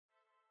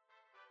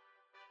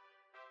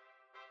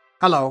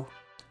Hello,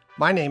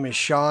 my name is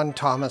Sean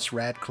Thomas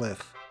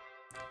Radcliffe.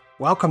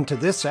 Welcome to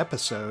this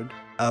episode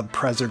of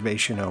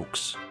Preservation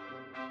Oaks.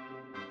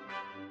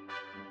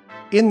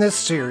 In this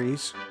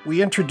series,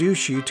 we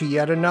introduce you to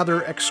yet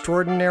another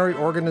extraordinary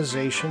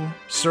organization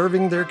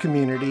serving their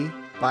community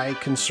by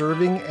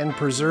conserving and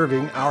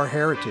preserving our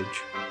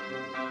heritage.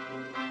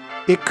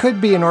 It could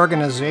be an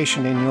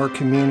organization in your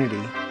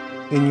community,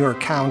 in your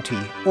county,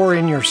 or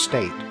in your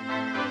state.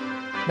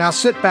 Now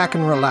sit back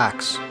and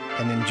relax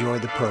and enjoy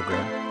the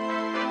program.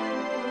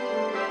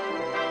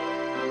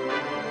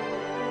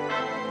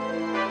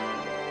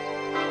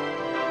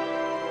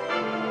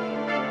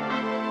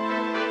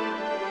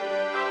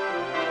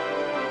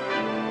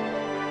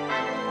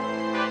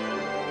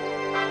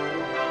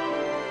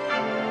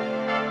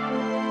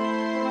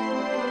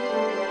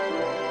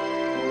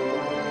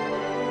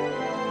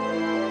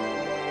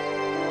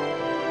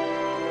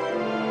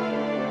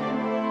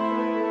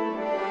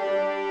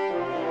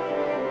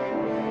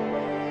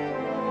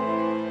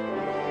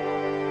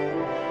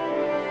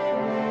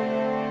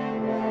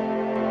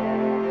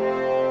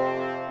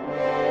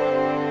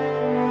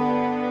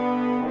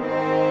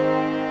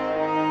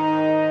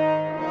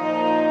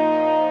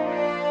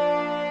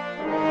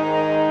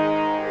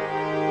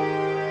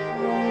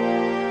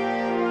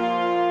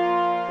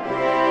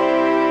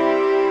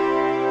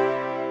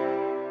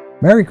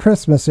 Merry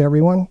Christmas,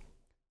 everyone.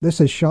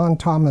 This is Sean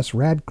Thomas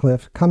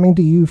Radcliffe coming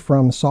to you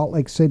from Salt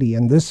Lake City,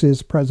 and this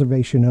is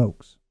Preservation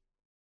Oaks.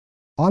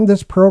 On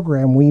this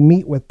program, we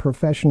meet with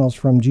professionals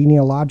from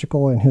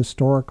genealogical and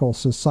historical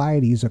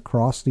societies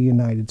across the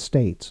United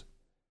States.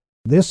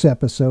 This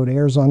episode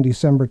airs on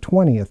December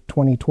 20th,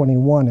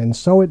 2021, and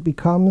so it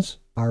becomes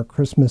our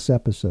Christmas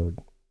episode.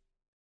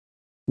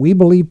 We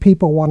believe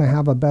people want to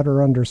have a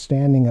better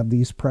understanding of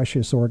these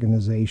precious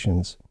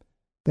organizations.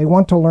 They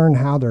want to learn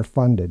how they're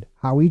funded,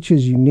 how each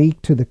is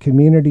unique to the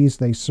communities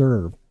they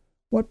serve,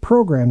 what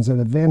programs and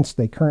events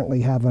they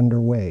currently have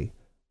underway,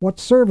 what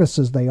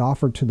services they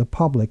offer to the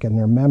public and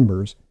their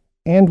members,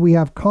 and we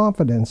have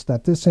confidence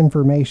that this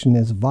information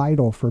is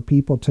vital for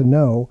people to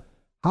know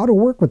how to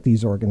work with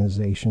these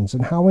organizations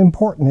and how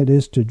important it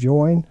is to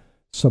join,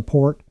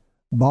 support,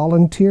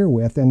 volunteer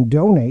with, and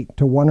donate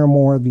to one or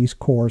more of these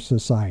core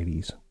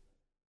societies.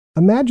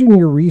 Imagine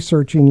you're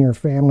researching your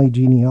family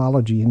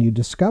genealogy and you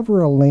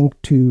discover a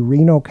link to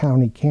Reno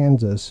County,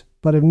 Kansas,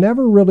 but have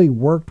never really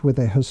worked with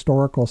a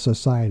historical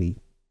society.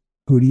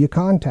 Who do you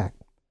contact?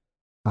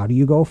 How do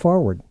you go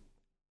forward?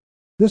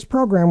 This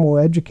program will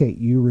educate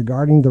you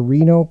regarding the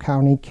Reno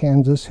County,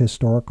 Kansas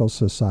Historical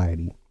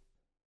Society.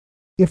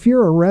 If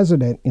you're a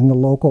resident in the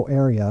local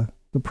area,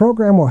 the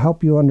program will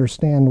help you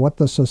understand what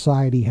the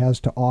society has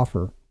to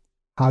offer,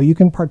 how you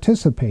can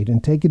participate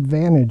and take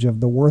advantage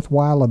of the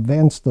worthwhile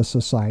events the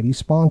society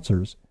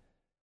sponsors,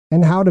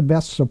 and how to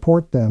best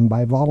support them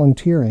by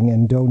volunteering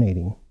and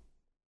donating.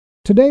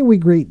 Today we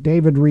greet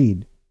David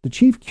Reed, the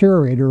Chief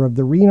Curator of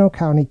the Reno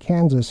County,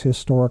 Kansas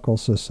Historical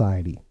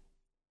Society.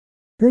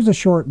 Here's a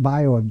short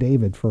bio of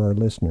David for our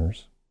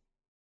listeners.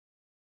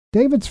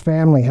 David's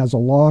family has a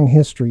long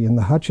history in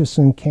the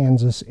Hutchinson,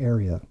 Kansas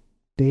area.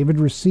 David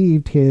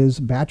received his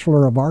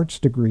Bachelor of Arts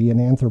degree in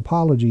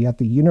anthropology at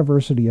the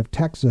University of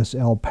Texas,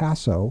 El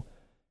Paso,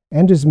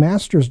 and his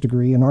master's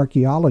degree in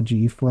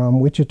archaeology from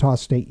Wichita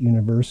State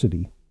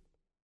University.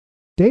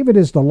 David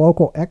is the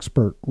local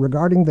expert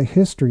regarding the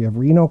history of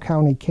Reno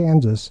County,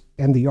 Kansas,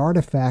 and the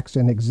artifacts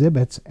and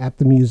exhibits at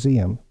the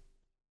museum.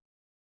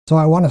 So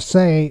I want to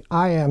say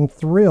I am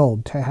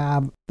thrilled to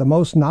have the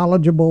most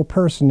knowledgeable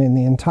person in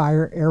the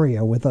entire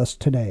area with us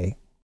today.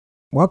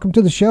 Welcome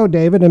to the show,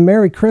 David, and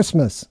Merry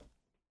Christmas.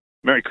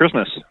 Merry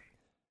Christmas.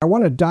 I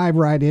want to dive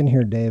right in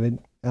here, David.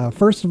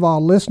 First of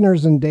all,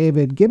 listeners and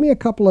David, give me a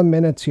couple of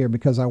minutes here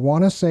because I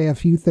want to say a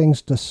few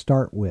things to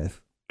start with.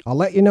 I'll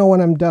let you know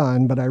when I'm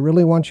done, but I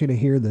really want you to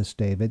hear this,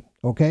 David.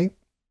 Okay?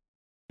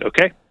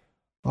 Okay.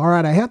 All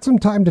right. I had some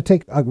time to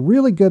take a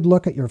really good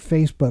look at your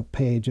Facebook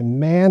page, and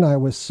man, I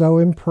was so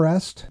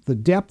impressed. The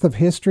depth of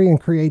history and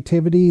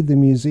creativity the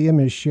museum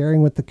is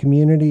sharing with the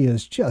community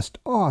is just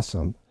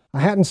awesome. I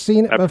hadn't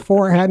seen it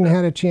before, hadn't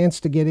had a chance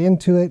to get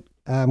into it.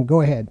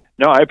 Go ahead.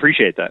 No, I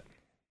appreciate that.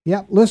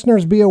 Yep.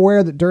 Listeners, be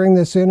aware that during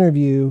this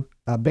interview,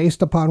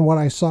 based upon what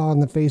I saw on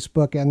the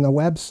Facebook and the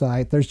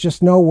website, there's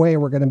just no way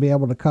we're going to be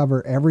able to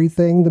cover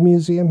everything the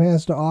museum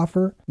has to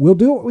offer. We'll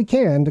do what we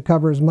can to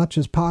cover as much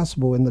as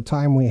possible in the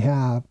time we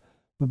have.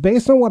 But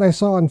based on what I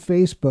saw on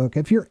Facebook,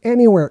 if you're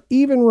anywhere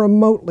even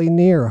remotely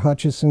near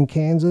Hutchinson,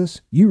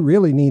 Kansas, you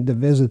really need to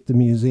visit the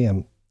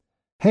museum.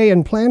 Hey,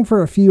 and plan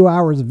for a few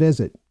hours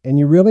visit. And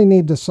you really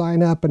need to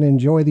sign up and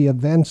enjoy the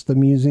events the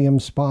museum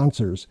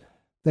sponsors.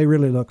 They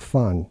really look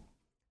fun.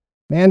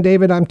 Man,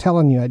 David, I'm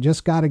telling you, I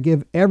just got to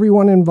give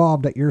everyone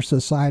involved at your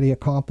society a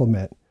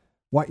compliment.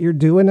 What you're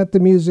doing at the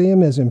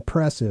museum is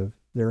impressive.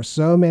 There are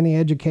so many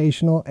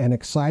educational and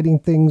exciting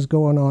things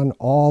going on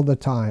all the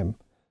time.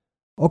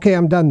 Okay,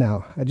 I'm done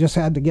now. I just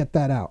had to get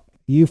that out.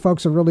 You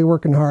folks are really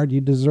working hard.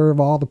 You deserve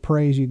all the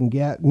praise you can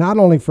get, not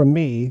only from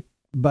me,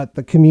 but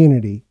the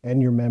community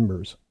and your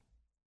members.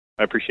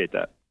 I appreciate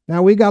that.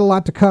 Now, we got a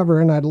lot to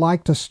cover, and I'd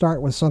like to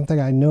start with something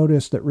I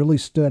noticed that really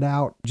stood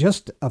out,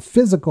 just a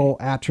physical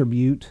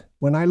attribute.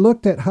 When I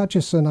looked at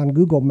Hutchinson on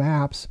Google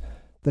Maps,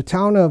 the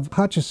town of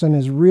Hutchinson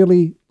is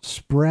really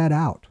spread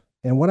out.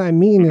 And what I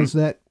mean is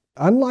that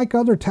unlike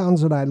other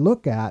towns that I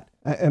look at,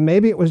 and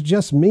maybe it was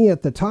just me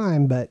at the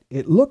time, but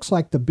it looks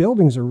like the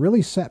buildings are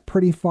really set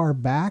pretty far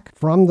back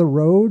from the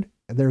road.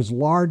 There's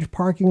large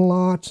parking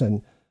lots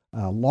and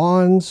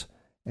lawns,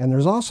 and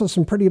there's also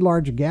some pretty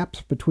large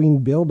gaps between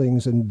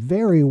buildings and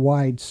very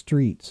wide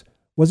streets.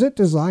 Was it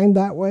designed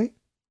that way?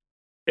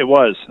 It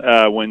was.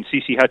 When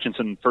C.C.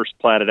 Hutchinson first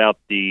platted out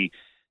the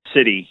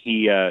city,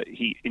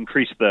 he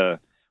increased the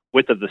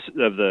width of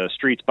the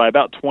streets by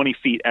about 20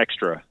 feet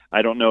extra.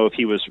 I don't know if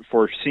he was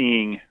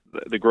foreseeing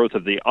the growth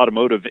of the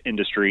automotive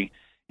industry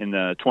in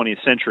the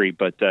 20th century,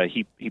 but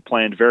he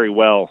planned very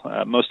well.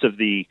 Most of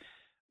the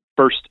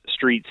first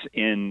streets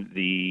in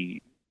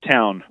the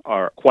town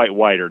are quite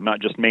wider, not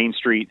just Main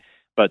Street,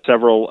 but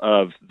several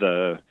of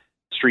the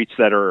streets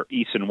that are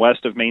east and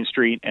west of Main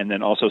Street, and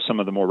then also some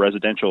of the more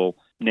residential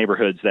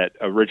neighborhoods that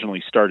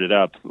originally started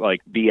up,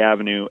 like B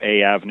Avenue,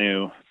 A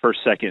Avenue, 1st,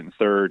 2nd, and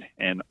 3rd,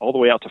 and all the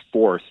way out to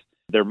 4th.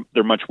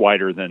 They're much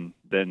wider than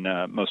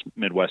most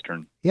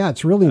Midwestern. Yeah,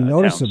 it's really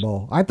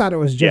noticeable. Towns. I thought it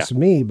was just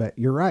me, but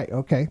you're right.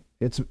 Okay,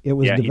 it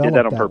was developed he did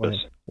that on purpose.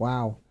 Way.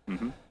 Wow.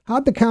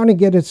 How'd the county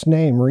get its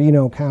name,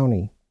 Reno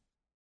County?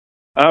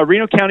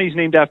 Reno County is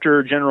named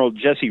after General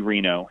Jesse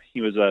Reno.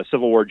 He was a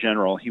Civil War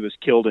general. He was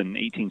killed in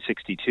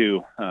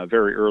 1862,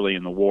 very early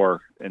in the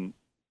war. And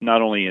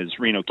not only is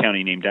Reno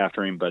County named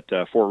after him, but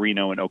Fort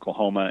Reno in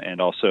Oklahoma and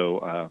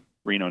also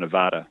Reno,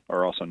 Nevada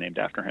are also named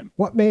after him.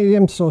 What made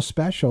him so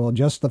special?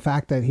 Just the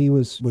fact that he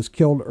was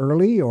killed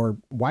early, or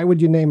why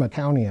would you name a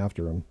county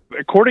after him?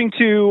 According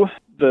to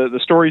the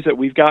stories that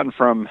we've gotten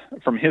from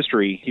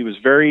history, he was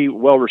very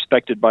well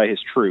respected by his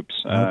troops.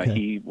 Okay.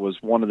 He was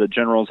one of the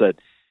generals that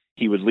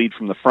he would lead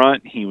from the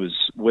front. He was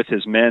with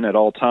his men at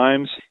all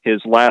times.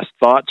 His last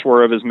thoughts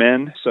were of his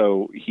men,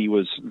 so he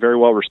was very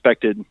well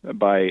respected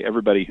by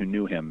everybody who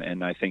knew him.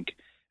 And I think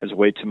as a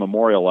way to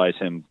memorialize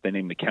him, they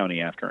named the county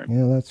after him.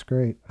 Yeah, that's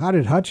great. How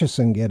did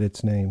Hutchinson get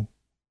its name?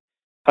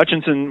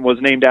 Hutchinson was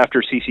named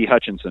after C.C.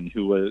 Hutchinson,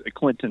 who was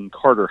Clinton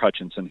Carter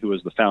Hutchinson, who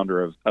was the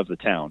founder of the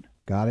town.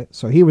 Got it.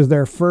 So he was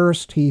there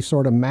first. He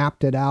sort of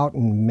mapped it out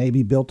and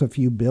maybe built a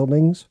few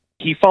buildings.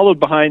 He followed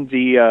behind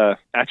the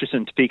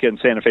Atchison, Topeka, and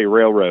Santa Fe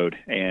Railroad,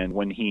 and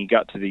when he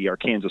got to the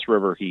Arkansas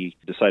River, he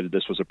decided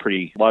this was a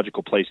pretty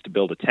logical place to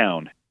build a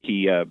town.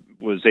 He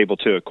was able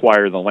to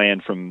acquire the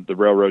land from the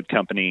railroad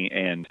company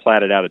and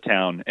platted out a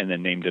town and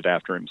then named it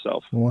after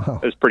himself.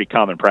 Wow. It was pretty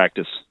common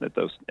practice at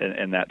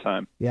in that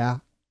time. Yeah.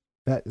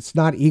 It's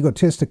not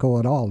egotistical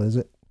at all, is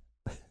it?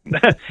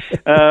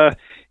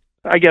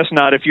 I guess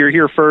not. If you're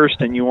here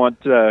first and you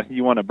want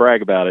to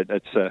brag about it,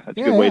 that's a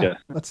good way to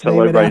Let's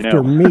name it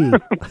after me.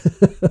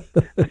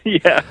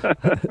 Yeah.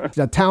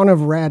 The town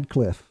of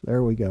Radcliffe.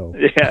 There we go.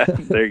 Yeah,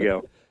 there you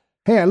go.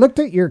 Hey, I looked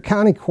at your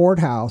county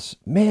courthouse.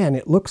 Man,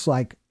 it looks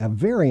like a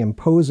very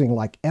imposing,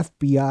 like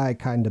FBI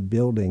kind of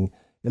building.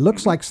 It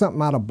looks like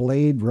something out of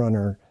Blade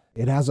Runner.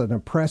 It has an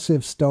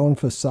impressive stone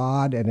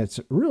facade, and it's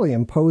really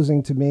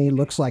imposing to me.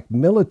 Looks like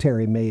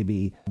military,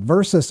 maybe,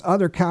 versus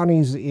other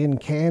counties in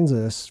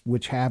Kansas,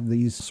 which have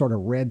these sort of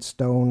red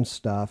stone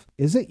stuff.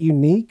 Is it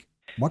unique?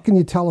 What can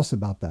you tell us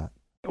about that?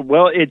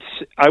 Well,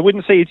 I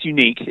wouldn't say it's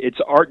unique. It's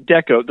Art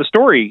Deco. The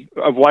story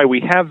of why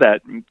we have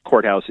that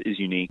courthouse is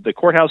unique. The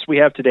courthouse we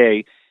have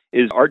today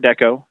is Art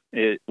Deco.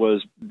 It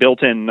was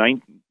built in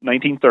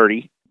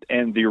 1930.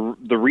 And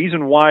the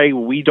reason why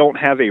we don't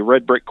have a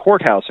red brick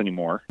courthouse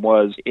anymore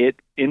was it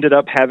ended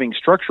up having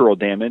structural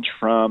damage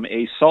from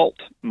a salt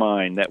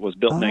mine that was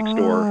built next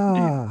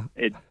door.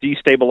 It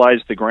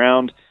destabilized the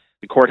ground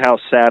the courthouse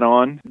sat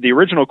on. The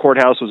original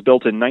courthouse was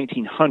built in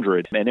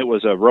 1900, and it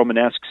was a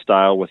Romanesque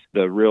style with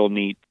the real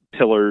neat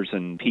pillars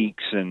and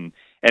peaks, and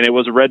it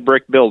was a red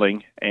brick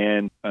building.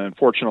 And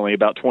unfortunately,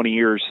 about 20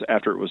 years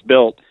after it was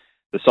built,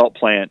 the salt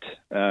plant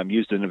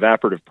used an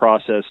evaporative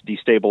process,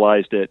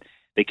 destabilized it.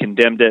 They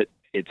condemned it.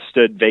 It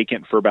stood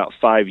vacant for about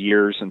 5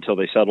 years until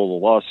they settled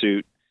a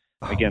lawsuit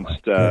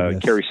against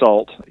Kerry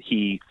Salt.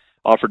 He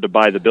offered to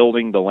buy the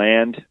building, the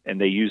land, and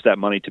they used that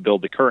money to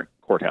build the current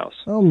courthouse.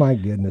 Oh, my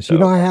goodness.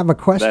 So, I have a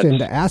question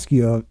to ask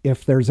you.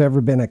 If there's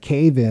ever been a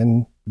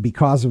cave-in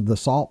because of the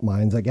salt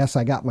mines, I guess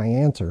I got my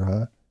answer,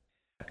 huh?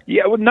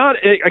 Yeah, well, not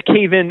a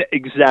cave-in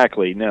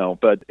exactly, no.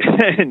 But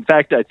in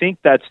fact, I think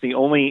that's the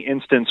only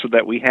instance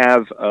that we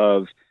have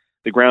of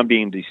the ground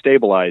being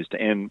destabilized.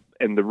 And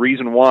the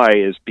reason why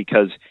is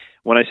because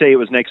when I say it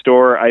was next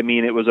door, I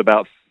mean it was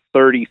about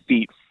 30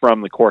 feet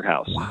from the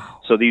courthouse. Wow.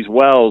 So these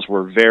wells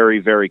were very,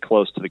 very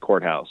close to the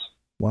courthouse.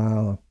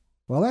 Wow.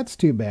 Well, that's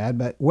too bad.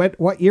 But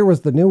what year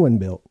was the new one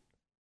built?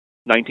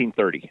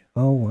 1930.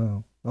 Oh,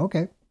 wow.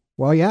 Okay.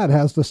 Well, yeah, it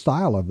has the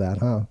style of that,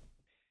 huh?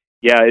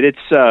 Yeah,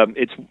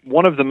 it's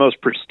one of the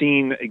most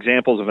pristine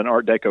examples of an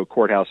Art Deco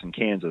courthouse in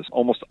Kansas.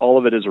 Almost all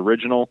of it is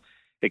original,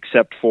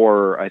 except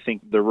for I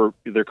think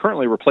they're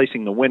currently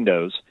replacing the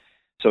windows.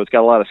 So it's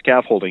got a lot of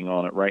scaffolding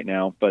on it right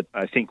now, but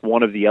I think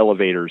one of the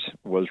elevators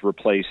was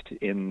replaced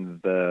in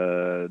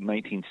the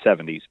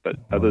 1970s. But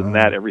other than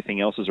that,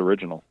 everything else is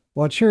original.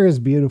 Well, it sure is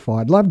beautiful.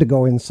 I'd love to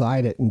go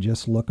inside it and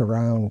just look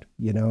around,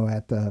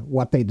 at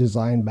what they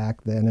designed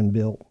back then and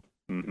built.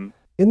 Mm-hmm.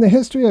 In the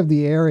history of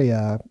the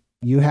area,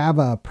 you have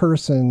an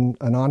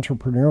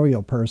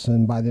entrepreneurial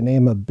person by the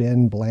name of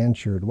Ben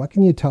Blanchard. What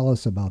can you tell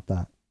us about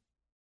that?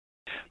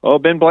 Well,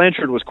 Ben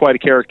Blanchard was quite a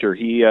character.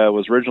 He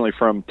was originally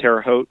from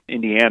Terre Haute,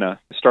 Indiana.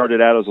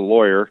 Started out as a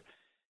lawyer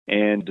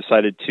and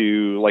decided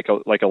to, like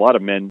a lot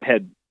of men,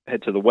 head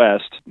to the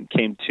west.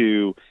 Came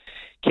to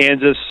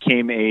Kansas,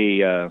 became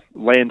a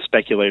land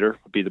speculator,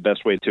 would be the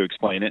best way to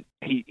explain it.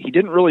 He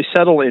didn't really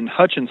settle in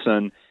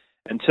Hutchinson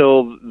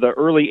until the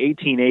early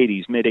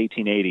 1880s,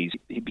 mid-1880s.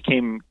 He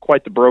became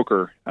quite the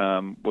broker,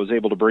 was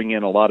able to bring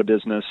in a lot of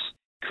business,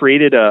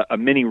 created a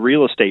mini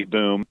real estate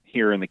boom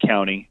here in the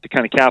county. To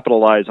kind of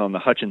capitalize on the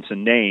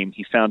Hutchinson name,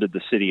 he founded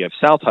the city of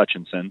South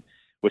Hutchinson,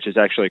 which is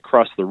actually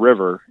across the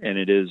river, and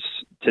it is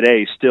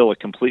today still a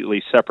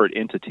completely separate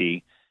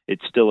entity.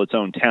 It's still its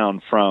own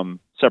town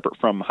separate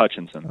from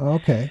Hutchinson.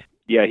 Okay.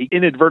 Yeah, he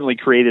inadvertently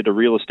created a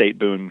real estate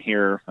boom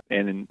here,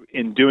 and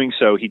in doing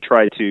so, he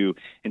tried to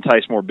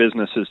entice more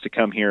businesses to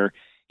come here.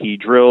 He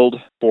drilled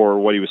for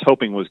what he was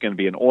hoping was going to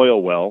be an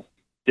oil well.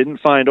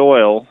 Didn't find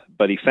oil,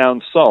 but he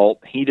found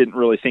salt. He didn't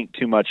really think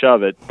too much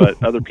of it,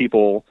 but other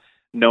people,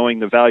 knowing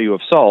the value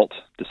of salt,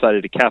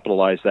 decided to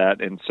capitalize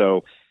that. And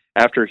so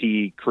after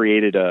he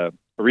created a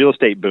real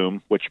estate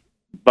boom, which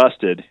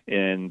busted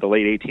in the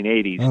late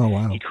 1880s, oh,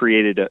 wow.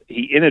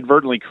 he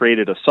inadvertently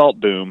created a salt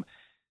boom,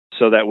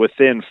 so that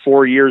within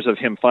 4 years of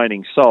him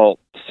finding salt,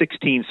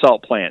 16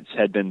 salt plants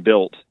had been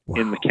built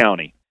in the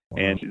county.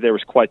 Wow. And there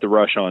was quite the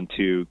rush on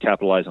to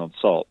capitalize on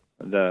salt.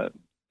 The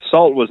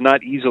salt was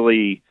not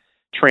easily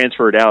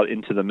transferred out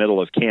into the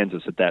middle of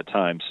Kansas at that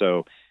time.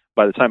 So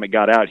by the time it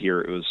got out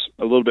here, it was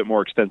a little bit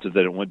more expensive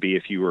than it would be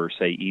if you were,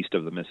 say, east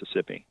of the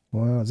Mississippi.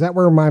 Wow. Is that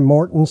where my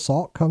Morton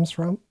salt comes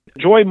from?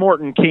 Joy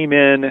Morton came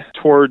in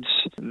towards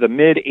the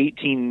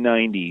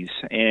mid-1890s,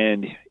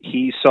 and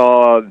he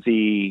saw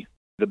the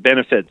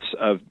benefits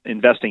of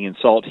investing in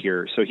salt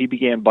here. So he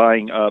began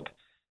buying up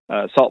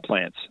salt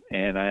plants,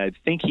 and I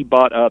think he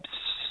bought up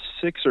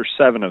 6 or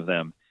 7 of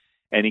them,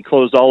 and he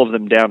closed all of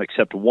them down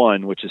except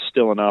one, which is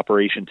still in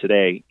operation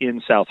today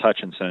in South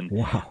Hutchinson.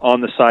 Wow.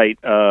 On the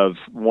site of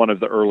one of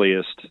the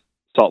earliest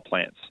salt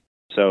plants.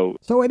 So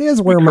it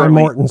is where my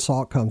Morton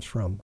salt comes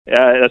from.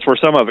 That's where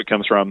some of it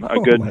comes from.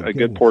 A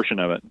good portion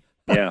of it.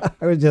 Yeah.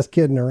 I was just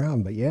kidding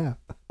around, but yeah.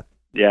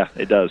 Yeah,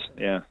 it does.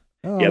 Yeah.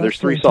 Oh, yeah, there's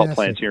 3 fantastic. salt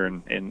plants here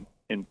in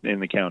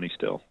the county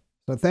still.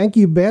 So thank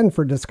you, Ben,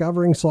 for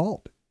discovering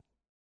salt.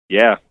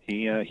 Yeah,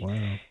 wow.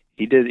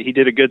 he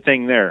did a good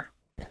thing there.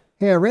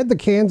 Hey, I read the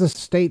Kansas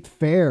State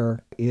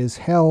Fair is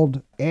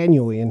held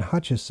annually in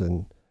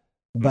Hutchinson,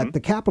 but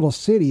the capital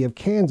city of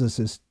Kansas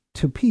is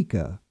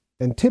Topeka.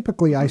 And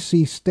typically I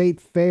see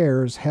state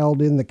fairs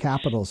held in the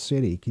capital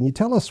city. Can you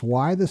tell us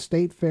why the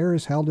state fair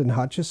is held in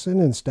Hutchinson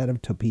instead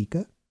of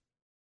Topeka?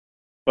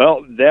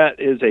 Well, that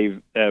is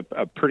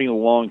a pretty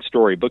long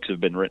story. Books have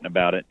been written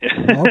about it.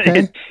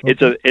 Okay.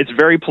 It's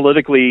very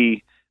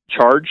politically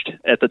charged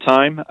at the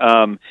time.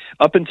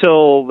 Up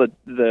until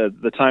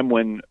the time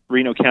when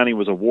Reno County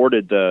was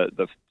awarded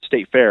the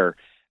state fair,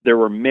 there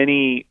were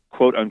many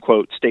quote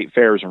unquote state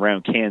fairs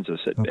around Kansas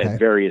at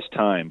various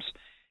times,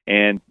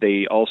 and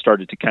they all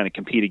started to kind of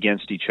compete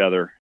against each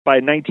other. By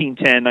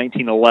 1910,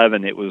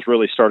 1911, it was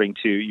really starting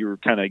to, you were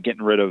kind of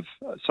getting rid of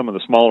some of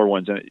the smaller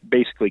ones, and it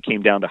basically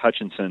came down to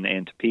Hutchinson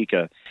and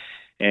Topeka.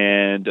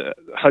 And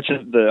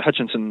the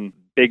Hutchinson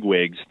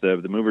bigwigs,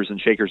 the movers and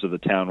shakers of the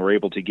town, were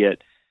able to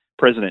get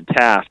President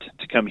Taft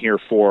to come here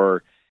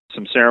for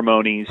some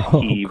ceremonies.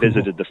 He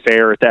visited the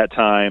fair at that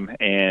time,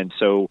 and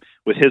so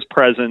with his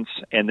presence,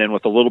 and then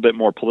with a little bit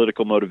more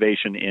political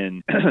motivation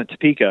in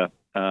Topeka,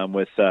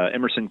 with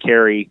Emerson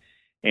Carey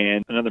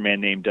and another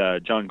man named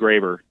John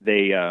Graber,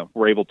 they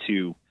were able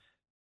to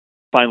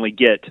finally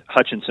get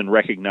Hutchinson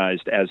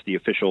recognized as the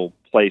official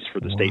place for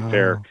the state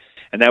fair,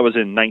 and that was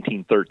in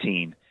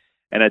 1913.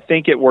 And I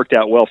think it worked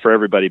out well for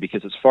everybody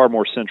because it's far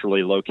more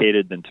centrally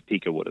located than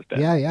Topeka would have been.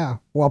 Yeah.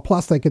 Well,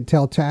 plus they could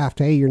tell Taft,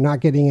 hey, you're not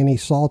getting any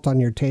salt on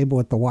your table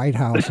at the White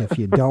House if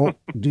you don't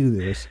do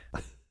this.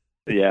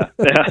 Yeah.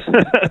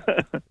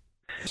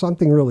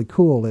 Something really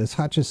cool is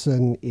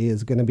Hutchinson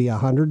is going to be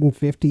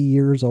 150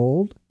 years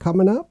old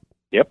coming up.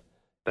 Yep,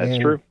 that's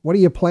true. What are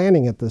you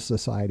planning at the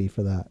society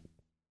for that?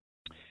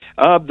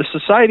 The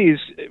society is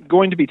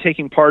going to be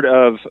taking part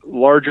of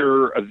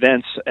larger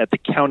events at the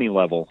county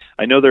level.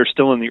 I know they're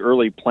still in the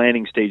early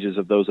planning stages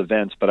of those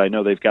events, but I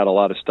know they've got a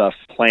lot of stuff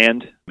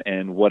planned,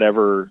 and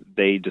whatever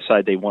they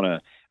decide they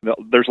want to,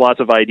 there's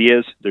lots of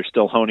ideas. They're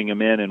still honing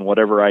them in, and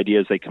whatever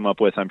ideas they come up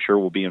with, I'm sure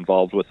we'll be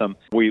involved with them.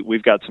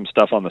 We've got some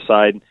stuff on the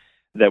side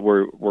that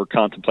we're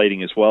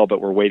contemplating as well,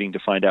 but we're waiting to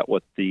find out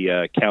what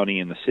the county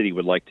and the city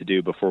would like to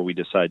do before we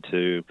decide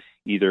to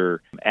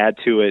either add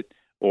to it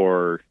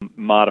or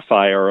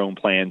modify our own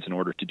plans in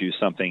order to do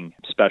something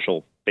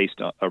special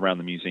based around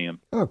the museum.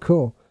 Oh,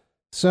 cool.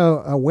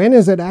 So when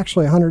is it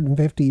actually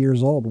 150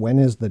 years old? When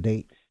is the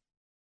date?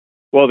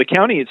 Well, the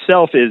county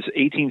itself is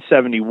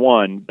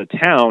 1871. The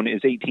town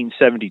is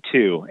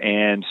 1872.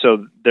 And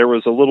so there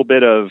was a little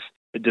bit of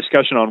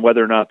discussion on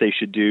whether or not they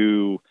should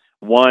do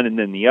one and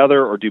then the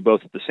other, or do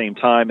both at the same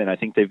time. And I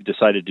think they've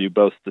decided to do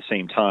both at the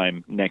same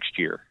time next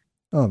year.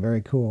 Oh,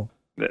 very cool.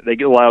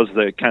 That allows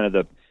the kind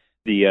of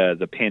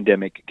the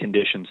pandemic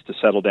conditions to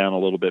settle down a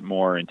little bit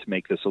more and to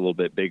make this a little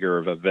bit bigger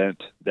of an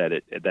event that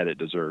it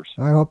deserves.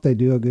 I hope they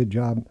do a good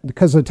job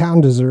because the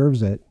town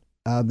deserves it.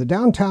 The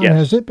downtown, Yes.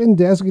 Has it been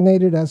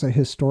designated as a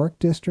historic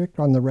district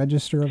on the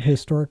Register of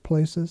Historic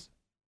Places?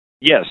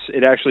 Yes,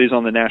 it actually is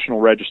on the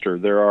National Register.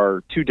 There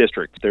are two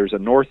districts. There's a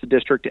North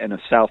District and a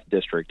South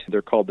District.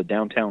 They're called the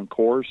downtown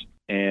cores.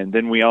 And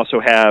then we also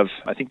have,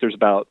 I think there's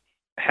about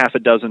half a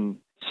dozen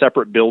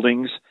separate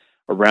buildings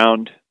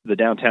around the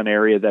downtown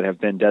area that have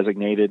been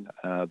designated.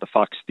 The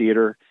Fox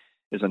Theater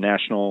is a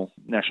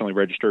nationally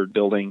registered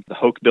building. The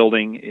Hoke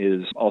Building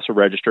is also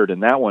registered,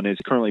 and that one is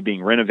currently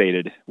being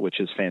renovated, which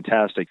is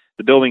fantastic.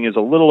 The building is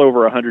a little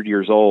over 100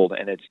 years old,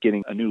 and it's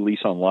getting a new lease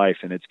on life,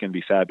 and it's going to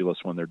be fabulous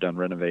when they're done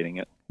renovating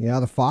it. Yeah,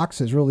 the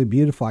Fox is really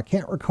beautiful. I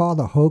can't recall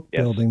the Hoke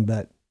Building,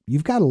 but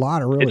you've got a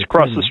lot of really It's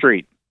across pretty... the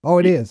street. Oh,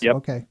 it is? Yep.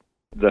 Okay.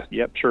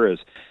 Yep, sure is.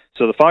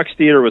 So the Fox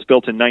Theater was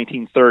built in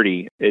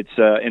 1930. It's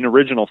an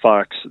original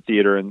Fox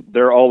Theater, and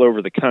they're all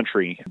over the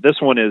country. This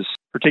one is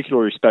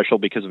particularly special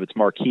because of its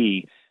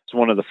marquee. It's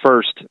one of the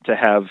first to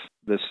have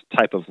this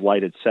type of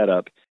lighted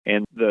setup.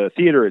 And the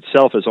theater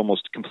itself is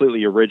almost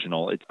completely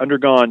original. It's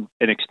undergone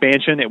an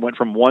expansion. It went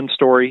from 1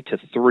 story to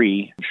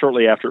 3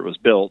 shortly after it was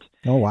built.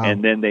 Oh, wow.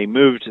 And then they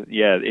moved,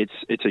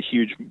 it's a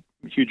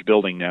huge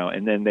building now.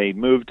 And then they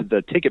moved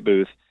the ticket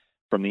booth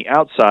from the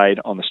outside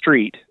on the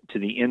street to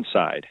the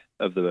inside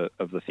of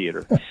the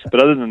theater.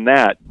 But other than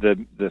that,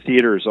 the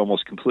theater is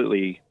almost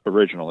completely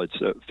original. It's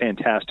a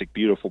fantastic,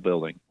 beautiful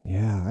building.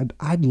 Yeah,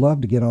 I'd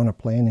love to get on a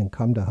plane and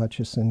come to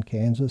Hutchinson,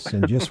 Kansas,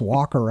 and just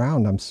walk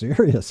around. I'm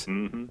serious.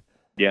 Mm-hmm.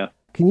 Yeah.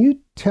 Can you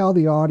tell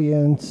the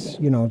audience,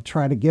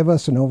 try to give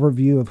us an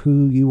overview of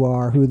who you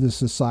are, who the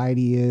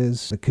society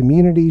is, the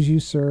communities you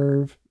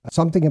serve,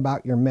 something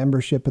about your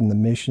membership and the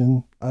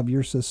mission of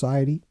your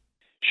society?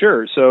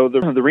 Sure. So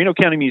the Reno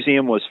County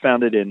Museum was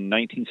founded in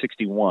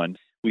 1961.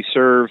 We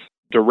serve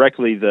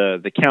directly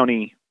the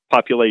county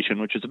population,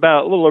 which is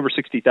about a little over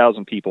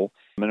 60,000 people.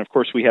 And of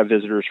course, we have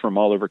visitors from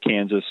all over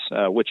Kansas.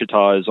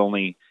 Wichita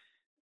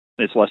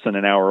it's less than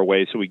an hour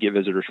away, so we get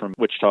visitors from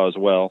Wichita as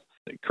well.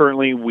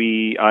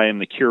 Currently, I am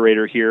the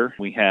curator here.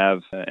 We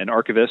have an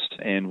archivist,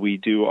 and we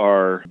do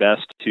our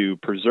best to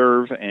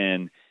preserve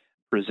and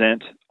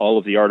present all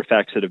of the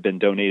artifacts that have been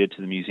donated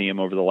to the museum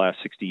over the last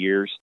 60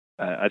 years.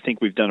 I think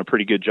we've done a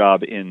pretty good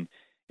job in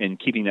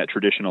keeping that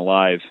tradition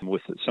alive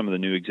with some of the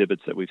new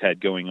exhibits that we've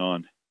had going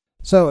on.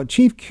 So,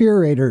 Chief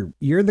Curator,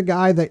 you're the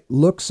guy that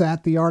looks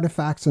at the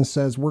artifacts and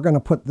says, we're going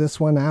to put this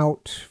one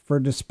out for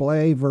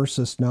display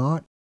versus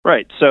not?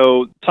 Right.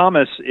 So,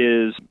 Thomas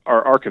is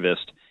our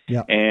archivist.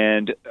 Yeah.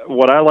 And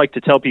what I like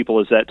to tell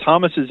people is that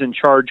Thomas is in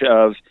charge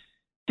of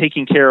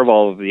taking care of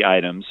all of the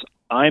items.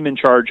 I'm in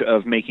charge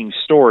of making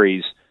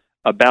stories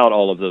about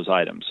all of those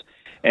items.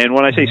 And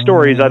when I say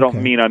stories, I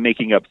don't mean I'm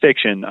making up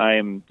fiction.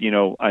 I'm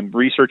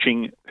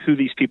researching who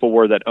these people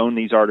were that own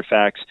these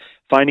artifacts,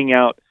 finding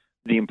out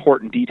the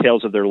important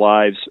details of their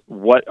lives.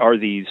 What are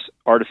these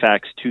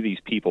artifacts to these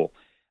people?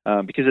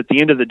 Because at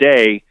the end of the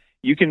day,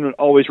 you can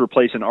always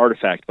replace an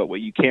artifact, but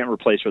what you can't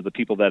replace are the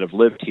people that have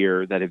lived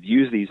here, that have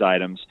used these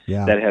items,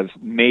 that have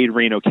made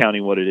Reno County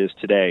what it is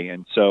today.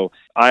 And so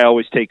I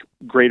always take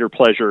greater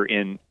pleasure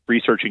in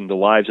researching the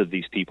lives of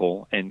these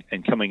people and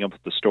coming up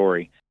with the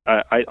story.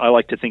 I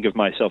like to think of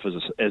myself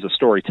as a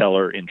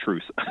storyteller in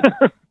truth.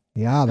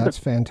 Yeah, that's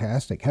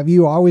fantastic. Have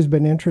you always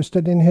been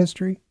interested in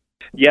history?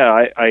 Yeah,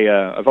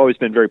 I've always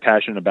been very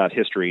passionate about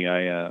history.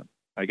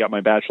 I got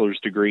my bachelor's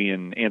degree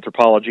in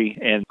anthropology,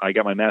 and I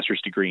got my master's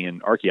degree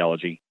in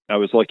archaeology. I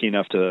was lucky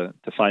enough to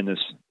find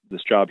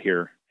this job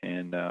here,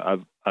 and I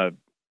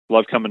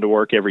love coming to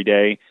work every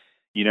day.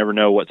 You never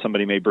know what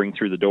somebody may bring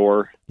through the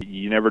door.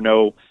 You never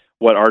know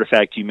what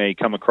artifact you may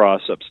come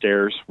across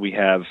upstairs. We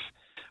have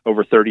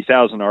over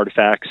 30,000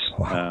 artifacts.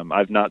 Wow.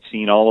 I've not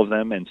seen all of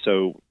them, and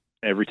so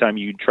every time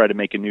you try to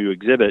make a new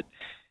exhibit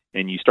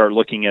and you start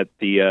looking at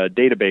the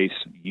database,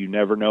 you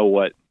never know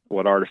what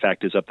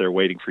artifact is up there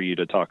waiting for you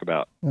to talk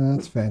about.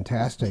 That's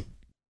fantastic.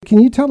 Can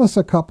you tell us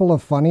a couple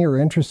of funny or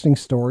interesting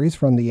stories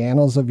from the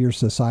annals of your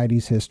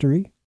society's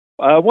history?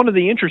 One of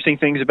the interesting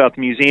things about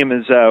the museum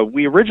is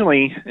we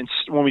originally,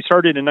 when we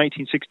started in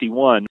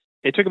 1961,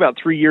 it took about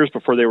 3 years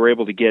before they were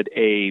able to get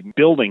a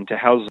building to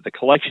house the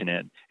collection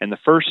in. And the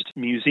first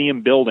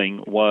museum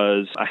building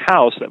was a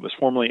house that was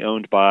formerly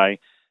owned by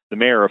the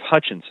mayor of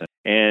Hutchinson.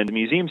 And the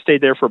museum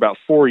stayed there for about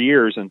 4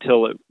 years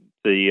until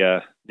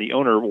the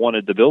owner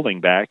wanted the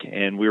building back,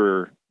 and we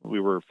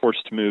were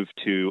forced to move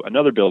to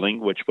another building,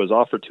 which was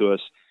offered to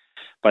us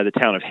by the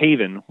town of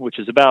Haven, which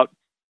is about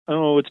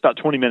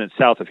 20 minutes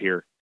south of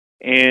here.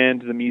 And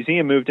the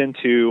museum moved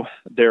into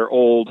their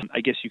old,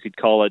 I guess you could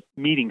call it,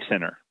 meeting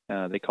center.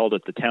 They called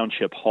it the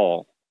Township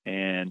Hall.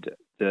 And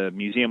the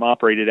museum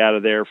operated out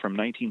of there from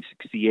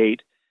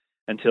 1968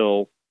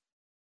 until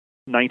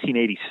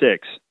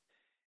 1986.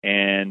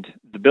 And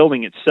the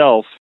building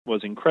itself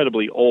was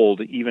incredibly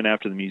old even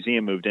after the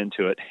museum moved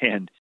into it.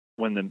 And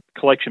when the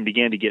collection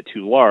began to get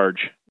too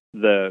large,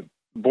 the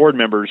board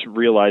members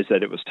realized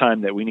that it was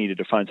time that we needed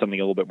to find something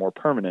a little bit more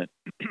permanent.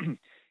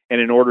 And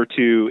in order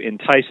to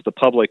entice the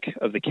public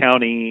of the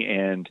county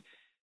and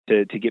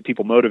to get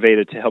people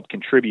motivated to help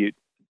contribute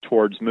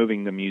towards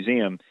moving the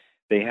museum,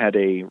 they had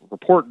a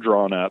report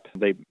drawn up.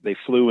 They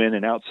flew in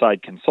an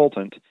outside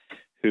consultant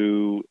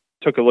who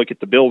took a look at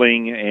the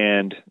building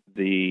and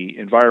the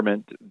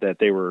environment that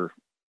they were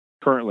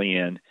currently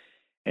in.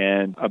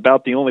 And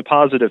about the only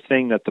positive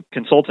thing that the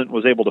consultant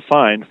was able to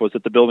find was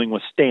that the building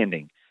was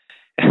standing.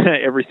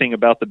 Everything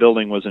about the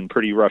building was in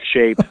pretty rough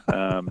shape.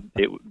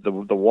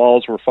 The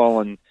walls were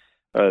falling.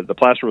 The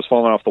plaster was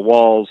falling off the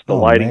walls. The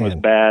lighting was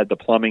bad. The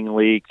plumbing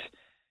leaked.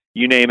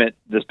 You name it,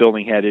 this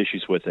building had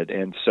issues with it.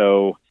 And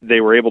so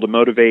they were able to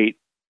motivate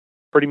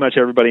pretty much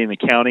everybody in the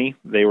county.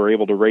 They were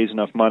able to raise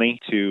enough money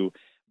to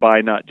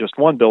buy not just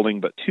one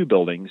building, but two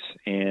buildings.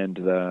 And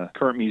the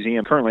current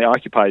museum currently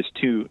occupies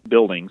two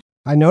buildings.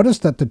 I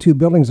noticed that the two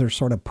buildings are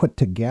sort of put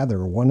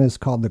together. One is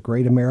called the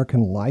Great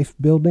American Life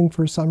Building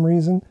for some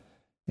reason,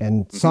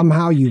 and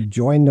somehow you've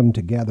joined them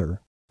together.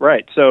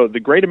 Right. So the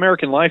Great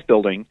American Life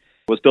Building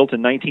was built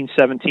in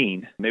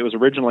 1917. It was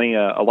originally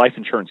a life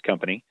insurance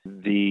company.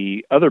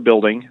 The other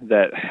building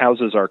that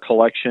houses our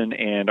collection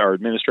and our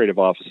administrative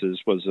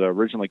offices was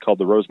originally called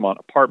the Rosemont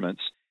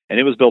Apartments, and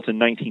it was built in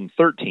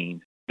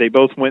 1913. They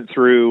both went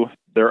through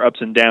their ups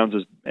and downs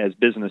as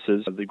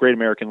businesses. The Great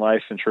American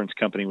Life Insurance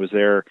Company was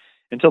there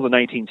until the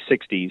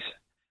 1960s,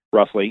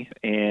 roughly,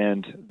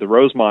 and the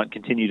Rosemont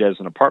continued as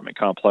an apartment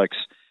complex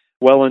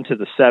well into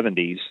the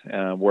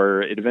 70s,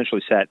 where it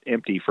eventually sat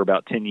empty for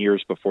about 10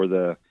 years before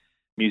the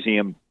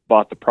museum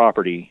bought the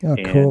property. Cool.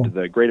 And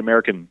the Great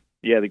American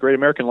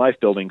Life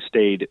Building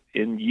stayed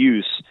in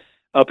use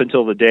up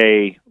until the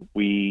day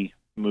we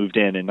moved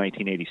in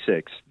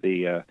 1986.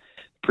 The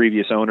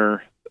previous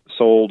owner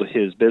sold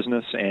his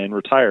business and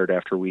retired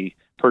after we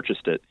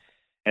purchased it.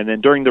 And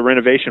then during the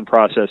renovation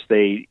process,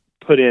 they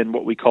put in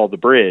what we call the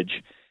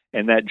bridge,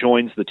 and that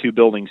joins the two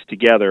buildings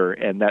together.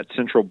 And that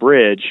central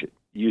bridge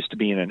used to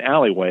be in an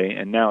alleyway,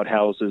 and now it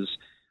houses,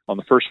 on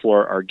the first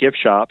floor, our gift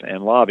shop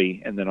and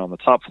lobby, and then on the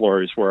top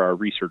floor is where our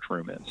research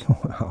room is.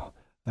 Wow,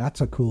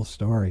 that's a cool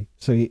story.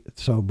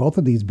 So both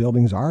of these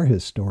buildings are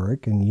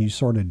historic, and you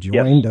sort of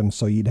joined them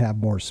so you'd have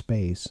more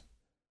space.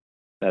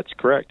 That's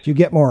correct. Do you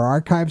get more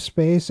archive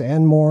space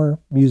and more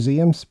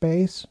museum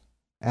space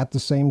at the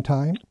same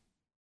time?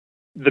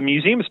 The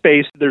museum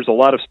space, there's a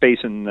lot of space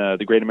in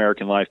the Great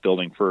American Life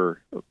Building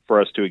for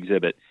us to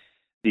exhibit.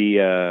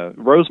 The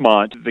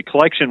Rosemont, the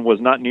collection was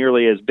not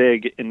nearly as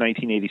big in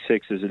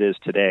 1986 as it is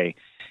today,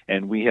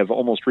 and we have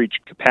almost reached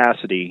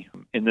capacity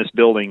in this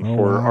building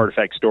for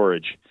artifact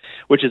storage,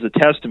 which is a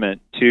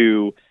testament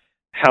to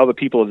how the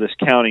people of this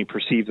county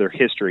perceive their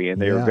history,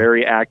 and they are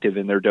very active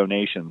in their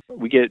donations.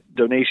 We get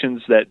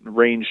donations that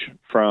range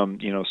from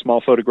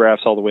small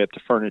photographs all the way up to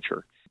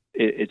furniture.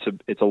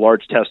 It's a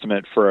large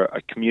testament for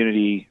a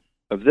community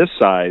of this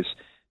size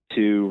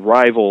to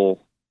rival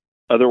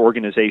other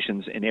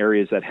organizations in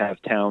areas that have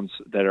towns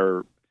that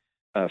are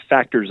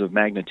factors of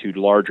magnitude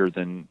larger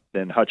than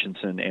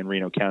Hutchinson and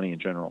Reno County in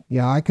general.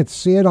 Yeah, I could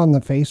see it on the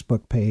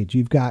Facebook page.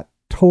 You've got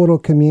total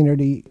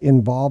community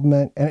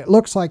involvement, and it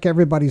looks like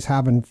everybody's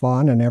having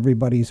fun and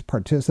everybody's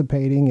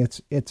participating.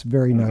 It's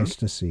very nice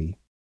to see.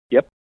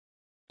 Yep.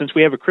 Since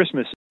we have a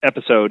Christmas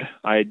episode,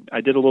 I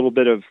did a little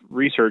bit of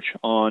research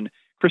on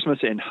Christmas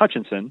in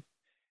Hutchinson,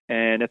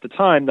 and at the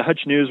time, the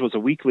Hutch News was a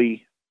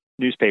weekly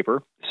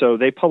newspaper, so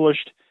they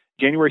published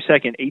January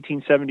 2nd,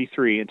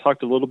 1873, and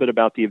talked a little bit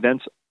about the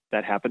events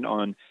that happened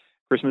on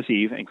Christmas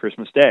Eve and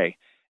Christmas Day.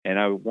 And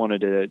I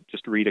wanted to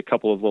just read a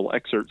couple of little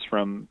excerpts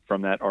from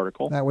that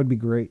article. That would be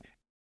great.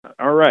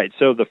 All right.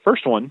 So the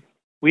first one,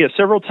 we have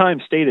several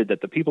times stated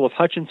that the people of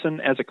Hutchinson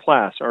as a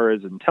class are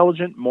as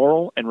intelligent,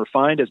 moral, and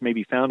refined as may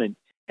be found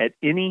at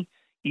any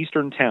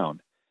eastern town.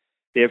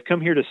 They have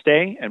come here to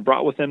stay and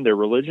brought with them their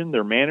religion,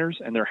 their manners,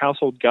 and their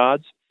household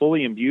gods,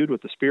 fully imbued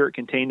with the spirit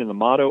contained in the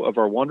motto of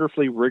our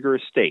wonderfully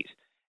rigorous state,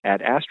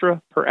 ad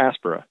astra per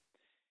aspera.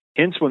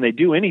 Hence, when they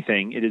do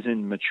anything, it is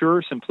in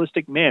mature,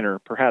 simplistic manner,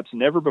 perhaps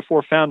never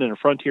before found in a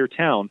frontier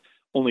town,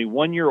 only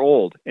 1 year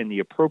old, and the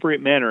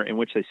appropriate manner in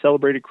which they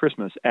celebrated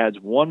Christmas adds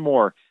one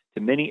more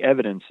to many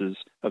evidences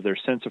of their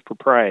sense of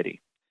propriety.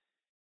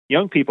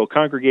 Young people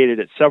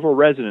congregated at several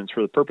residences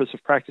for the purpose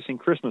of practicing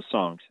Christmas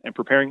songs and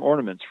preparing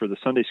ornaments for the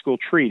Sunday school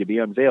tree to be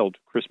unveiled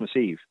Christmas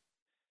Eve.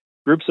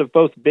 Groups of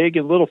both big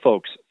and little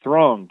folks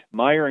thronged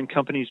Meyer and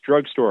Company's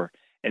drugstore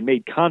and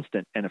made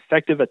constant and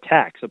effective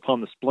attacks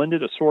upon the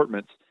splendid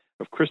assortments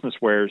of Christmas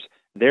wares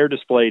there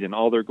displayed in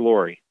all their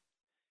glory.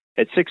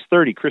 At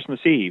 6:30 Christmas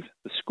Eve,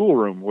 the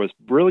schoolroom was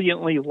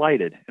brilliantly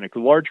lighted, and a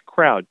large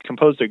crowd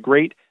composed a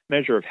great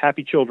measure of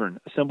happy children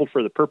assembled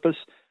for the purpose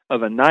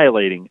of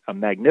annihilating a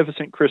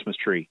magnificent Christmas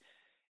tree,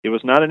 It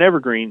was not an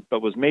evergreen,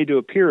 but was made to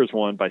appear as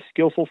one by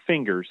skillful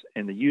fingers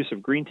and the use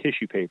of green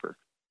tissue paper.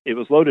 It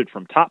was loaded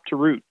from top to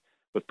root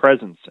with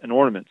presents and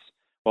ornaments,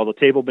 while the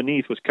table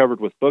beneath was covered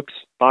with books,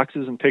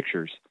 boxes, and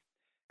pictures.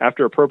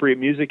 After appropriate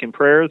music and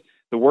prayer,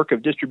 the work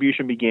of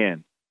distribution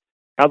began.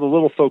 How the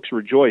little folks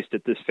rejoiced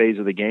at this phase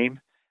of the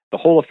game. The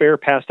whole affair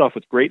passed off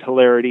with great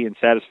hilarity and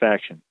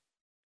satisfaction.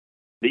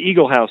 The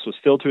Eagle House was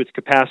filled to its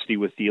capacity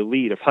with the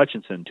elite of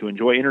Hutchinson to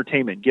enjoy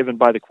entertainment given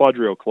by the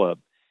Quadrille Club.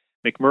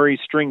 McMurray's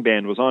string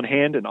band was on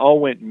hand, and all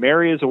went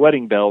merry as a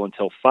wedding bell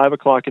until 5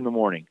 o'clock in the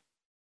morning.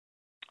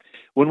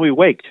 When we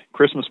waked,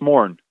 Christmas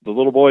morn, the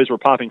little boys were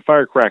popping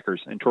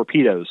firecrackers and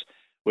torpedoes,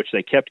 which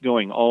they kept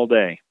going all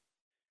day.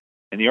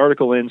 And the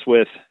article ends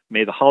with,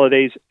 "May the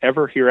holidays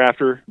ever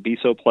hereafter be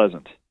so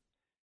pleasant."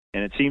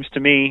 And it seems to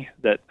me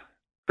that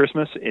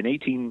Christmas in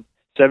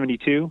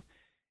 1872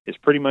 is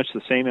pretty much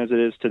the same as it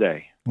is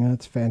today.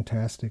 That's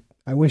fantastic.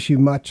 I wish you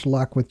much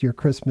luck with your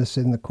Christmas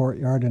in the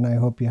courtyard, and I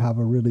hope you have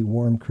a really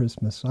warm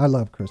Christmas. I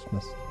love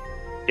Christmas.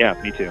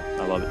 Yeah, me too.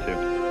 I love it too.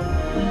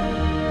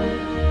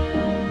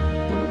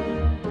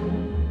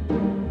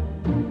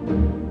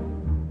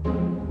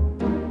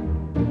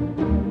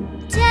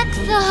 Deck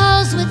the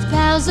halls with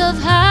boughs of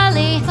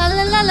holly, fa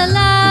la la la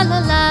la la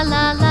la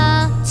la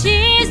la.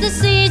 'Tis the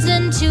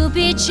season to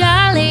be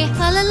jolly,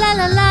 fa la la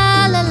la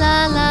la la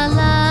la la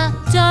la.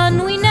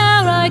 Don we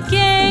now our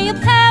gay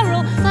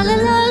apparel, fa la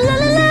la la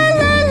la la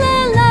la la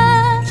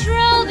la.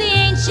 Troll the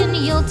ancient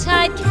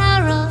Yuletide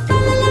carol, fa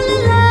la la la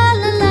la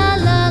la la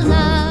la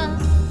la.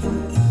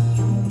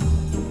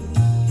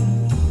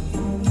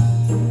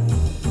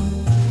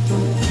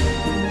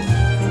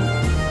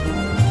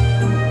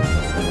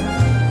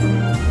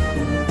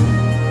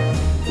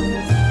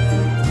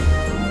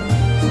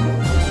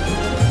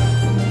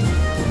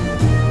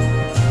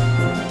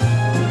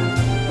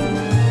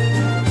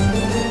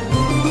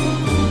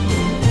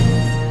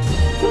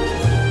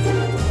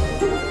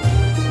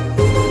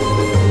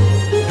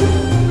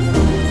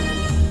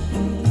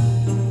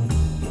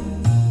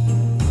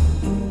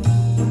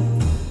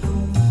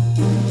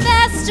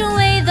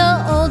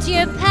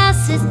 Year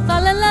passes, fa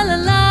la la la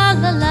la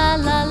la la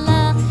la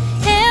la.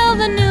 Hail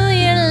the new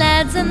year,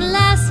 lads and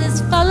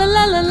lasses, fa la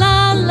la la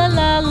la la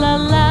la la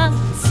la.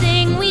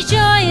 Sing we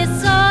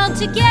joyous all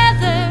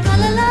together, fa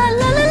la la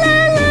la la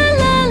la la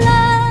la la.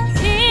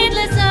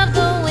 Heedless of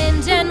the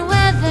wind and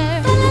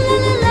weather, fa la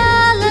la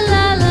la la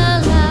la la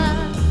la.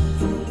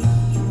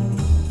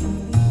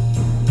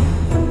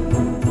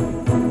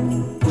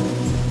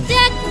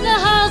 Deck the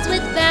halls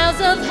with boughs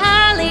of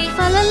holly,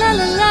 fa la la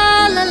la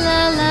la la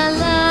la la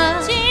la.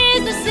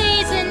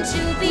 To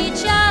be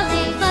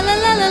jolly, fa la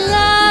la la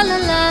la la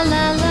la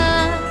la la.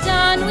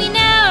 Don we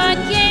now our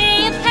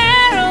gay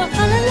apparel,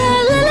 fa la la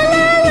la la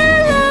la la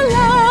la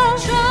la.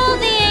 Troll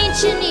the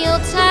ancient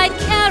Yuletide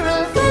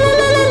carol, fa la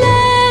la la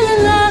la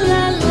la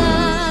la la.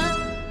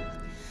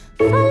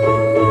 Fa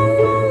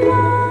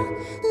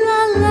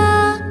la la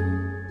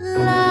la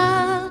la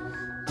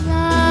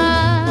la.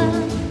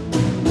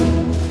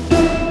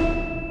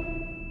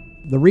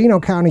 The Reno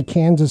County,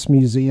 Kansas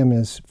Museum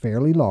is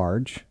fairly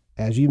large,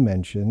 as you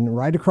mentioned.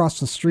 Right across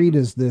the street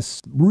is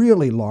this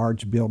really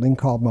large building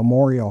called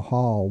Memorial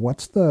Hall.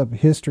 What's the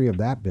history of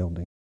that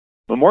building?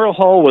 Memorial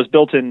Hall was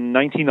built in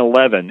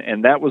 1911,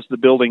 and that was the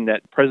building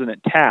that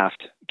President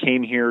Taft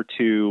came here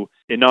to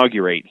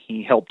inaugurate.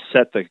 He helped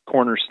set the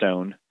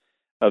cornerstone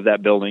of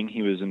that building.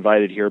 He was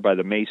invited here by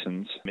the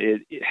Masons.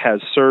 It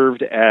has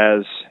served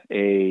as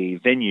a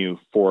venue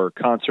for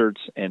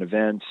concerts and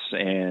events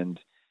and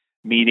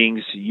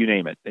meetings, you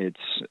name it.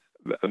 It's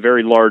a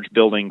very large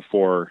building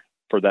for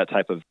that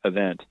type of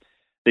event.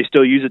 They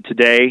still use it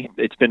today.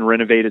 It's been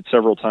renovated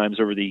several times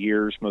over the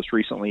years, most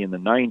recently in the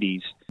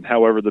 90s.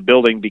 However, the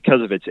building,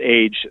 because of its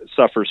age,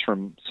 suffers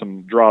from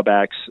some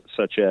drawbacks,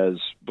 such as,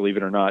 believe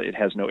it or not, it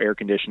has no air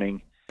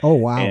conditioning. Oh,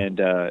 wow. And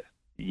and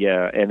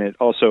it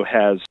also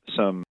has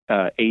some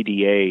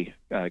ADA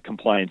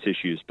compliance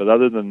issues. But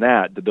other than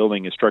that, the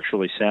building is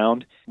structurally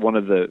sound. One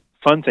of the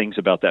fun things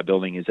about that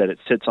building is that it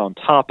sits on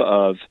top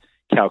of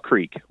Cow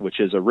Creek, which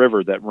is a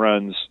river that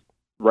runs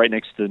right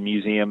next to the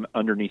museum,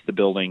 underneath the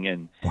building,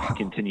 and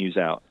continues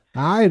out.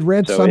 I had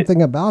read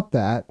something about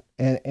that,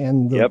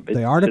 and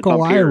the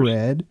article I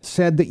read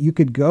said that you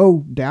could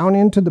go down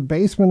into the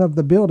basement of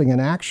the building and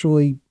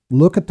actually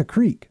look at the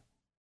creek.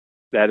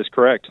 That is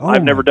correct.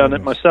 I've never done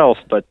it myself,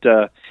 but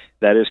that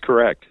is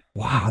correct.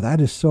 Wow,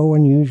 that is so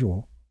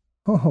unusual.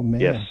 Oh,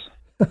 man. Yes.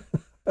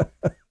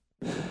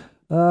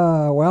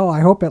 Well,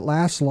 I hope it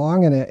lasts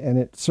long and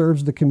it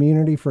serves the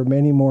community for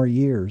many more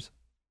years.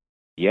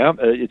 Yeah,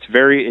 it's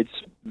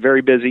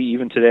very busy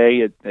even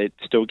today. It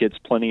still gets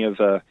plenty of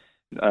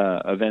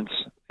events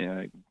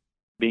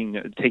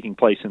taking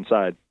place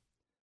inside.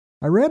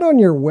 I read on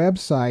your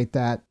website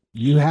that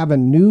you have a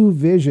new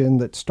vision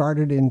that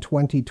started in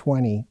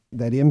 2020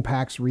 that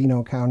impacts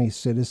Reno County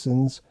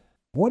citizens.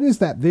 What is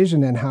that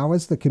vision, and how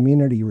has the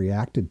community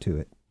reacted to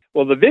it?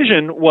 Well, the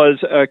vision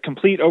was a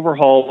complete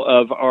overhaul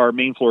of our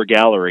main floor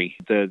gallery.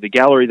 The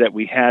gallery that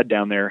we had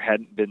down there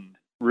hadn't been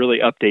really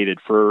updated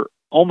for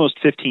almost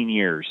 15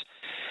 years.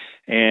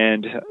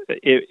 And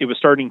it was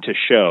starting to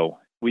show.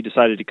 We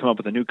decided to come up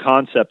with a new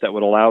concept that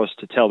would allow us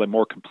to tell a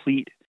more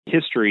complete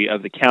history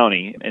of the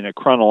county in a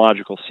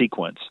chronological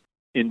sequence.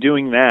 In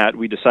doing that,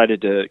 we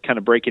decided to kind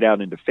of break it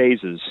out into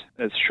phases.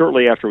 As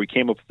shortly after we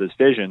came up with this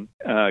vision,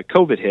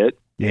 COVID hit,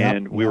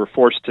 and we were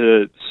forced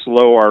to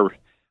slow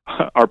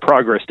our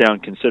progress down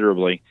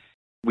considerably.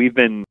 We've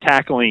been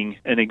tackling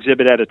an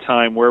exhibit at a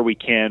time where we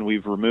can.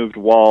 We've removed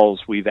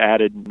walls, we've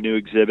added new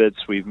exhibits,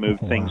 we've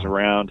moved things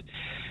around.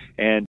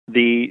 And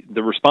the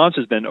response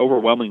has been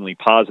overwhelmingly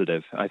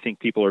positive. I think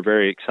people are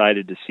very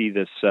excited to see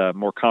this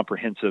more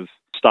comprehensive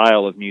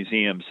style of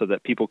museum so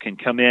that people can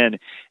come in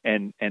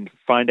and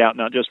find out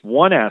not just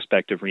one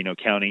aspect of Reno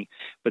County,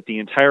 but the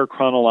entire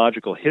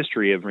chronological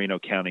history of Reno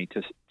County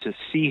to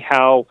see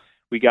how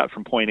we got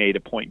from point A to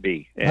point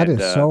B. That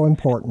is so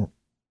important.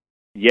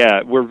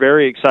 Yeah, we're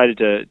very excited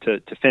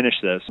to finish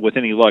this. With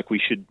any luck, we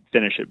should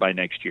finish it by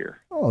next year.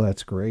 Oh,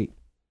 that's great.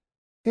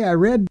 Yeah, I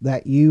read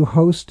that you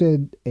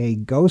hosted a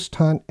ghost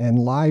hunt and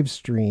live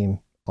stream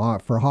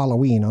for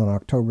Halloween on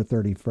October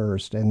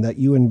 31st, and that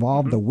you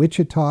involved the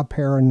Wichita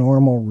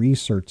Paranormal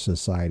Research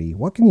Society.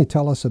 What can you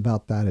tell us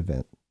about that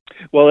event?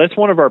 Well, it's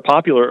one of our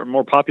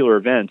more popular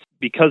events.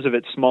 Because of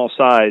its small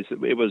size,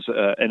 it was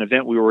an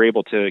event we were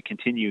able to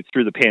continue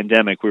through the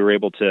pandemic. We were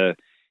able to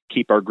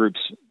keep our groups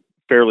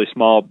fairly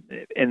small,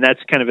 and that's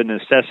kind of a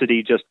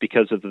necessity just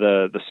because of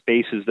the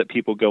spaces that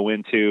people go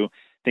into,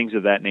 things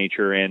of that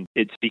nature. And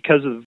it's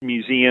because of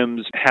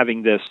museums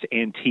having this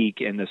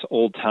antique and this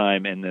old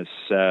time and this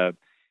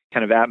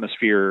kind of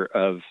atmosphere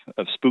of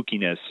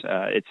spookiness.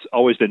 It's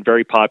always been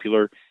very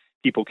popular.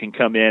 People can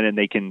come in and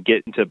they can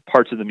get into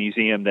parts of the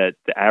museum that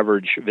the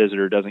average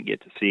visitor doesn't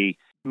get to see.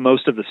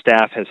 Most of the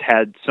staff has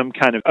had some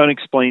kind of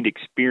unexplained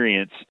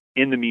experience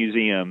in the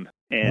museum.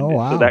 And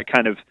so that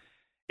kind of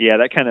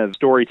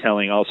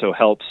storytelling also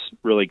helps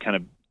really kind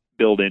of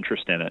build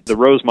interest in it. The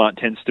Rosemont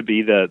tends to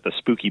be the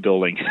spooky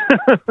building.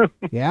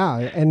 Yeah,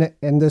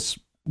 and this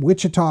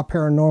Wichita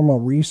Paranormal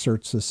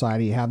Research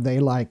Society, have they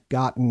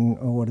gotten,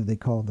 what do they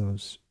call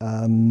those?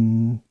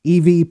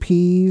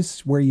 EVPs,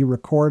 where you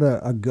record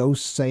a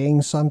ghost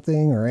saying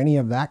something or any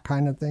of that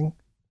kind of thing?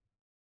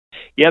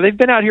 Yeah, they've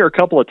been out here a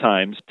couple of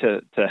times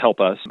to help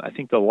us. I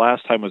think the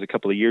last time was a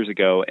couple of years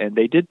ago, and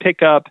they did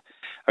pick up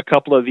a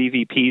couple of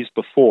EVPs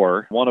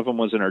before. One of them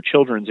was in our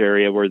children's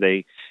area where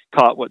they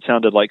caught what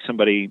sounded like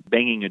somebody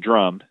banging a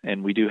drum,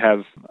 and we do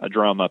have a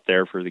drum up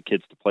there for the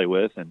kids to play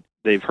with, and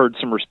they've heard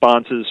some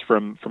responses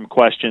from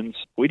questions.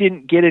 We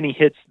didn't get any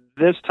hits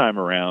this time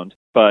around,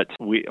 but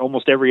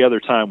almost every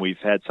other time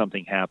we've had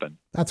something happen.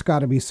 That's got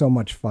to be so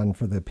much fun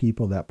for the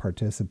people that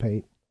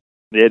participate.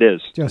 It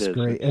is. Just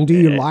great. And do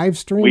you live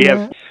stream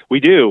that?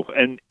 We do,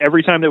 and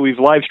every time that we've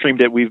live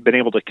streamed it, we've been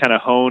able to kind of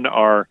hone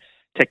our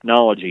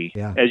technology.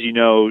 Yeah. As you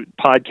know,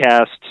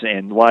 podcasts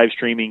and live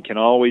streaming can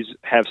always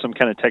have some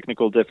kind of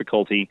technical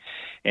difficulty.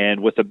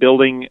 And with a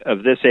building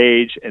of this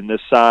age and this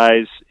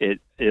size,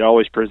 it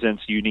always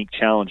presents unique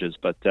challenges.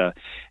 But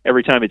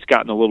every time it's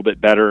gotten a little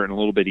bit better and a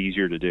little bit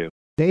easier to do.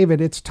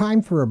 David, it's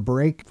time for a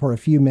break for a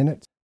few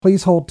minutes.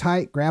 Please hold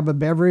tight, grab a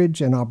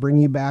beverage, and I'll bring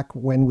you back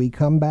when we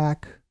come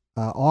back.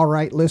 All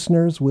right,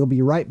 listeners, we'll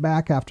be right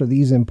back after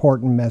these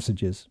important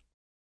messages.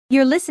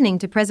 You're listening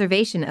to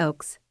Preservation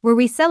Oaks, where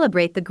we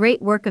celebrate the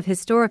great work of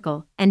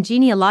historical and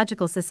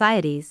genealogical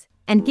societies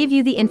and give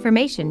you the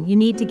information you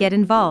need to get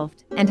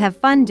involved and have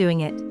fun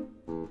doing it.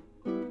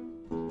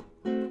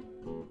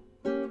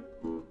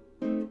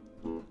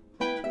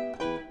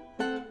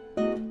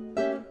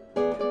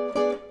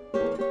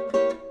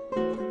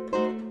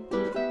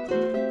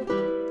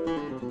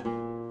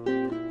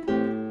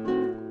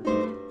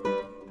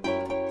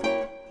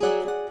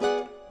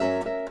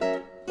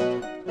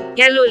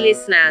 Hello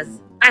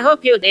listeners, I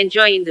hope you're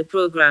enjoying the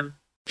program.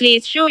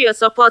 Please show your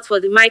support for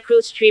the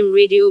MicroStream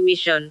Radio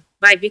mission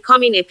by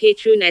becoming a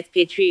patron at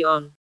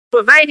Patreon.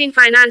 Providing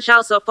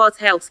financial support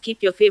helps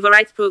keep your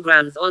favorite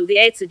programs on the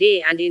air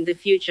today and in the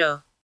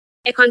future.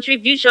 A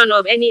contribution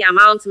of any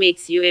amount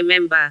makes you a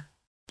member.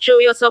 Show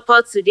your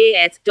support today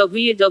at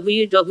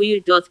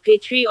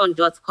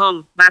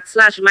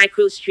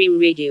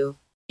www.patreon.com/MicroStreamRadio.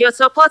 Your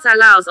support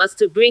allows us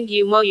to bring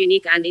you more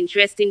unique and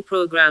interesting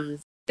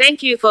programs.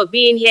 Thank you for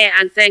being here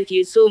and thank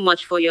you so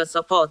much for your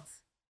support.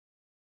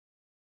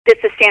 This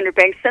is Sandra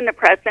Bengtson, the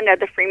president of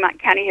the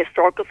Fremont County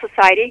Historical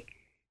Society,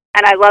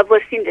 and I love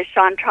listening to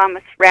Sean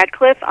Thomas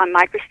Radcliffe on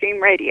MicroStream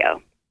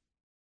Radio.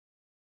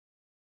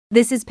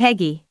 This is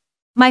Peggy.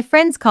 My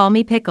friends call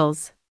me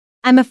Pickles.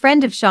 I'm a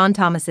friend of Sean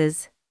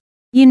Thomas's.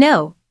 You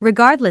know,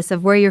 regardless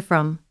of where you're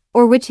from,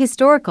 or which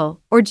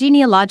historical or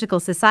genealogical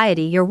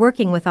society you're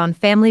working with on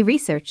family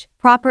research,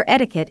 proper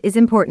etiquette is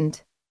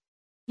important.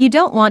 You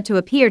don't want to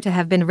appear to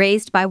have been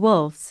raised by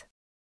wolves.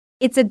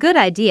 It's a good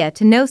idea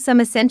to know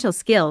some essential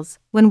skills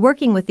when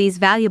working with these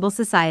valuable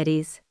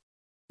societies.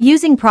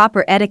 Using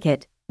proper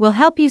etiquette will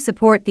help you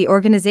support the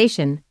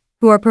organization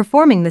who are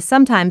performing the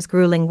sometimes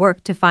grueling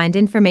work to find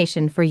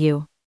information for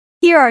you.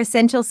 Here are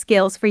essential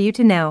skills for you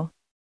to know.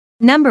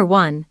 Number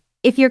 1.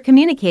 If you're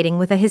communicating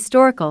with a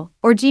historical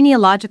or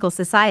genealogical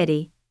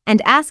society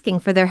and asking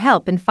for their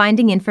help in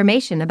finding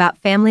information about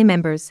family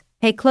members,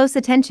 pay close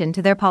attention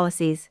to their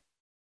policies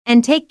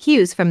and take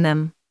cues from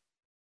them.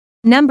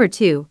 Number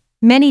 2.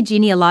 Many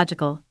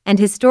genealogical and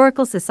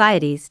historical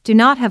societies do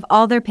not have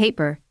all their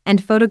paper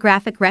and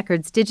photographic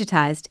records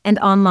digitized and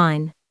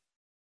online.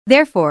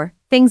 Therefore,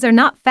 things are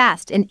not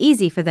fast and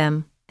easy for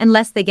them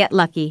unless they get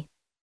lucky.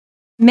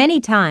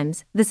 Many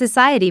times, the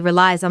society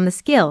relies on the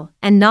skill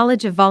and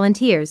knowledge of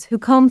volunteers who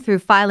comb through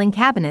filing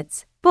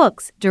cabinets,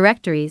 books,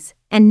 directories,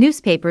 and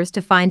newspapers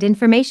to find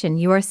information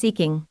you are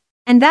seeking,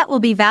 and that will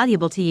be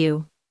valuable to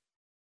you.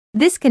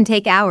 This can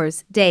take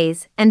hours,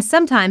 days, and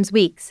sometimes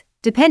weeks,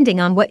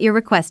 depending on what you're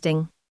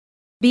requesting.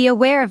 Be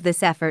aware of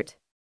this effort.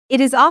 It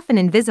is often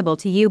invisible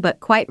to you but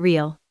quite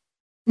real.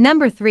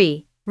 Number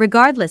 3.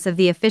 Regardless of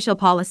the official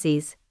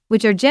policies,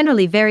 which are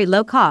generally very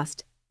low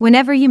cost,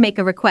 whenever you make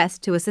a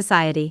request to a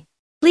society,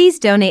 please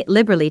donate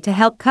liberally to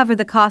help cover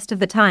the cost of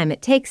the time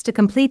it takes to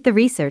complete the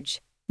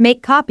research,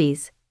 make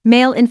copies,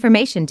 mail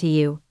information to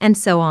you, and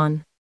so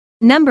on.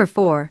 Number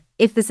 4.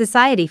 If the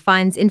society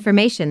finds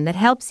information that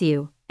helps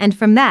you, and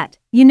from that,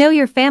 you know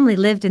your family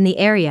lived in the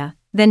area,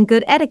 then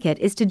good etiquette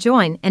is to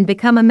join and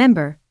become a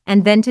member,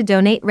 and then to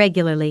donate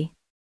regularly.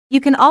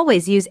 You can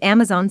always use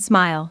Amazon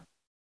Smile.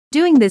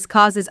 Doing this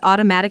causes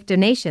automatic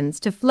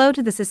donations to flow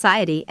to the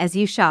society as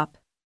you shop.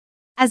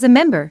 As a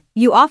member,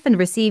 you often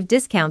receive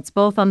discounts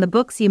both on the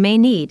books you may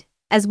need,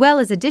 as well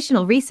as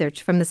additional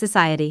research from the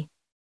society.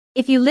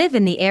 If you live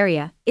in the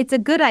area, it's a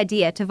good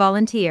idea to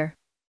volunteer.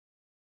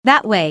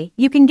 That way,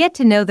 you can get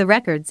to know the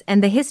records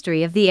and the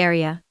history of the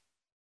area.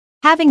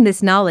 Having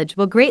this knowledge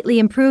will greatly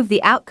improve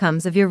the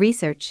outcomes of your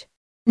research.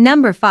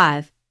 Number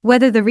 5.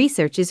 Whether the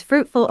research is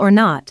fruitful or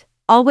not,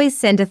 always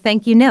send a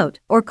thank you note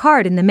or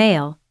card in the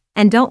mail,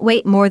 and don't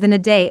wait more than a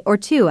day or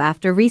two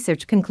after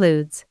research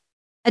concludes.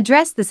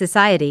 Address the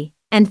society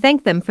and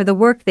thank them for the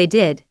work they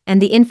did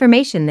and the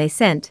information they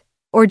sent,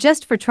 or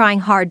just for trying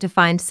hard to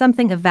find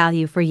something of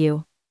value for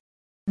you.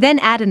 Then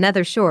add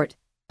another short,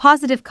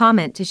 positive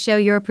comment to show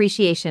your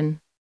appreciation.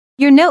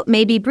 Your note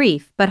may be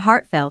brief but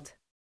heartfelt.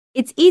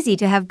 It's easy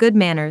to have good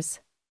manners.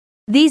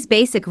 These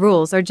basic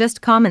rules are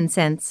just common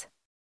sense.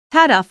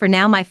 Ta-da for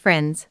now, my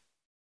friends.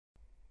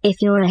 If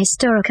you're a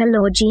historical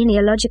or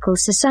genealogical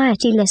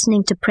society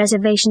listening to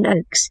Preservation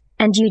Oaks,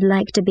 and you'd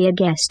like to be a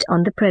guest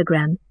on the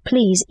program,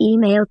 please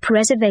email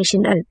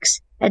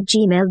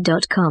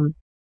preservationoaks@gmail.com.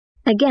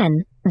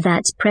 Again,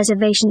 that's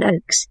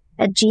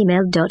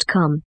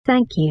preservationoaks@gmail.com.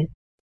 Thank you.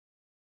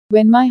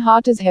 When my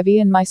heart is heavy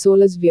and my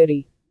soul is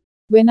weary.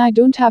 When I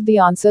don't have the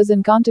answers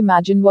and can't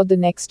imagine what the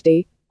next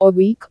day, or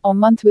week, or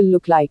month will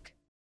look like.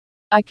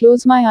 I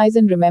close my eyes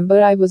and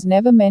remember I was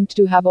never meant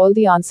to have all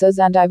the answers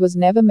and I was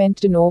never meant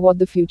to know what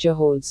the future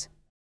holds.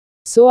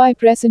 So I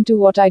press into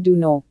what I do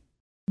know.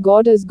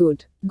 God is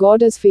good.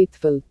 God is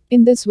faithful.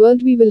 In this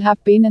world we will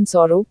have pain and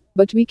sorrow,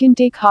 but we can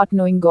take heart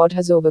knowing God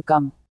has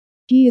overcome.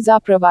 He is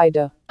our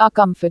provider, our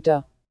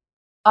comforter,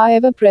 our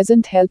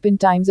ever-present help in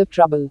times of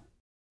trouble.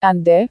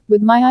 And there,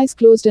 with my eyes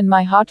closed and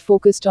my heart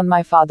focused on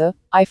my Father,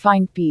 I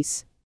find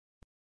peace.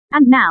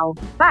 And now,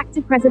 back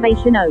to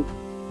Preservation Oaks.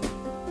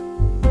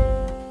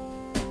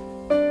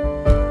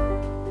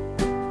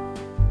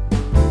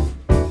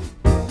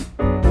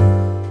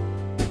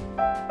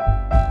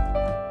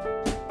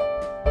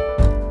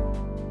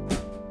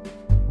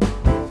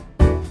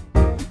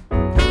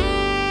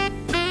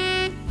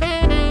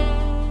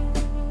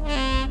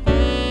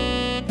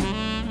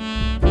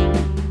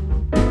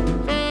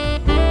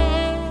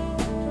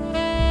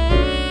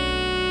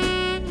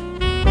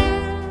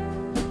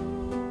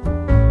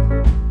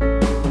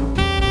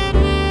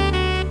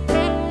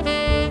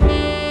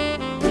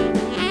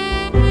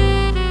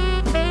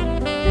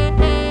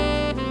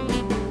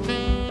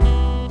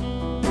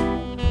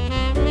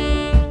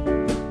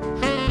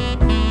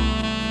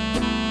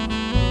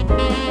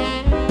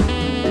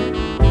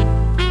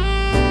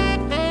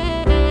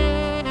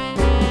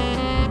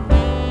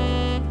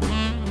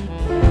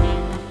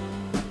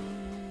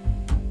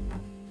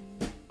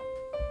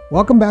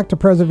 Welcome back to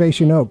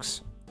Preservation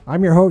Oaks.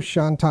 I'm your host,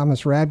 Sean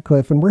Thomas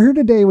Radcliffe, and we're here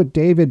today with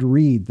David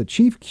Reed, the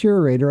Chief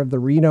Curator of the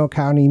Reno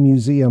County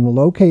Museum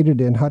located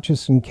in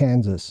Hutchinson,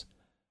 Kansas.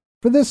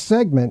 For this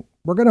segment,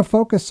 we're going to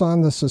focus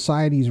on the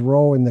Society's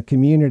role in the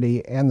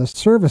community and the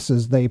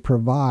services they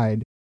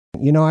provide.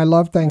 You know, I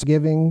love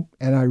Thanksgiving,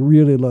 and I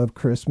really love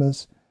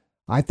Christmas.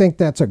 I think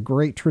that's a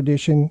great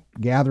tradition,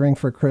 gathering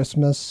for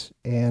Christmas,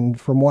 and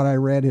from what I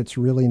read, it's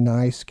really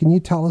nice. Can you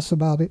tell us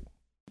about it?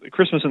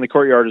 Christmas in the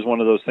Courtyard is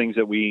one of those things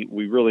that we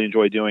really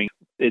enjoy doing.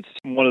 It's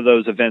one of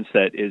those events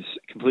that is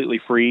completely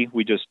free.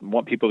 We just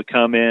want people to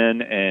come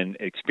in and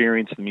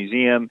experience the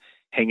museum,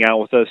 hang out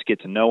with us,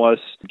 get to know us,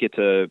 get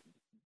to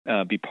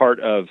be part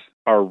of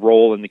our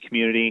role in the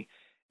community,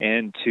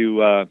 and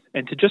to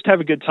just have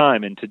a good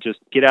time and to just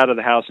get out of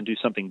the house and do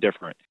something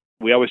different.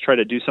 We always try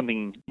to do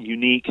something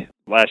unique.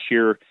 Last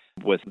year,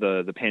 with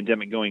the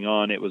pandemic going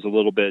on, it was a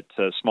little bit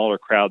smaller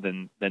crowd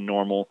than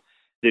normal.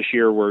 This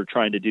year, we're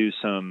trying to do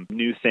some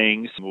new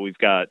things. We've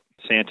got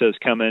Santa's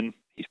coming.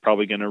 He's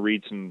probably going to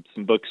read some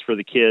books for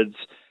the kids.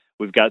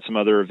 We've got some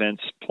other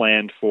events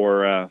planned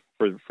for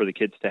the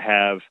kids to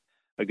have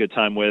a good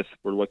time with.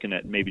 We're looking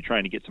at maybe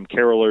trying to get some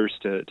carolers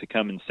to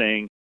come and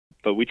sing.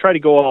 But we try to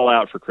go all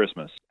out for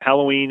Christmas.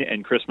 Halloween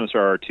and Christmas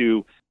are our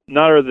two.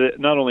 Not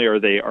only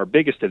are they our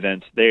biggest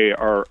events, they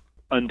are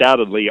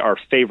undoubtedly our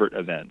favorite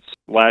events.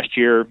 Last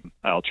year,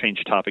 I'll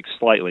change topics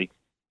slightly.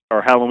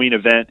 Our Halloween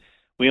event,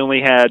 we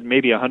only had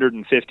maybe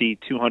 150,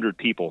 200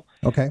 people.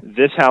 Okay.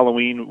 This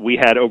Halloween, we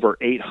had over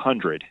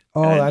 800.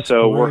 Oh, and that's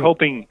so great.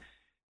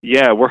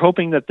 we're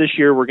hoping that this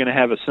year we're going to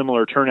have a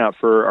similar turnout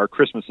for our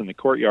Christmas in the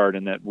courtyard,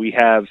 and that we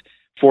have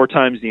 4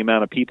 times the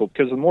amount of people.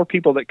 Because the more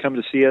people that come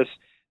to see us,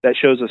 that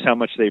shows us how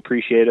much they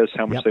appreciate us,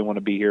 how much they want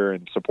to be here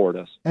and support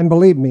us. And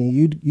believe me,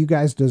 you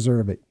guys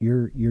deserve it.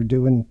 You're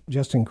doing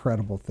just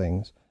incredible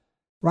things.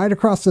 Right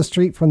across the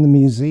street from the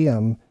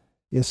museum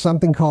is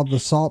something called the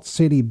Salt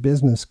City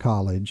Business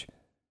College.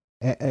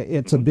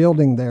 It's a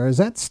building there. Is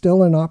that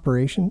still in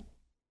operation?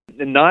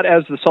 Not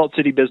as the Salt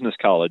City Business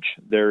College.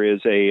 There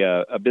is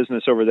a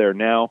business over there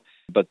now,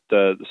 but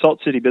the Salt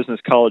City Business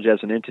College as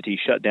an entity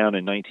shut down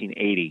in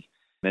 1980.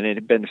 And it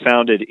had been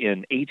founded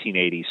in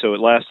 1880, so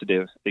it lasted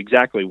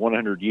exactly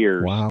 100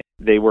 years. Wow.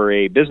 They were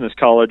a business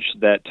college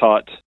that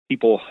taught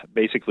people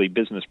basically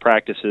business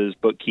practices,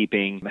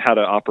 bookkeeping, how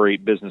to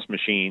operate business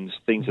machines,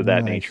 things of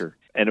that nature.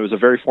 And it was a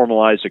very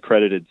formalized,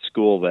 accredited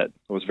school that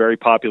was very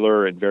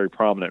popular and very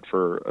prominent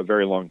for a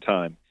very long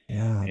time.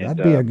 Yeah, and,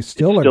 that'd be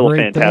still a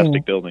great fantastic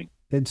thing. building.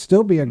 It'd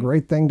still be a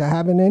great thing to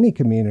have in any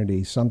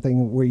community,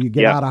 something where you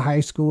get out of high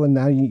school and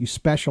now you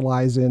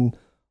specialize in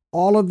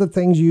all of the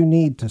things you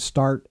need to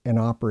start and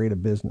operate a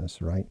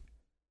business, right?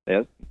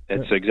 Yeah,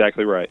 that's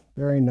exactly right.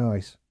 Very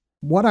nice.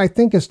 What I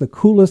think is the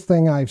coolest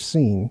thing I've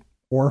seen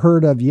or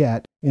heard of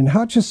yet, in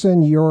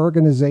Hutchinson, your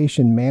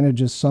organization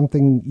manages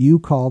something you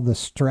call the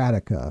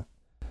Stratica,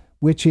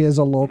 which is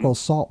a local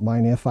salt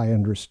mine, if I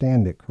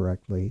understand it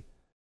correctly.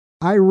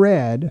 I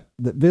read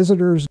that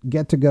visitors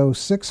get to go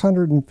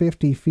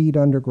 650 feet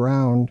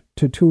underground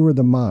to tour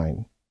the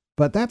mine.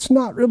 But that's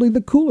not really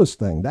the coolest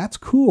thing. That's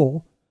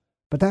cool,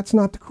 but that's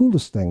not the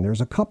coolest thing.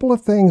 There's a couple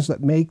of things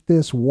that make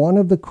this one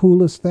of the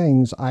coolest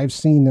things I've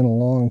seen in a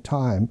long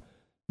time.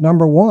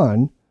 Number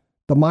one,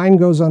 the mine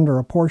goes under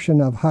a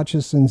portion of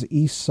Hutchinson's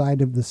east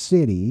side of the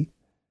city.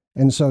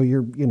 And so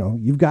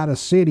you've got a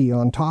city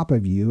on top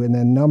of you. And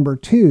then number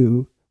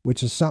two,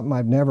 which is something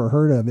I've never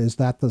heard of, is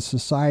that the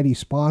society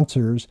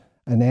sponsors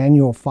an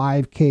annual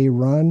 5K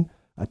run,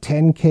 a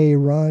 10K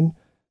run,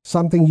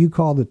 something you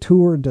call the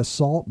Tour de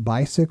Salt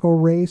bicycle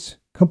race,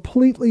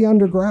 completely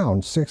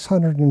underground,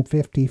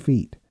 650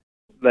 feet.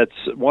 That's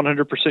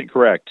 100%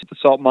 correct. The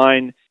salt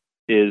mine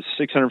is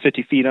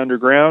 650 feet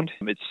underground.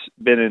 It's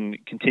been in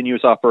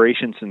continuous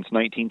operation since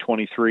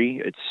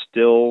 1923. It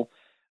still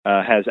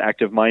has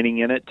active mining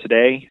in it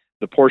today.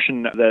 The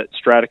portion that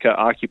Stratica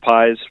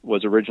occupies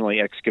was originally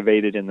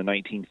excavated in the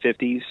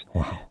 1950s.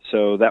 Wow.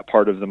 So that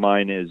part of the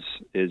mine is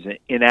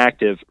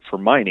inactive for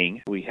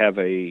mining. We have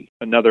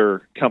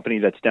another company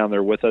that's down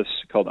there with us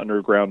called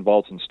Underground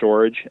Vaults and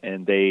Storage,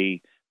 and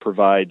they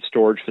provide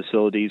storage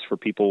facilities for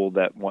people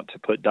that want to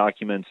put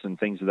documents and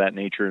things of that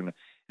nature in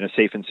a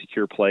safe and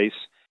secure place.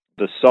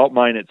 The salt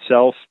mine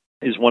itself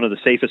is one of the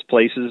safest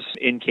places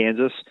in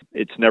Kansas.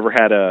 It's never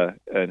had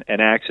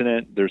an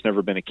accident. There's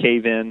never been a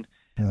cave-in.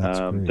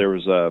 There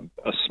was a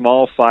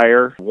small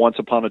fire once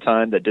upon a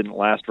time that didn't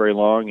last very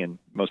long, and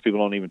most people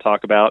don't even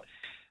talk about.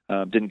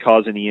 Didn't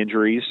cause any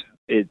injuries.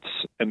 It's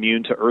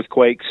immune to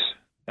earthquakes.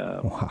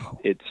 Wow.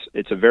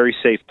 It's a very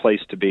safe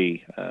place to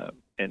be.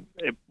 And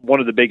one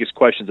of the biggest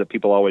questions that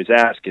people always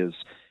ask is,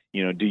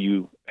 do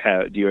you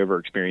ever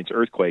experience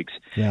earthquakes?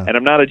 Yeah. And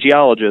I'm not a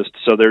geologist,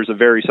 so there's a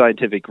very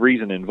scientific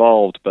reason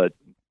involved. But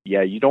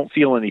yeah, you don't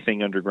feel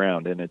anything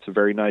underground, and it's a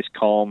very nice,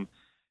 calm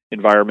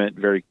environment,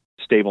 very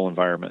stable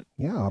environment.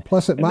 Yeah.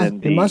 Plus, it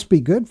must be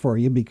good for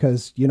you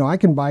because I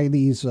can buy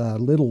these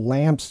little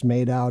lamps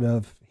made out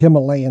of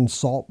Himalayan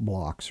salt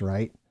blocks,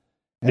 right?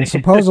 And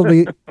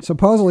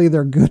supposedly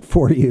they're good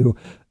for you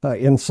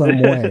in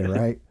some way,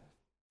 right?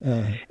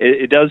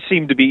 It does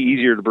seem to be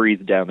easier to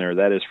breathe down there.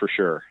 That is for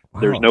sure. Wow.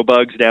 There's no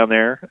bugs down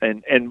there,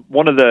 and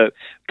one of the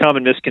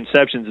common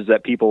misconceptions is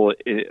that people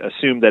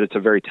assume that it's a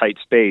very tight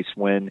space.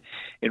 When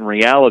in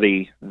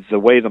reality, the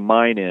way the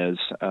mine is,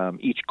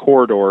 each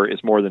corridor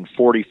is more than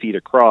 40 feet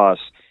across,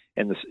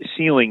 and the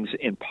ceilings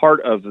in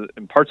parts of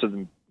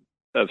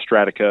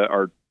Stratica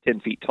are 10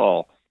 feet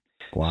tall.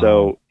 Wow.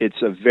 So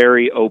it's a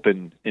very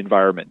open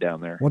environment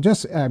down there. Well,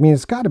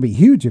 it's got to be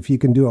huge if you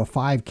can do a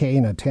 5K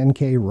and a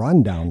 10K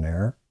run down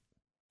there.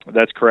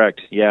 That's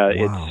correct. Yeah,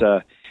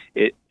 wow.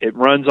 It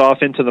runs off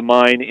into the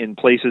mine in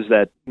places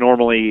that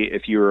normally,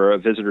 if you're a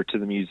visitor to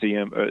the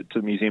museum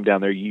down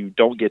there, you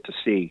don't get to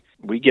see.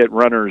 We get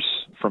runners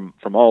from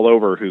all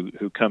over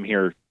who come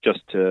here just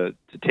to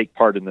take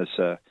part in this.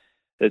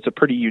 It's a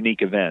pretty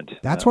unique event.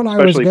 That's what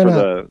I was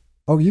gonna.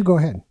 You go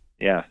ahead.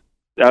 Yeah.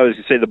 I was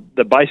going to say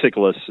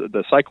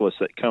the cyclists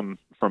that come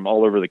from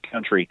all over the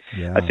country.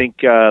 Yeah. I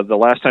think the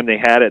last time they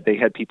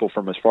had people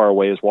from as far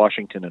away as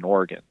Washington and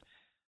Oregon.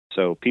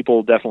 So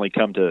people definitely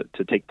come to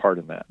take part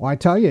in that. Well, I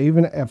tell you,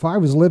 even if I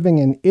was living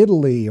in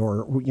Italy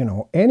or,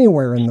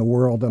 anywhere in the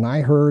world, and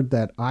I heard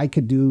that I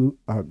could do,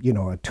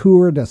 a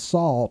tour de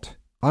salt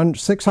on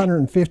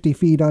 650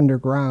 feet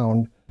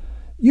underground,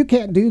 you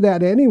can't do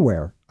that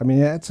anywhere. I mean,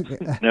 that's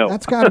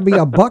got to be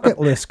a bucket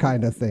list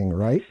kind of thing,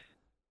 right?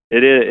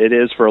 It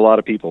is for a lot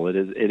of people. It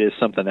is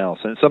something else,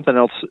 and it's something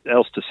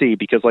else to see,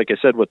 because, like I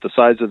said, with the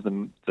size of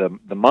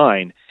the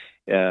mine,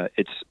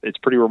 it's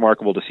pretty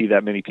remarkable to see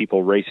that many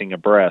people racing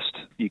abreast.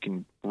 You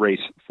can race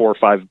 4,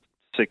 5,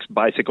 6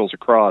 bicycles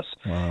across,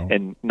 wow,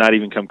 and not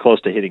even come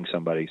close to hitting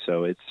somebody.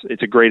 So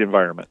it's a great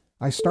environment.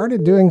 I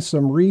started doing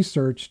some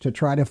research to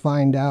try to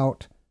find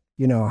out,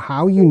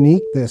 how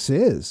unique this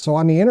is. So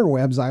on the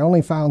interwebs, I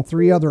only found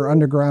 3 other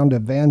underground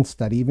events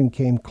that even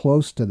came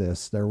close to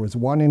this. There was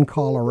one in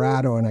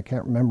Colorado, and I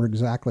can't remember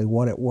exactly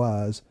what it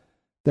was.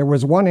 There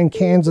was one in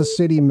Kansas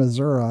City,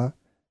 Missouri.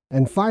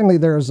 And finally,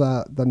 there's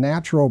the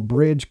Natural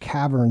Bridge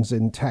Caverns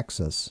in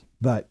Texas.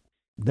 But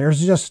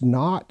there's just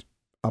not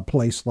a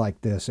place like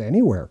this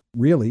anywhere,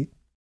 really.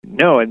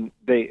 No, and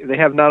they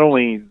have not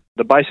only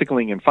the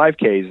bicycling and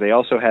 5Ks, they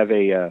also have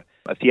a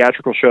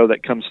theatrical show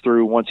that comes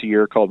through once a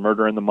year called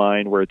Murder in the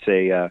Mine, where it's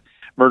a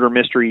murder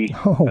mystery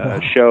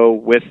show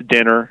with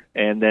dinner.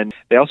 And then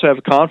they also have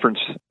a conference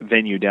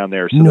venue down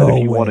there, so that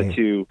if you wanted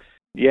to,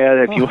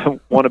 if you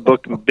want to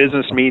book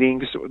business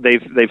meetings,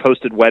 they've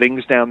hosted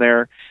weddings down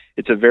there.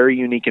 It's a very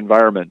unique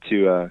environment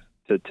to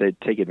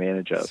take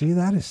advantage of. See,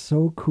 that is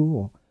so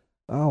cool.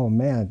 Oh,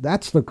 man,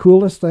 that's the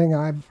coolest thing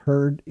I've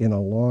heard in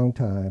a long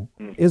time.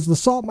 Is the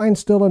salt mine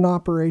still in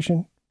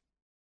operation?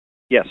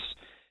 Yes.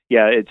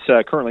 Yeah,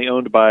 it's currently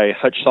owned by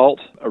Hutch Salt.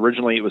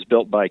 Originally, it was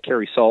built by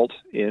Carey Salt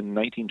in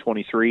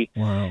 1923.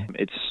 Wow.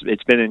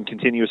 It's been in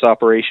continuous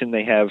operation.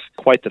 They have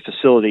quite the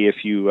facility.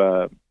 If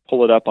you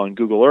pull it up on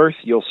Google Earth,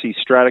 you'll see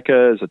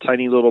Stratica as a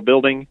tiny little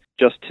building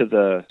just to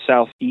the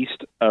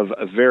southeast of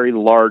a very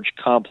large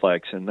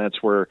complex, and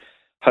that's where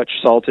Hutch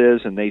Salt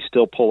is, and they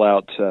still pull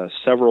out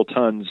several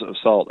tons of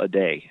salt a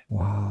day.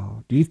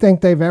 Wow. Do you think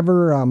they've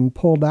ever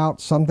pulled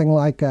out something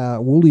like a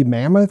woolly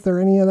mammoth or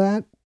any of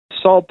that?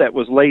 Salt that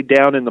was laid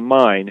down in the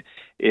mine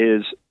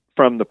is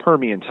from the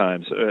Permian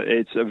times.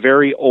 It's a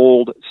very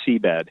old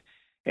seabed,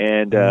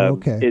 and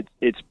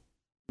it's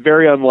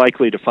very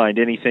unlikely to find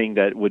anything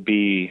that would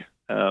be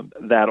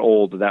that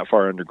old, that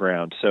far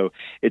underground. So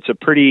it's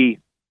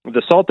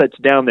the salt that's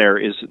down there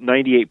is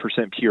 98%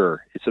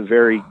 pure. It's a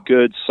very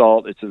good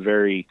salt. It's a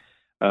very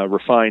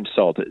refined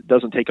salt. It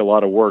doesn't take a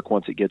lot of work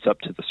once it gets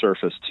up to the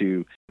surface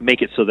to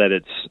make it so that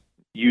it's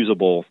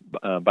usable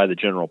by the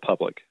general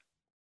public.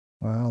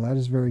 Wow, that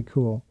is very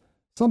cool.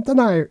 Something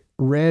I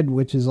read,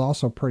 which is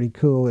also pretty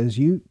cool, is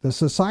the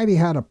society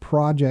had a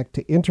project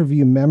to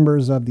interview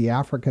members of the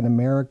African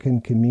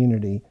American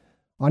community.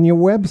 On your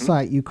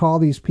website, you call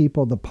these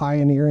people the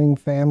pioneering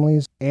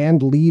families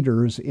and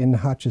leaders in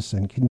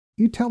Hutchinson. Can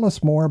you tell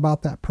us more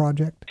about that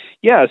project?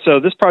 Yeah, so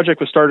this project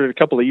was started a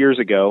couple of years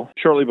ago.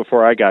 Shortly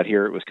before I got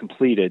here, it was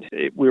completed.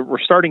 We're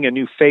starting a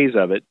new phase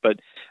of it, but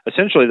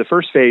essentially the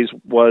first phase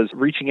was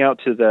reaching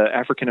out to the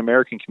African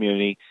American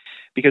community,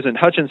 because in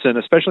Hutchinson,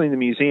 especially in the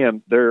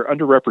museum, they're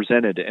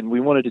underrepresented, and we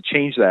wanted to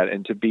change that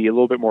and to be a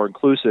little bit more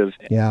inclusive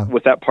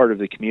with that part of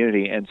the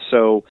community. And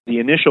so the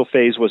initial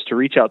phase was to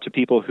reach out to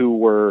people who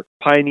were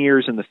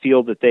pioneers in the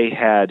field that they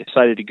had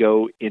decided to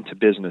go into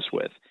business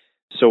with.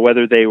 So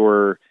whether they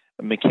were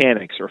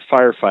mechanics or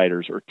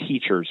firefighters or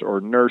teachers or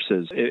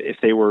nurses, if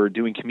they were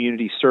doing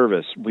community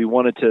service, we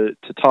wanted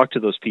to talk to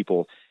those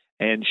people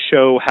and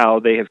show how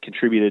they have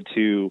contributed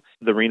to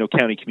the Reno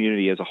County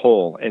community as a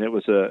whole. And it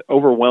was an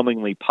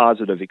overwhelmingly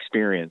positive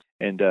experience.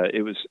 And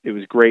it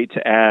was great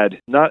to add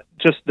not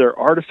just their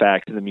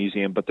artifact to the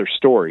museum, but their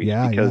stories.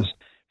 Because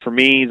for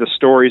me, the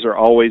stories are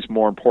always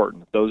more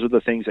important. Those are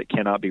the things that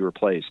cannot be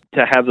replaced.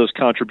 To have those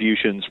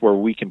contributions where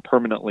we can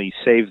permanently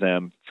save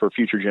them for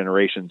future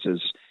generations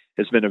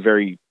has been a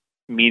very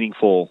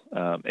meaningful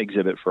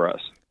exhibit for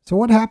us. So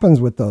what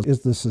happens with those?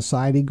 Is the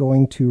society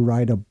going to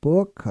write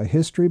a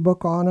history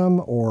book on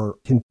them, or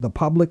can the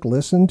public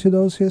listen to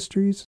those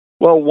histories?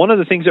 Well, one of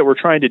the things that we're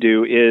trying to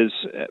do is,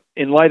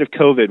 in light of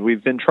COVID,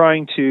 we've been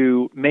trying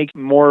to make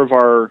more of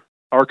our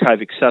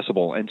archive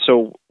accessible. And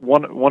so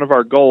one of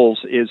our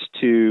goals is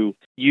to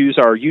use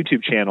our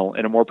YouTube channel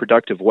in a more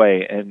productive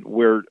way. And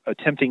we're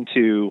attempting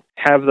to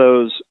have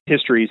those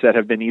histories that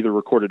have been either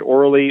recorded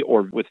orally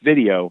or with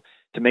video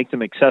to make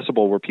them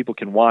accessible where people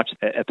can watch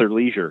at their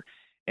leisure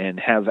and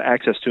have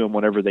access to them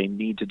whenever they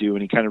need to do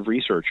any kind of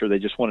research or they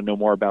just want to know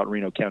more about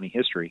Reno County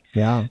history.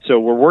 Yeah. So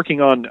we're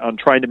working on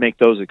trying to make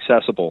those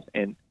accessible.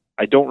 And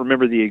I don't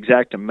remember the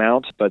exact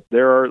amount, but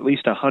there are at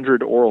least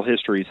 100 oral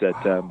histories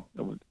that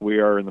we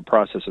are in the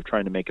process of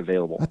trying to make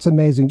available. That's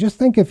amazing. Just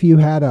think if you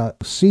had a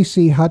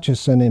C.C.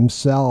 Hutchinson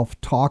himself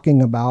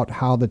talking about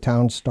how the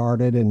town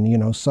started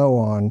and, so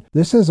on.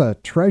 This is a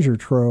treasure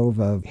trove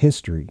of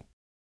history.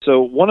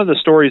 So one of the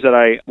stories that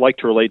I like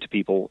to relate to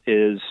people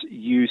is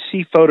you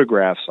see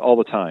photographs all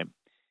the time,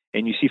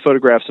 and you see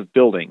photographs of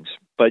buildings,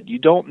 but you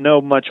don't know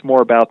much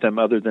more about them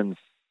other than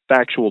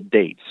factual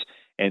dates.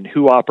 and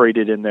who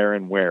operated in there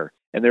and where.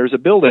 And there's a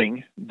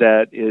building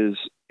that is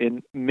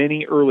in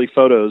many early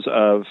photos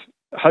of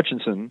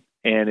Hutchinson,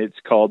 and it's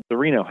called the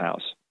Reno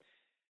House.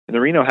 And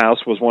the Reno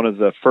House was one of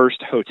the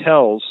first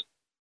hotels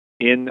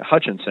in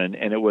Hutchinson,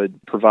 and it would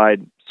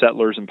provide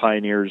settlers and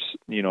pioneers,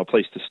 a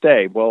place to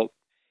stay. Well,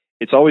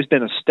 it's always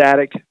been a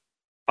static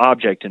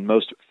object in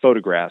most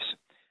photographs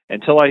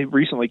until I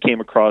recently came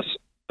across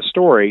a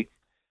story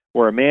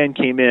where a man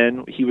came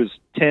in. He was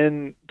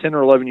 10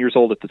 or 11 years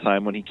old at the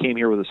time when he came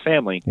here with his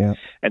family,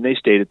 and they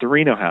stayed at the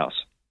Reno House.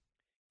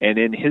 And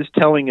in his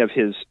telling of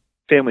his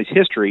family's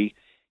history,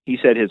 he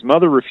said his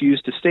mother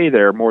refused to stay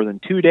there more than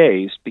 2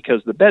 days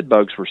because the bed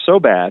bugs were so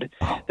bad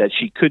that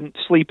she couldn't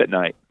sleep at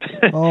night.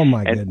 Oh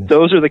my and goodness!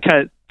 Those are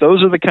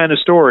the kind of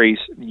stories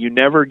you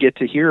never get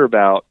to hear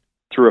about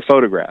through a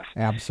photograph.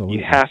 Absolutely,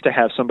 you have to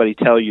have somebody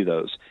tell you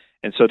those.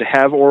 And so to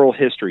have oral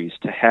histories,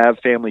 to have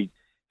family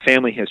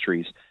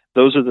histories,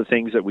 those are the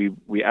things that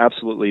we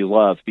absolutely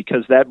love,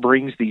 because that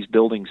brings these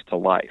buildings to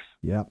life.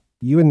 Yep,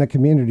 you and the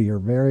community are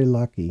very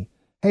lucky.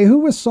 Hey, who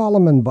was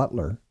Solomon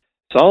Butler?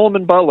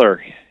 Solomon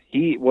Butler.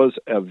 He was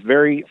a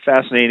very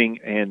fascinating,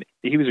 and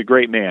he was a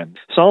great man.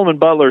 Solomon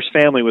Butler's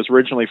family was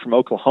originally from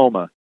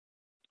Oklahoma.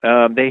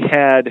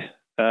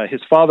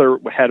 His father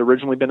had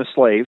originally been a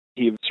slave.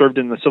 He served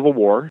in the Civil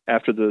War.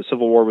 After the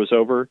Civil War was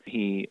over,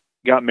 he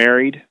got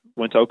married,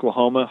 went to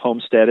Oklahoma,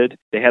 homesteaded.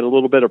 They had a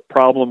little bit of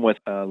problem with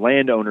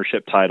land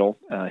ownership title.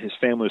 His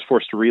family was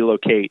forced to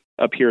relocate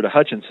up here to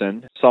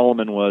Hutchinson.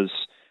 Solomon was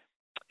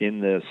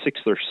in the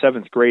 6th or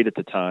 7th grade at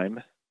the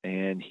time,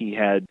 and he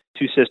had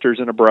 2 sisters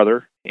and a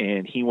brother,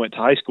 and he went to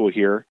high school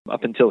here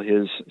up until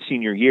his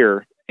senior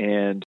year.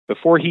 And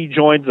before he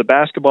joined the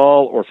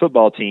basketball or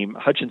football team,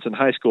 Hutchinson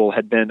High School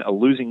had been a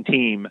losing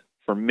team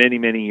for many,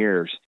 many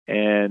years.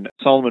 And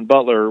Solomon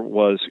Butler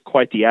was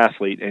quite the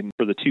athlete, and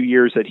for the 2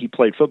 years that he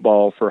played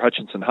football for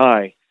Hutchinson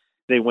High,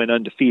 they went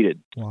undefeated.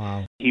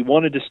 Wow. He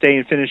wanted to stay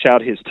and finish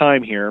out his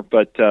time here,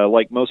 but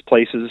like most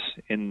places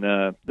in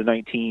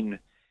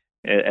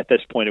at this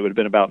point, it would have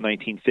been about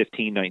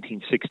 1915,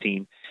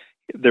 1916.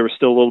 There was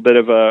still a little bit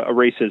of a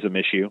racism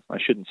issue. I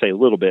shouldn't say a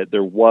little bit.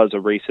 There was a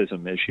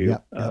racism issue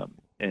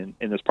in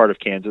this part of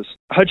Kansas.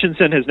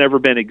 Hutchinson has never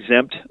been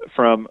exempt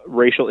from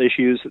racial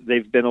issues.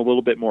 They've been a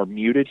little bit more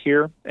muted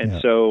here.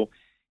 And so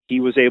he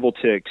was able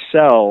to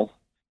excel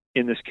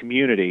in this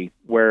community,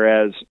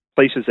 whereas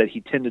places that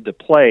he tended to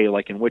play,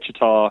 like in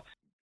Wichita,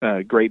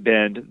 Great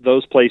Bend,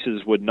 those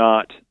places would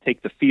not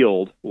take the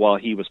field while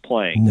he was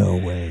playing. No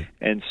way.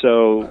 And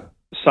so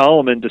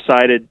Solomon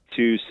decided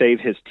to save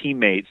his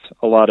teammates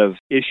a lot of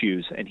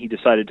issues, and he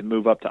decided to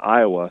move up to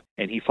Iowa,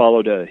 and he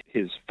followed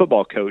his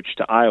football coach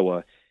to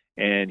Iowa,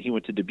 and he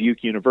went to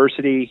Dubuque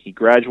University. He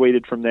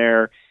graduated from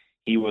there.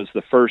 He was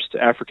the first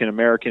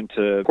African-American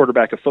to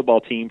quarterback a football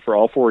team for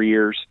all 4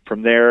 years.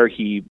 From there,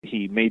 he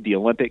made the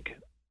Olympic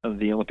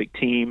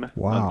team.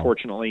 Wow.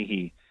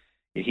 Unfortunately,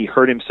 he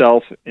hurt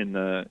himself in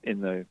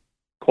the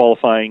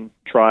qualifying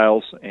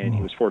trials, and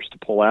he was forced to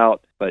pull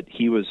out, but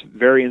he was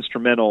very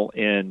instrumental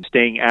in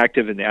staying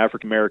active in the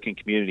African American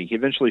community. He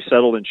eventually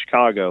settled in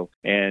Chicago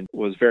and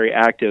was very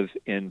active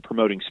in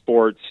promoting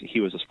sports.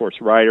 He was a sports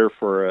writer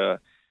for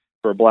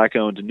a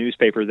black-owned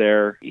newspaper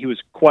there. He was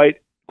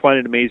quite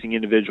an amazing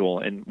individual,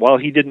 and while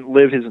he didn't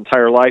live his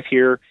entire life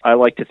here, I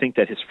like to think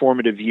that his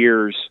formative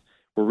years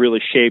were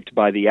really shaped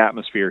by the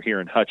atmosphere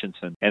here in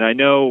Hutchinson. And I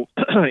know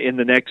in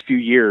the next few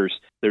years,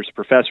 there's a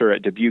professor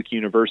at Dubuque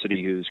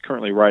University who's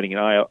currently writing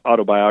an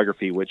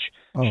autobiography, which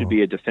should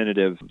be a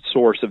definitive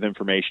source of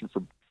information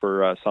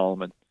for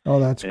Solomon. Oh,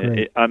 that's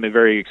great. I'm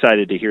very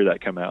excited to hear that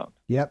come out.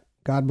 Yep.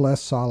 God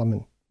bless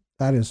Solomon.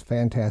 That is a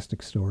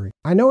fantastic story.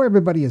 I know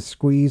everybody is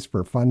squeezed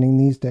for funding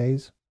these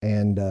days,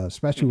 and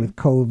especially with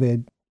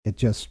COVID, it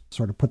just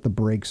sort of put the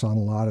brakes on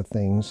a lot of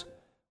things.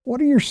 What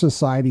are your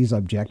society's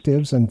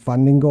objectives and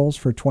funding goals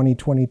for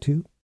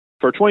 2022?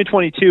 For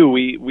 2022,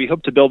 we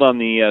hope to build on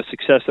the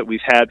success that we've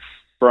had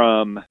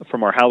from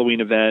our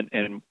Halloween event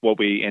and what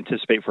we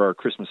anticipate for our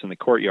Christmas in the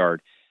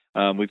Courtyard.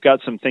 We've got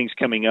some things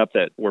coming up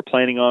that we're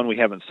planning on. We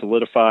haven't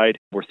solidified.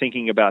 We're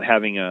thinking about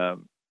having a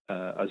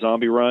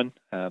zombie run.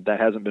 That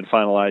hasn't been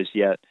finalized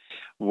yet.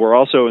 We're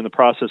also in the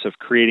process of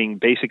creating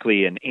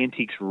basically an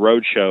Antiques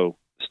Roadshow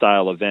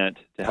style event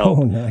to help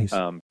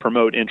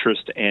promote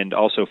interest and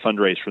also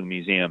fundraise for the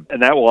museum.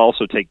 And that will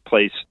also take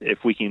place, if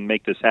we can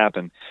make this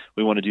happen.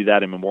 We want to do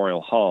that in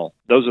Memorial Hall.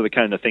 Those are the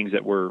kind of things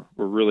that we're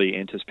really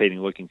anticipating,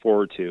 looking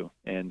forward to.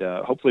 And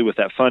hopefully with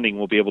that funding,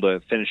 we'll be able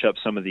to finish up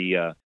some of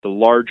the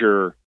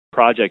larger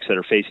projects that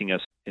are facing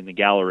us in the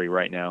gallery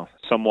right now.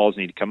 Some walls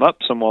need to come up,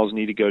 some walls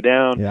need to go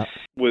down. Yeah.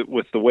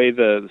 With the way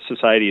the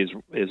society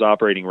is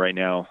operating right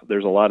now,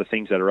 there's a lot of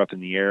things that are up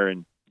in the air,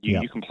 and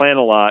you can plan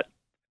a lot,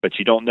 but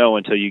you don't know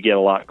until you get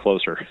a lot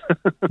closer.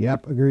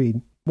 Yep,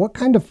 agreed. What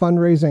kind of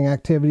fundraising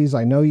activities?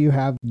 I know you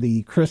have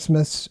the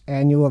Christmas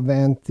annual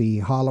event, the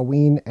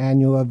Halloween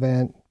annual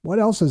event. What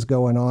else is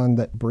going on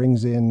that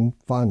brings in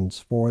funds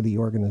for the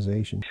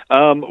organization?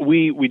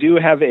 We do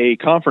have a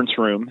conference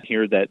room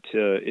here that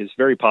is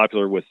very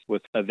popular with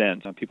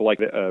events. People like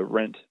to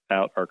rent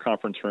out our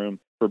conference room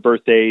for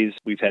birthdays.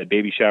 We've had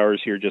baby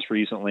showers here just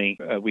recently.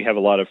 We have a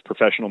lot of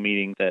professional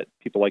meetings that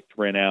people like to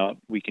rent out.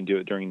 We can do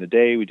it during the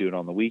day. We do it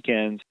on the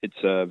weekends. It's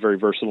a very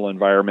versatile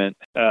environment.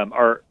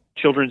 Our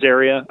children's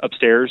area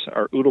upstairs,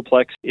 our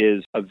Oodleplex,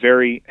 is a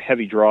very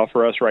heavy draw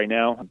for us right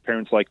now.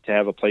 Parents like to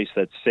have a place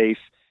that's safe,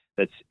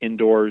 that's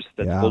indoors,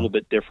 that's a little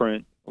bit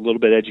different, a little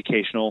bit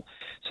educational.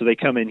 So they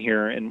come in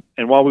here, and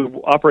while we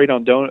operate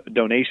on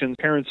donations,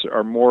 parents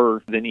are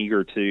more than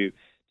eager to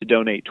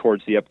donate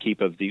towards the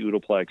upkeep of the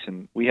Oodleplex.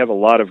 And we have a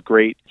lot of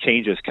great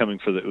changes coming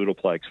for the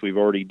Oodleplex. We've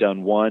already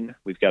done one.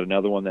 We've got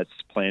another one that's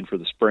planned for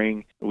the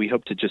spring. We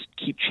hope to just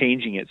keep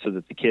changing it so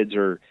that the kids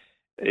are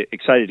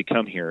excited to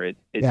come here. It's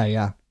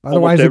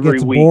Otherwise it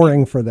gets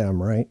boring for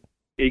them, right?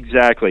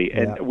 Exactly.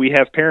 And we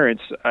have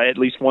parents, at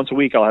least once a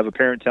week, I'll have a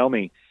parent tell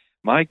me,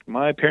 my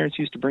parents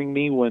used to bring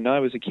me when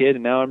I was a kid,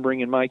 and now I'm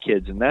bringing my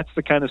kids. And that's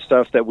the kind of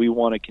stuff that we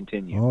want to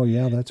continue. Oh,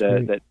 yeah, that's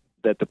great.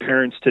 That the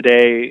parents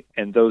today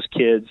and those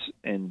kids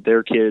and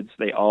their kids,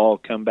 they all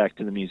come back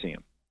to the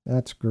museum.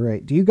 That's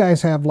great. Do you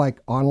guys have like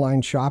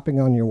online shopping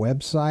on your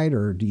website,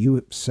 or do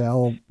you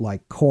sell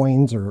like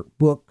coins or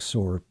books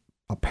or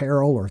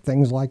apparel or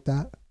things like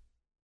that?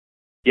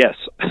 Yes.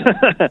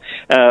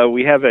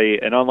 We have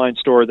an online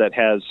store that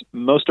has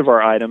most of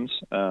our items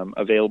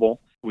available.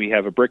 We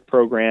have a brick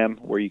program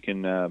where you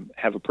can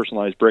have a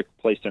personalized brick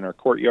placed in our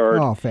courtyard.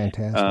 Oh,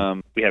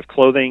 fantastic. We have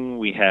clothing.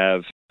 We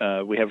have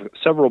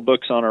several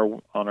books on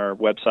our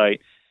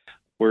website.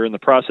 We're in the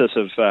process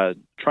of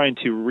trying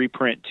to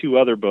reprint 2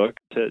 other books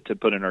to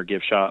put in our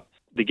gift shop.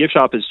 The gift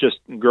shop is just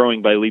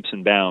growing by leaps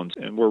and bounds,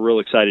 and we're real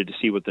excited to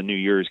see what the new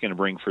year is going to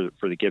bring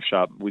for the gift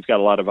shop. We've got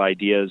a lot of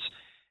ideas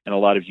and a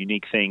lot of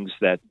unique things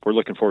that we're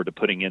looking forward to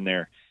putting in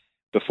there.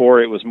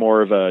 Before, it was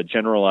more of a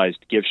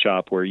generalized gift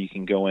shop where you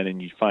can go in and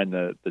you find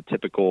the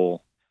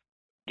typical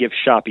gift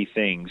shoppy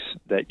things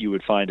that you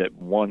would find at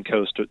one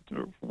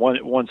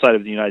side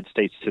of the United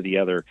States to the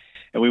other.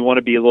 And we want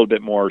to be a little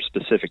bit more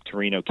specific to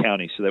Reno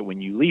County so that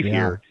when you leave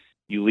here,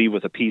 you leave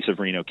with a piece of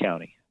Reno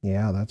County.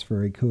 Yeah, that's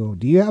very cool.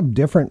 Do you have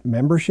different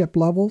membership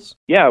levels?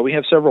 Yeah, we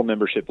have several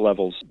membership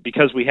levels.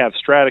 Because we have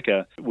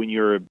Stratica, when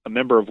you're a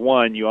member of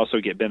one, you also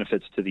get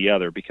benefits to the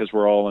other because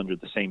we're all under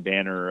the same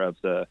banner of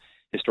the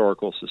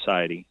Historical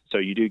Society. So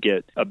you do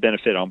get a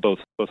benefit on both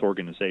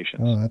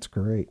organizations. Oh, that's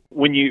great.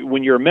 When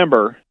you're a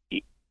member,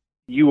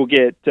 you will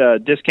get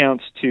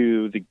discounts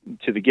to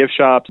the gift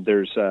shop.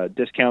 There's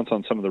discounts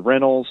on some of the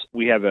rentals.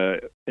 We have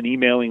an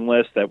emailing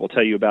list that will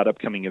tell you about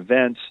upcoming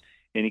events,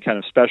 any kind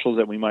of specials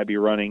that we might be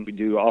running. We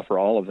do offer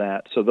all of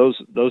that. So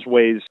those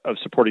ways of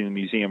supporting the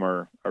museum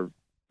are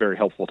very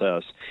helpful to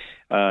us.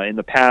 In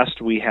the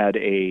past, we had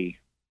a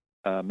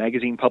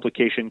magazine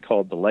publication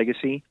called The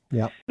Legacy.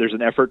 Yeah. There's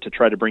an effort to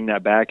try to bring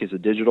that back as a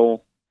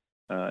digital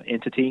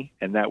entity,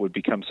 and that would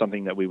become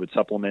something that we would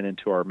supplement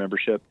into our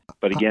membership.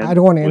 But again, I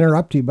don't want to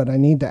interrupt you, but I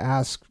need to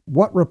ask,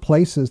 what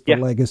replaces the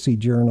Legacy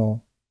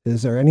Journal?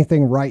 Is there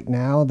anything right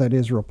now that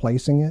is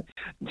replacing it?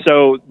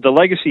 So the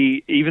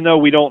Legacy, even though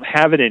we don't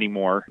have it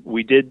anymore,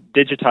 we did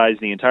digitize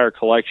the entire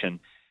collection,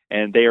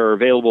 and they are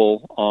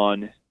available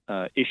on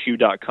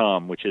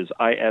issuu.com, which is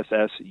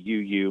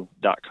ISSUU.com.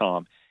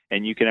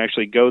 And you can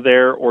actually go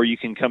there, or you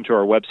can come to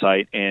our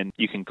website and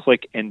you can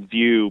click and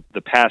view the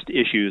past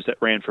issues that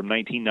ran from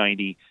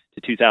 1990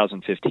 to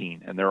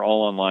 2015. And they're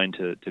all online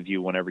to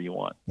view whenever you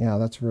want. Yeah,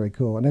 that's very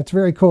cool. And it's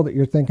very cool that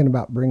you're thinking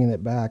about bringing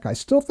it back. I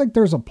still think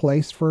there's a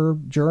place for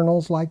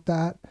journals like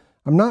that.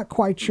 I'm not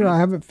quite sure. I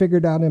haven't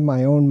figured out in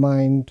my own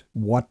mind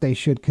what they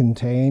should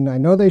contain. I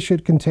know they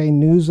should contain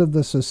news of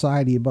the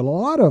society, but a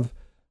lot of,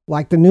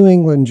 like the New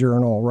England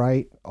Journal,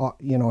 right,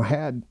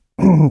 had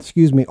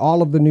excuse me,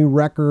 all of the new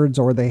records,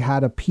 or they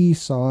had a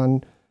piece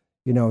on,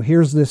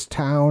 here's this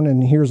town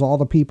and here's all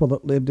the people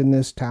that lived in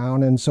this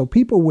town. And so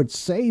people would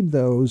save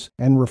those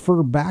and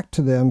refer back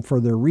to them for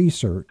their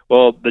research.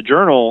 Well, the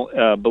journal,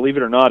 believe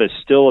it or not, is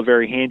still a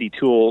very handy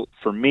tool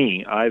for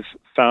me. I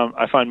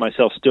find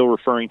myself still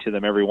referring to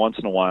them every once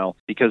in a while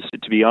because,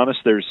 to be honest,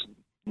 there's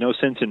no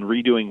sense in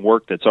redoing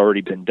work that's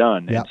already been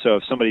done. Yep. And so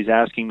if somebody's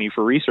asking me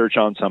for research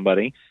on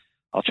somebody,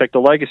 I'll check the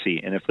Legacy,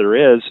 and if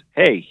there is,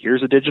 hey,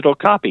 here's a digital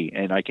copy,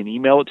 and I can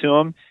email it to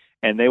them,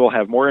 and they will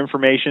have more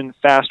information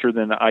faster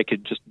than I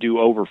could just do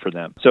over for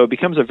them. So it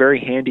becomes a very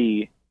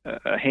handy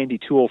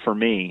tool for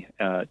me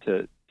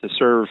to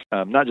serve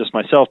not just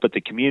myself, but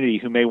the community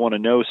who may want to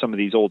know some of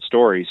these old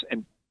stories.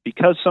 And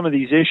because some of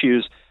these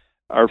issues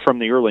are from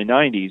the early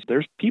 90s,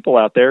 there's people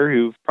out there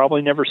who've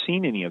probably never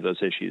seen any of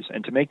those issues,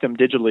 and to make them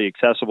digitally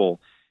accessible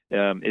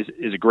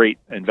is a great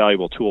and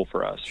valuable tool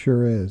for us.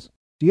 Sure is.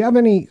 Do you have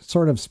any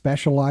sort of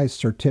specialized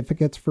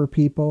certificates for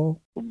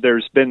people?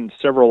 There's been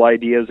several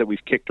ideas that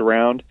we've kicked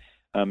around.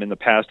 In the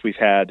past, we've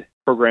had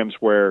programs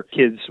where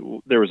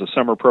there was a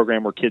summer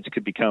program where kids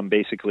could become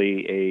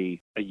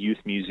basically a youth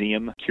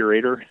museum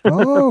curator.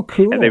 Oh,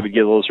 cool. And they would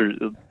get a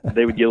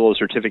little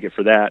certificate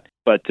for that.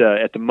 But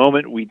at the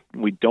moment, we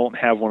don't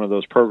have one of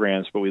those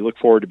programs, but we look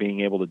forward to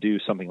being able to do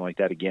something like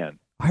that again.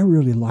 I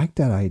really like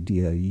that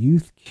idea,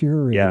 youth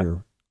curator.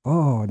 Yeah.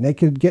 Oh, and they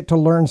could get to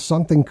learn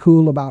something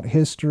cool about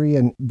history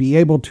and be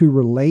able to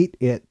relate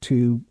it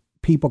to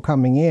people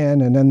coming in,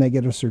 and then they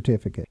get a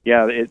certificate.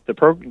 Yeah, the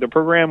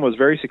program was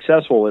very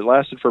successful. It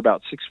lasted for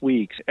about 6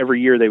 weeks. Every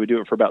year they would do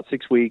it for about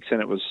 6 weeks,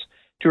 and it was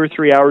 2 or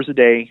 3 hours a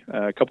day,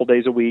 a couple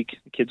days a week.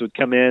 The kids would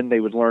come in, they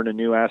would learn a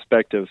new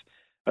aspect of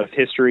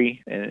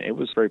history, and it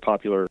was very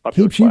popular.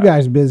 Keeps you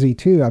guys busy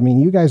too. I mean,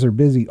 you guys are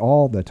busy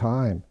all the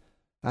time.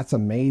 That's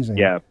amazing.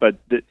 Yeah, but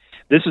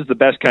this is the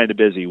best kind of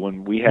busy,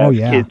 when we have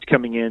kids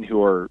coming in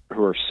who are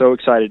so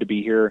excited to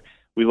be here.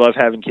 We love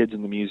having kids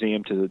in the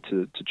museum to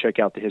check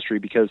out the history,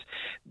 because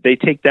they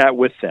take that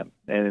with them,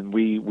 and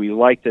we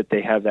like that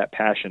they have that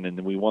passion,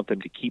 and we want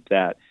them to keep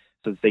that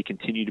so that they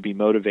continue to be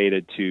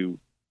motivated to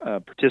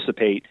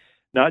participate,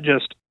 not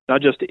just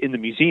in the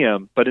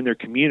museum, but in their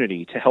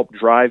community, to help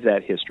drive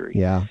that history.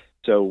 Yeah.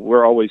 So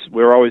we're always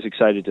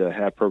excited to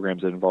have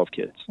programs that involve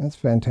kids. That's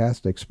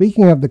fantastic.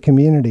 Speaking of the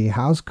community,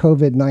 how's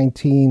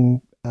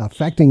COVID-19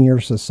 affecting your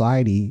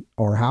society,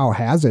 or how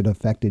has it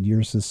affected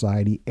your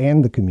society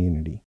and the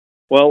community?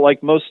 Well,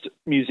 like most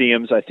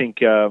museums, I think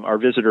our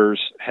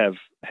visitors have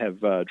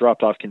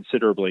dropped off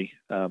considerably.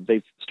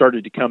 They've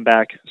started to come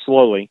back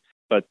slowly,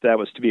 but that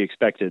was to be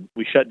expected.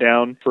 We shut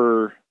down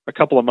for a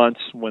couple of months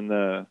when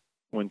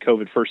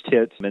COVID first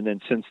hit, and then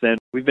since then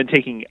we've been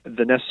taking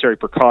the necessary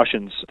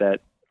precautions that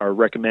are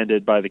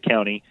recommended by the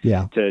county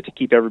to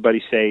keep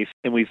everybody safe,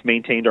 and we've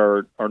maintained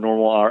our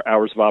normal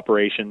hours of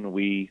operation.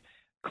 We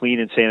clean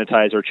and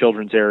sanitize our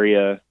children's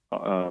area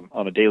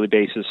on a daily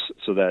basis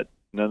so that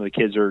none of the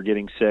kids are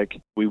getting sick.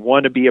 We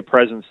want to be a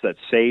presence that's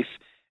safe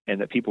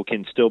and that people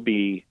can still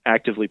be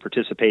actively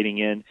participating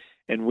in.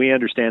 And we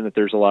understand that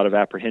there's a lot of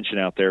apprehension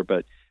out there,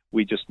 but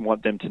we just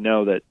want them to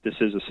know that this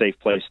is a safe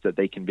place that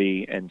they can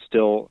be and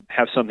still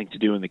have something to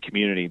do in the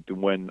community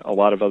when a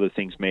lot of other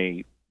things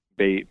may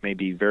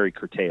be very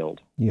curtailed.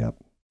 Yep.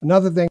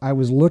 Another thing I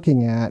was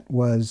looking at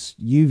was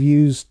you've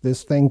used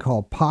this thing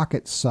called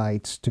Pocket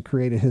Sites to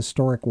create a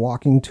historic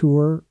walking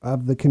tour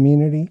of the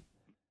community.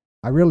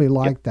 I really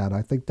like that.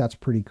 I think that's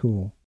pretty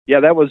cool. Yeah,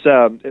 that was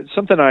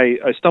something I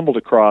stumbled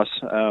across.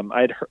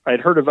 I'd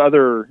heard of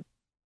other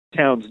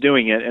towns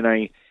doing it,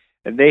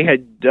 and they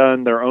had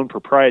done their own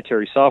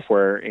proprietary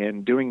software.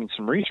 And doing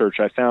some research,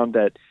 I found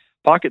that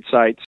Pocket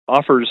Sites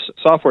offers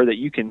software that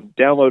you can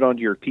download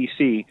onto your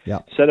PC,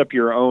 set up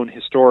your own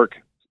historic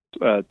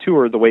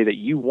tour the way that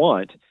you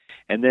want,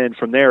 and then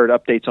from there it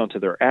updates onto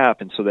their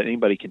app, and so that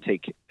anybody can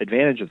take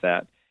advantage of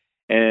that.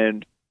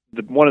 And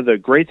one of the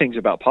great things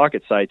about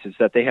Pocket Sites is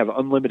that they have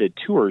unlimited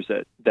tours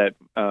that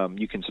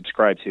you can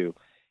subscribe to.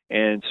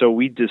 And so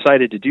we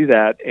decided to do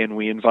that, and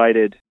we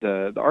invited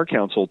the Art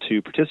Council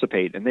to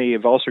participate. And they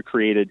have also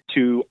created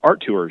 2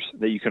 art tours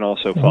that you can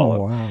also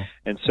follow. Oh, wow.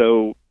 And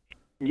so,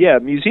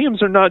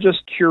 museums are not just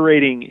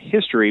curating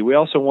history. We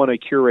also want to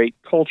curate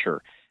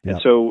culture. Yep.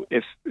 And so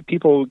if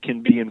people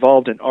can be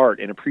involved in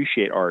art and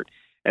appreciate art,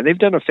 and they've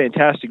done a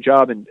fantastic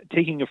job in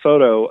taking a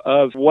photo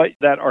of what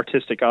that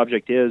artistic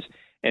object is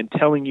and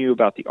telling you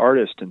about the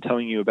artist and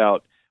telling you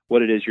about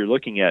what it is you're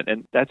looking at.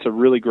 And that's a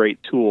really great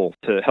tool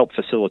to help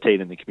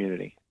facilitate in the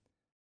community.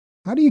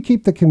 How do you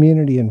keep the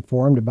community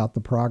informed about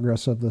the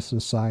progress of the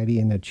society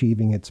in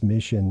achieving its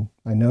mission?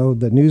 I know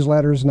the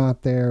newsletter's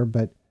not there,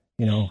 but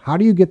how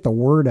do you get the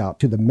word out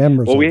to the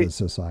members of the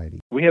society?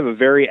 We have a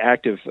very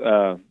active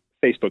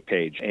Facebook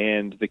page,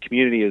 and the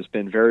community has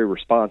been very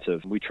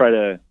responsive. We try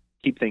to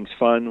keep things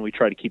fun. We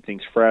try to keep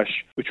things fresh.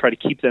 We try to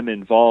keep them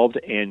involved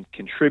and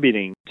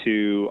contributing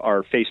to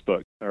our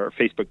Facebook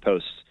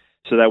posts.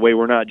 So that way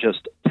we're not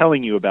just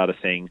telling you about a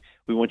thing.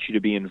 We want you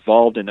to be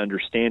involved in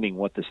understanding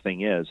what this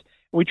thing is.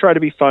 We try to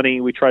be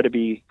funny. We try to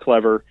be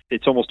clever.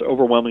 It's almost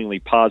overwhelmingly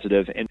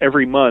positive. And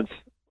every month,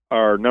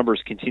 our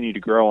numbers continue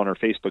to grow on our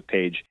Facebook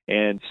page.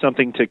 And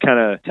something to kind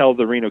of tell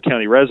the Reno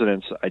County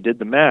residents, I did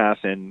the math,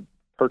 and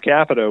per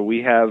capita,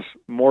 we have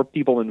more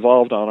people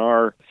involved on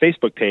our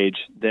Facebook page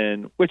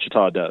than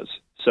Wichita does.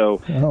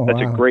 So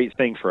that's a great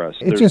thing for us.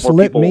 It just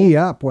lit me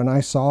up when I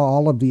saw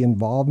all of the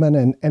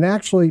involvement. And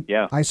actually,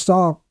 I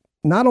saw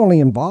not only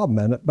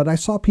involvement, but I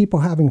saw people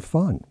having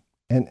fun.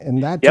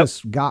 And that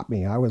just got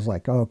me. I was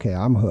like, okay,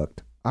 I'm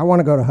hooked. I want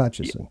to go to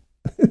Hutchinson.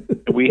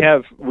 We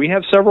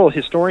have several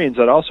historians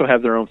that also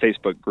have their own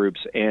Facebook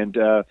groups, and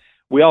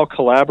we all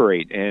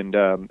collaborate, and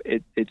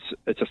it's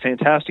a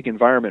fantastic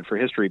environment for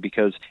history,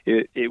 because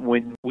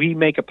when we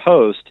make a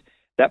post,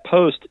 that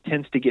post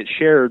tends to get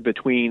shared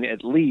between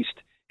at least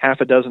half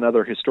a dozen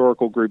other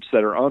historical groups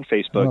that are on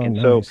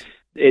Facebook. So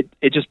it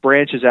just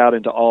branches out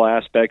into all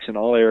aspects and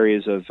all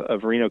areas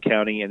of Reno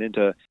County and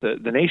into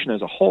the nation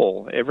as a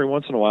whole. Every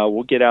once in a while,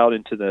 we'll get out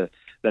into the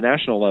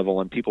national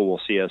level and people will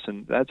see us,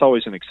 and that's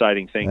always an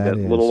exciting thing. That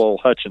little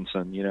old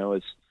Hutchinson,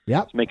 is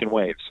making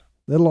waves.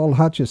 Little old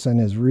Hutchinson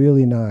is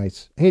really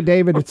nice. Hey,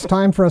 David, it's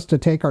time for us to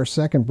take our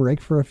second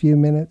break for a few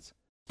minutes.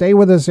 Stay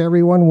with us,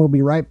 everyone. We'll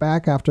be right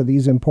back after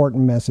these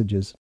important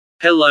messages.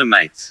 Hello,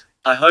 mates.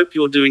 I hope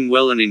you're doing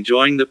well and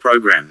enjoying the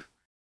program.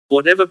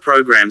 Whatever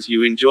programs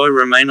you enjoy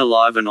remain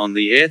alive and on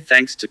the air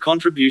thanks to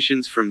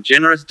contributions from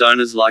generous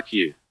donors like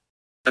you.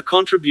 A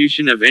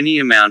contribution of any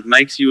amount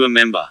makes you a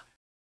member.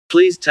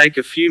 Please take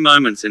a few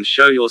moments and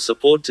show your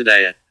support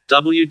today at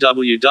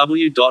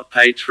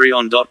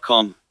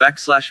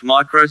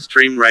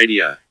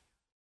www.patreon.com/microstreamradio.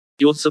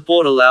 Your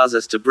support allows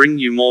us to bring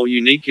you more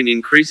unique and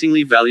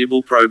increasingly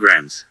valuable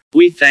programs.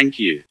 We thank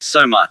you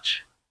so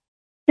much.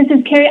 This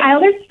is Carrie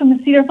Eilers from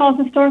the Cedar Falls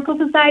Historical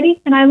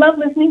Society, and I love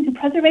listening to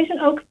Preservation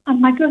Oaks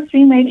on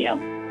MicroStream Radio.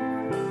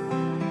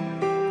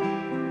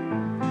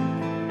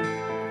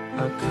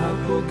 A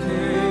couple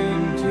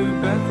came to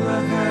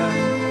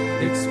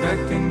Bethlehem,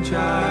 expecting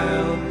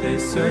child. They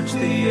searched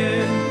the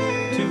inn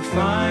to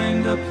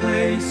find a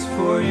place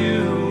for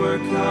you. We're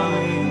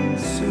coming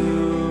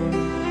soon.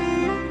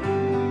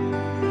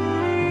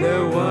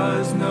 There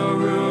was no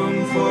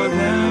room for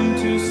them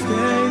to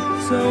stay,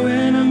 so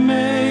in a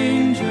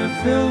manger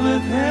filled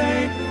with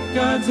hay,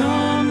 God's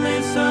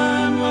only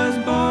Son was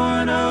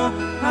born. Oh,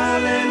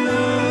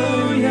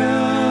 hallelujah,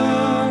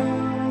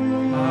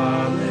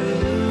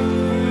 hallelujah,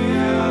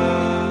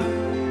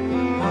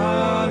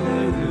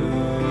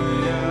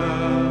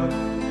 hallelujah,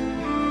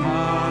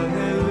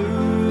 hallelujah,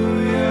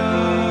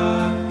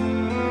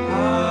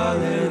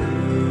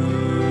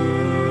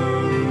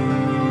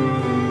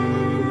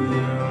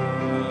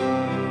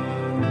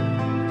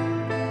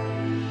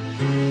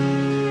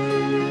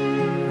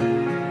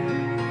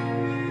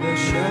 The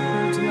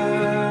shepherds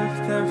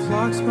left their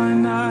flocks by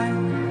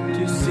night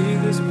to see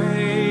this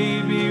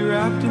baby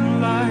wrapped in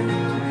light.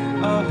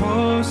 A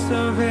host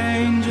of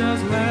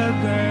angels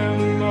led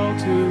them all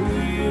to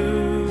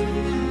you.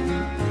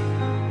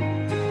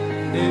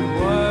 It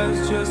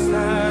was just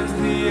as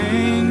the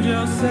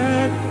angel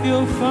said,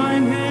 you'll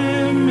find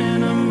him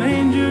in a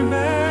manger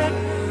bed,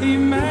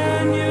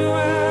 Emmanuel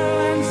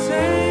and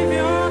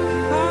Savior.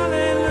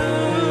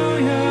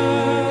 Hallelujah,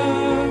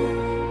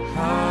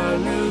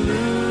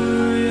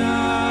 hallelujah,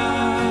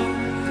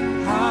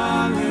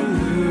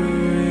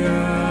 hallelujah,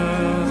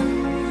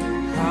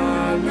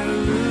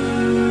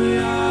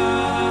 hallelujah,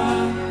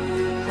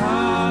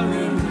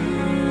 hallelujah.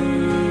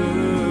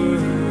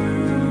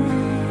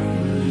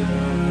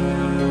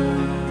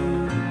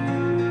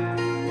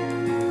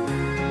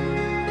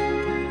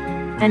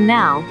 And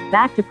now,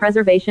 back to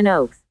Preservation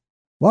Oaks.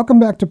 Welcome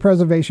back to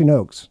Preservation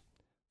Oaks.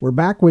 We're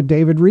back with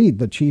David Reed,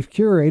 the Chief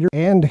Curator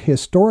and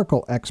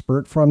Historical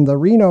Expert from the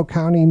Reno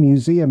County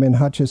Museum in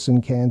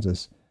Hutchinson,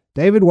 Kansas.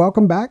 David,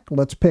 welcome back.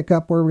 Let's pick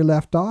up where we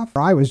left off.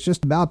 I was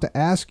just about to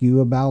ask you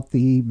about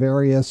the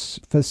various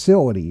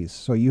facilities.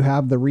 So you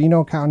have the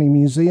Reno County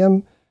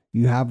Museum,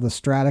 you have the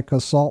Stratica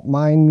Salt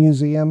Mine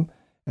Museum,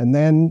 and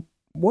then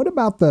what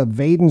about the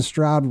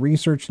Vaden-Stroud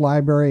Research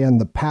Library and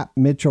the Pat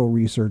Mitchell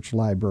Research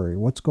Library?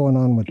 What's going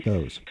on with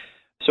those?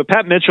 So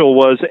Pat Mitchell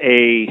was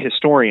a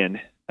historian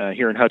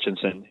here in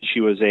Hutchinson.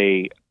 She was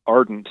a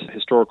ardent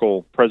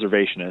historical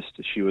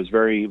preservationist. She was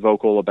very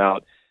vocal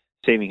about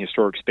saving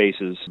historic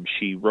spaces.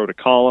 She wrote a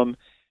column.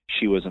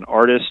 She was an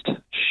artist.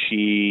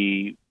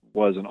 She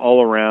was an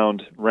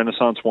all-around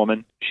Renaissance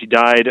woman. She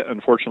died,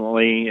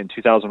 unfortunately, in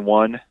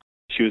 2001.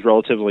 She was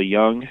relatively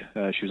young.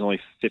 She was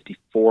only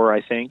 54,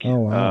 I think.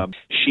 Oh, wow.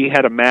 She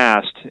had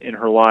amassed in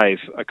her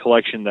life a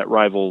collection that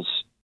rivals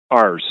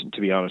ours,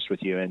 to be honest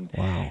with you. And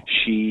wow.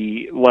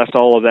 She left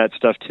all of that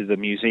stuff to the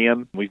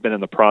museum. We've been in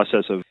the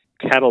process of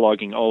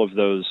cataloging all of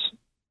those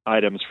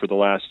items for the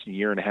last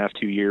year and a half,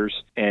 2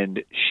 years.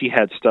 And she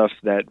had stuff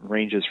that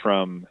ranges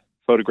from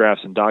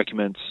photographs and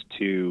documents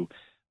to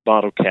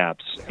bottle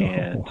caps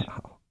and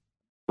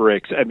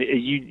bricks. I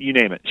mean, you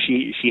name it.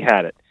 She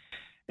had it.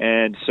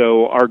 And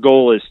so our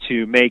goal is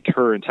to make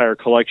her entire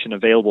collection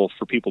available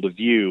for people to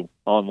view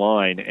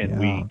online. And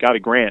we got a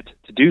grant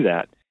to do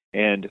that.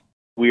 And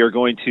we are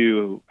going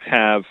to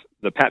have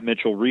the Pat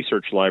Mitchell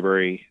Research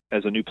Library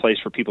as a new place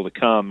for people to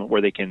come where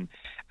they can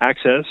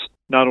access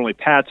not only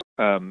Pat's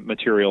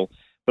material,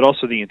 but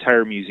also the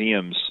entire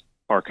museum's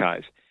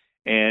archive.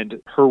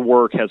 And her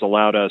work has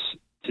allowed us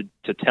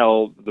to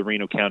tell the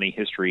Reno County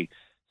history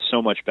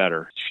so much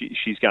better.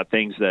 She's got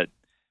things that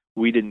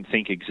we didn't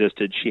think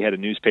existed. She had a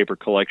newspaper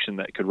collection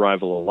that could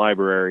rival a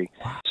library.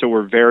 So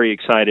we're very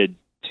excited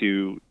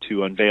to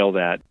unveil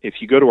that.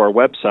 If you go to our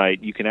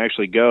website, you can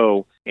actually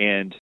go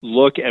and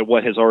look at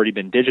what has already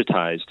been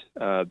digitized.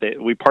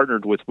 We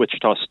partnered with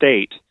Wichita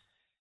State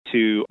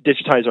to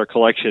digitize our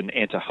collection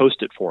and to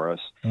host it for us.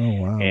 Oh,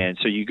 wow. And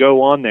so you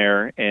go on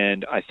there,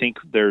 and I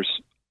think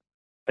there's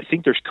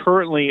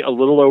currently a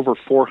little over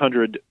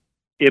 400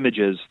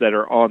 images that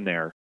are on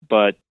there,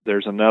 but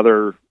there's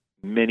another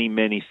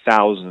many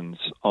thousands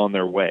on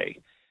their way.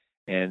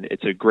 And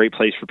it's a great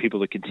place for people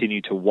to continue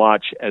to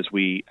watch as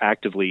we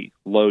actively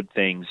load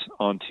things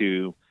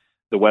onto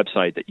the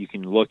website that you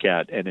can look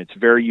at. And it's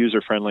very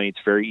user-friendly.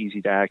 It's very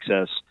easy to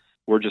access.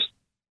 We're just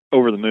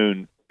over the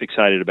moon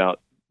excited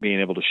about being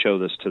able to show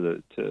this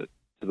to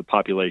the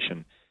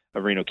population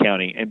of Reno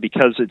County. And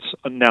because it's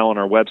now on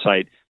our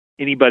website,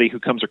 anybody who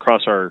comes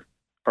across our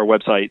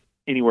website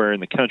anywhere in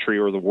the country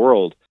or the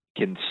world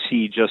can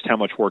see just how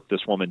much work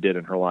this woman did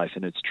in her life,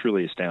 and it's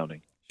truly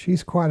astounding.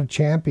 She's quite a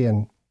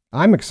champion.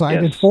 I'm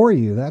excited Yes. for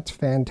you. That's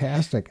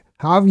fantastic.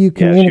 How have you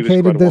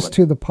communicated quite a this woman.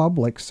 to the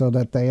public so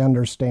that they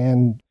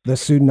understand the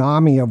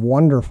tsunami of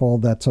wonderful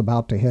that's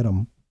about to hit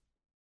them?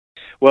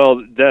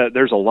 Well,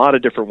 there's a lot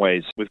of different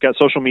ways. We've got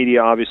social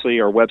media, obviously,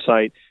 our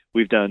website.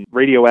 We've done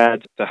radio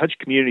ads. The Hutch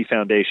Community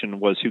Foundation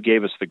was who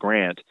gave us the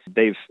grant.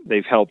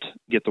 They've helped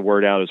get the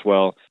word out as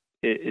well.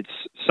 It's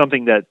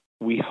something that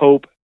we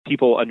hope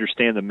people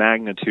understand the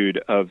magnitude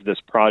of this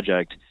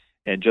project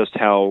and just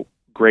how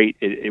great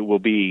it will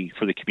be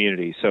for the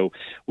community. So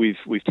we've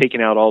taken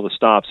out all the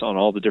stops on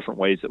all the different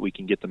ways that we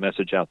can get the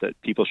message out that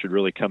people should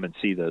really come and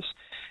see this.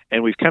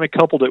 And we've kind of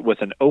coupled it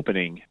with an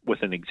opening,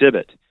 with an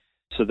exhibit,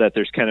 so that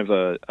there's kind of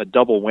a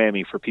double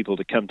whammy for people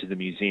to come to the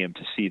museum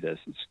to see this.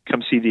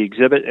 Come see the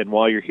exhibit, and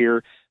while you're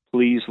here,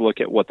 please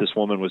look at what this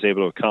woman was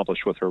able to accomplish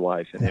with her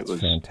life. And That's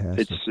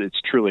fantastic.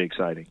 It's truly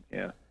exciting.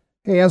 Yeah.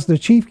 Hey, as the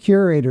chief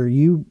curator,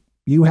 you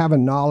have a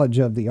knowledge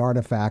of the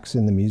artifacts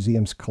in the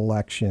museum's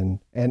collection,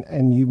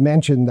 and you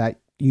mentioned that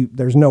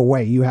there's no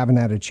way you haven't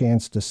had a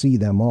chance to see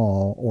them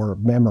all or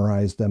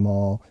memorize them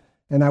all,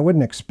 and I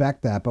wouldn't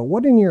expect that. But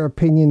what, in your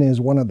opinion,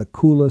 is one of the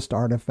coolest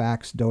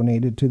artifacts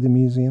donated to the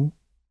museum?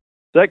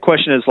 That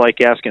question is like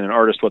asking an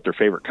artist what their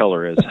favorite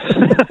color is.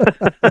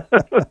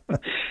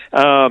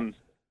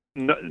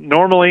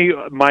 Normally,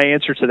 my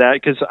answer to that,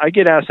 because I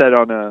get asked that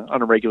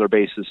on a regular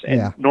basis,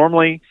 and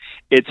normally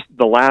it's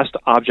the last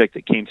object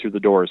that came through the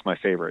door is my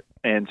favorite.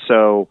 And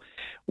so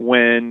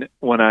when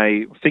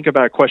I think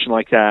about a question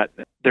like that,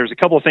 there's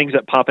a couple of things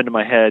that pop into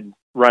my head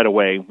right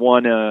away.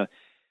 One,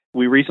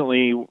 we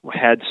recently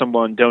had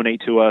someone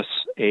donate to us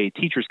a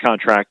teacher's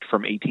contract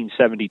from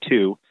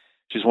 1872.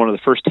 She's one of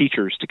the first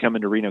teachers to come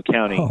into Reno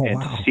County,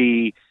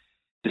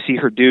 to see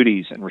her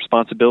duties and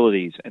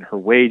responsibilities and her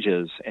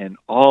wages and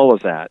all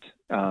of that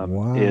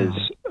is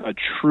a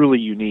truly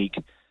unique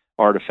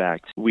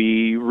artifact.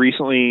 We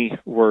recently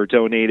were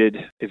donated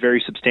a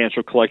very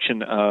substantial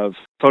collection of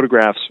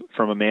photographs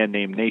from a man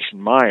named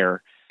Nation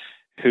Meyer,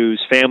 whose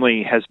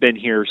family has been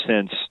here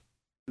since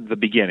the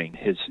beginning.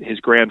 His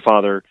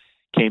grandfather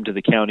came to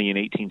the county in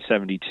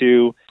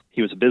 1872.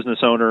 He was a business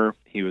owner.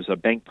 He was a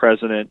bank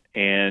president,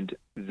 and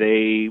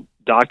they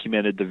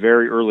documented the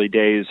very early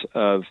days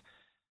of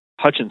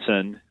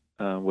Hutchinson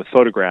with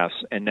photographs,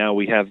 and now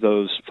we have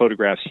those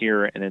photographs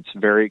here, and it's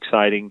very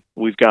exciting.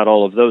 We've got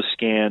all of those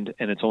scanned,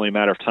 and it's only a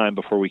matter of time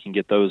before we can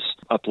get those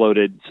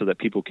uploaded so that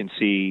people can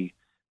see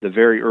the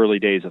very early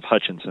days of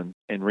Hutchinson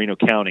in Reno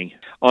County.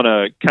 On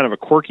a kind of a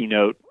quirky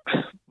note,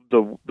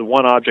 the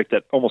one object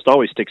that almost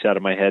always sticks out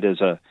of my head is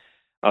a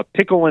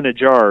pickle in a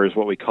jar is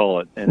what we call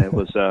it, and it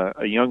was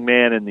a young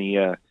man in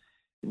the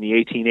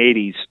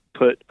 1880s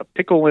put a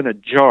pickle in a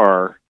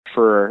jar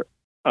for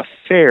a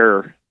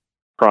fair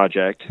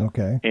project.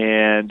 Okay.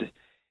 And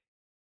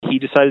he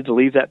decided to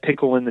leave that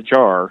pickle in the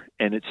jar,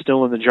 and it's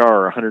still in the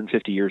jar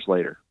 150 years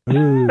later.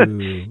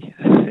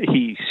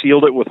 He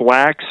sealed it with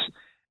wax,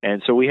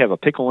 and so we have a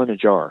pickle in a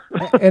jar.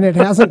 And it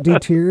hasn't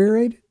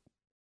deteriorated?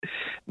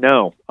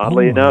 No,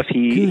 oddly enough,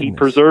 he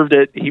preserved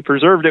it. He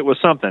preserved it with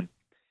something.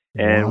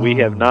 And we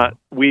have not,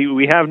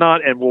 we have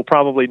not, and we'll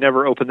probably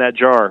never open that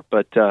jar.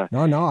 But I it's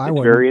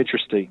wouldn't. very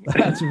interesting.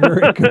 That's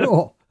very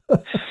cool.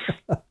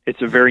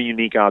 It's a very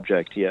unique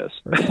object. Yes.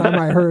 First time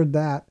I heard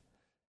that.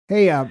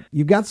 Hey,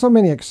 you've got so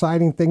many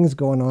exciting things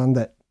going on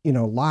that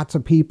lots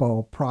of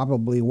people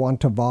probably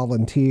want to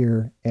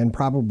volunteer and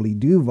probably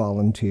do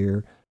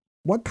volunteer.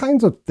 What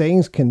kinds of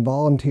things can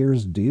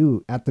volunteers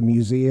do at the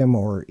museum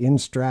or in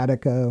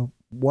Stradica?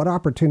 What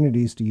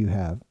opportunities do you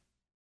have?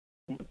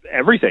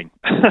 Everything.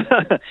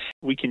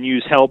 We can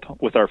use help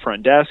with our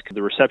front desk,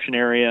 the reception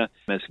area,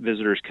 as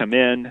visitors come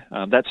in.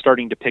 That's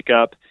starting to pick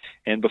up.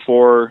 And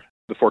before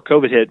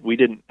COVID hit, we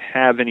didn't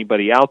have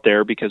anybody out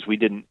there because we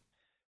didn't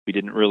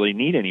really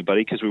need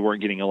anybody because we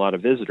weren't getting a lot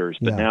of visitors.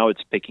 But now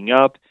it's picking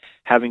up.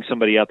 Having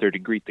somebody out there to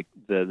greet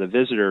the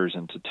visitors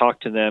and to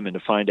talk to them and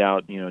to find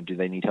out, do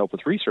they need help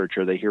with research?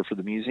 Are they here for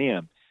the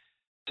museum?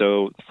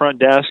 So the front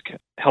desk,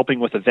 helping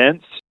with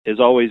events, is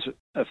always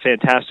a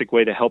fantastic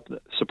way to help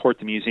support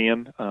the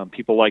museum.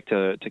 People like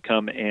to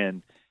come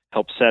and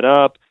help set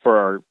up.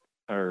 For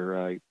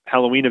our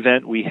Halloween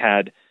event, we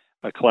had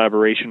a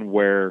collaboration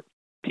where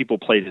people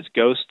played as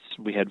ghosts.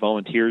 We had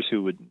volunteers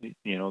who would,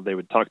 they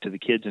would talk to the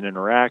kids and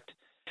interact.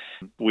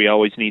 We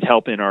always need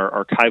help in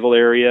our archival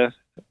area,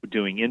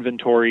 doing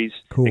inventories,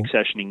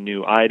 accessioning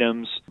new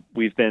items.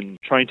 We've been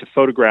trying to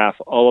photograph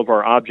all of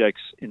our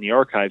objects in the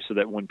archive so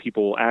that when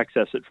people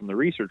access it from the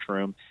research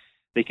room,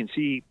 they can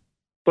see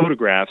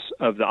photographs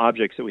of the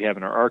objects that we have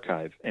in our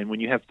archive. And when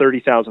you have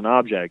 30,000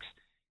 objects,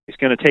 it's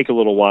going to take a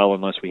little while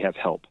unless we have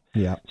help.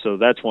 Yeah. So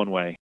that's one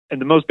way.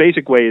 And the most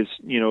basic way is,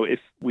 if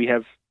we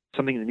have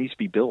something that needs to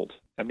be built.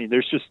 I mean,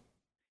 there's just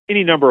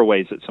any number of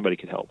ways that somebody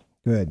could help.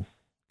 Good.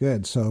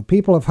 Good. So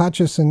people of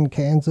Hutchinson,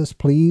 Kansas,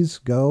 please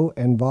go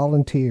and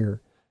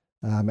volunteer.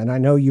 And I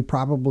know you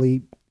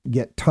probably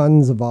get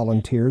tons of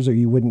volunteers or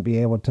you wouldn't be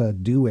able to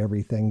do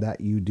everything that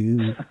you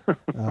do.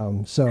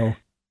 So,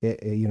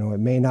 it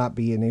may not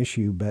be an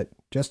issue, but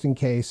just in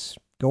case,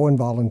 go and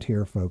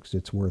volunteer, folks.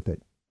 It's worth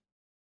it.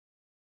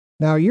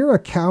 Now, you're a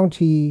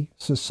county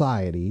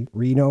society,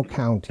 Reno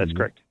County. That's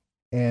correct.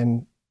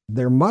 And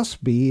there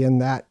must be in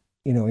that,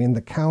 in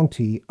the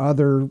county,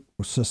 other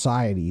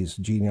societies,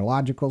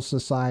 genealogical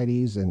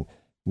societies, and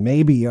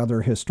maybe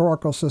other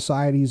historical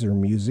societies or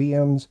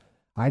museums.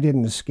 I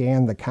didn't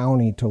scan the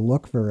county to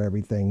look for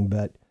everything,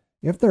 but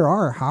if there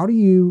are, how do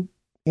you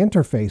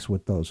interface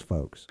with those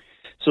folks?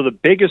 So the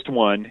biggest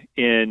one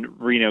in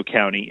Reno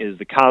County is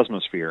the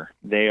Cosmosphere.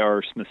 They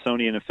are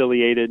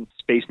Smithsonian-affiliated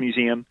space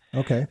museum.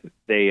 Okay.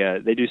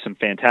 They do some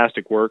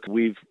fantastic work.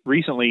 We've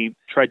recently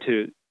tried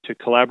to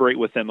collaborate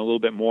with them a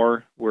little bit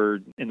more. We're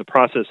in the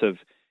process of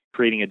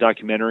creating a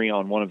documentary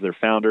on one of their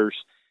founders.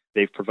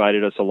 They've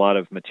provided us a lot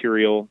of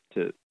material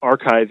to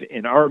archive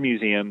in our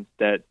museum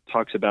that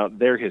talks about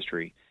their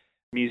history.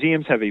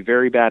 Museums have a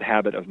very bad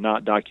habit of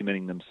not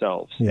documenting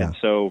themselves. Yeah. And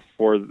so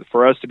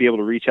for us to be able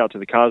to reach out to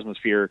the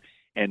Cosmosphere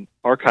and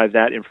archive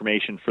that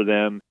information for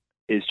them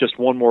is just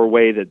one more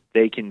way that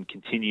they can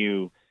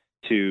continue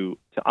to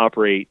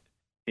operate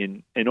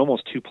in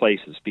almost two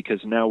places,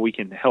 because now we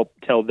can help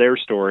tell their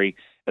story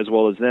as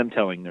well as them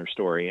telling their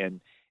story. And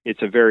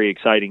it's a very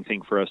exciting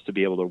thing for us to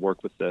be able to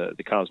work with the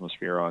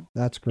Cosmosphere on.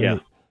 That's great. Yeah.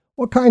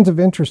 What kinds of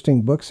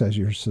interesting books has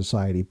your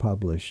society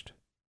published?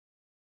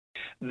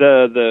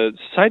 The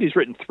Society's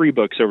written 3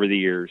 books over the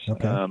years.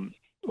 Okay.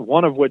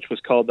 One of which was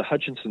called The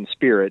Hutchinson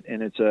Spirit,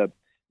 and it's a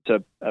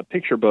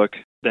picture book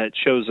that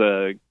shows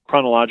a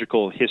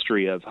chronological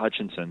history of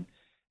Hutchinson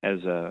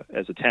as a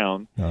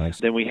town. Nice.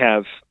 Then we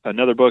have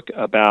another book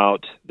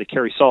about the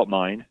Cary Salt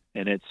Mine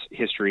and its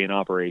history and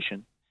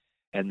operation.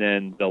 And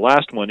then the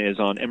last one is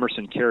on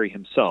Emerson Cary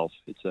himself.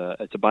 It's a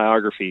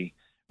biography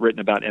written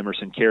about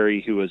Emerson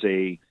Cary, who was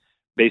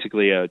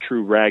basically a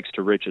true rags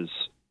to riches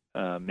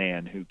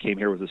man who came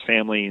here with his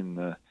family in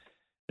the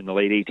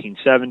late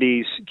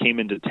 1870s, came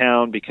into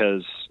town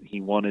because he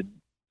wanted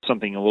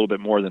something a little bit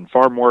more than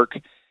farm work,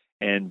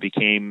 and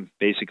became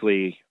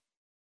basically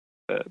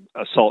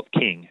a salt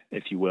king,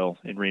 if you will,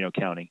 in Reno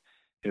County,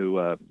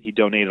 who he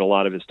donated a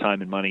lot of his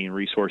time and money and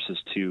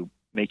resources to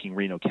making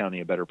Reno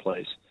County a better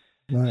place.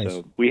 Nice.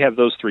 So we have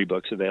those 3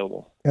 books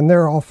available. And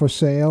they're all for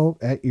sale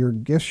at your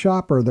gift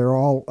shop, or they're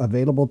all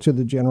available to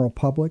the general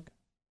public?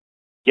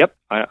 Yep.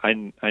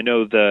 I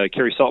know the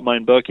Cary Salt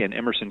Mine book and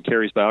Emerson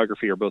Cary's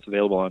biography are both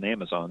available on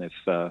Amazon. If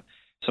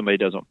somebody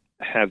doesn't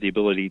have the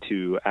ability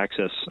to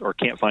access or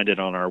can't find it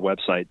on our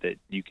website, that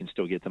you can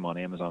still get them on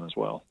Amazon as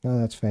well. Oh,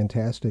 that's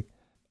fantastic.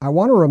 I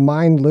want to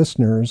remind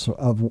listeners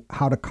of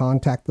how to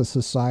contact the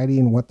society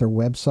and what their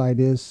website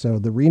is. So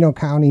the Reno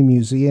County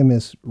Museum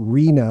is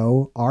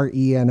Reno,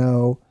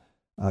 R-E-N-O,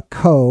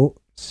 co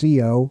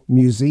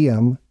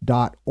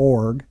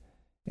museum.org.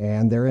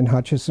 And they're in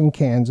Hutchinson,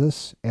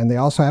 Kansas. And they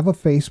also have a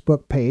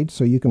Facebook page,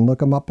 so you can look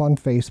them up on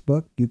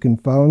Facebook. You can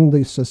phone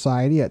the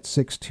society at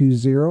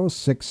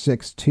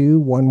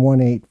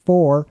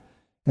 620-662-1184.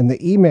 And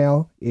the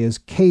email is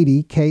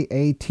Katie,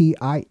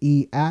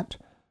 K-A-T-I-E, at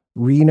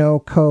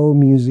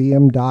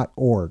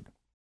renocomuseum.org.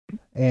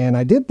 And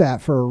I did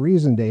that for a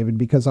reason, David,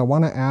 because I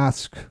want to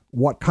ask,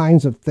 what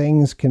kinds of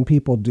things can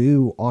people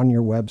do on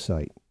your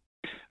website?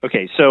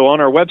 Okay, so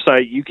on our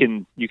website, you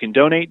can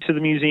donate to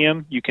the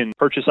museum. You can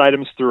purchase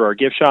items through our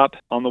gift shop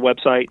on the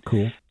website.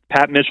 Cool.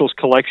 Pat Mitchell's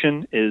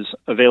collection is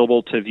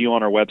available to view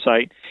on our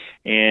website.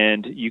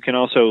 And you can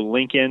also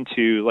link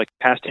into, like,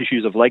 past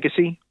issues of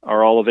Legacy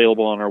are all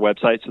available on our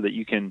website so that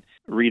you can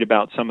read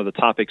about some of the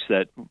topics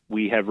that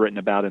we have written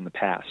about in the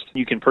past.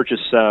 You can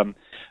purchase from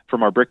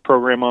our brick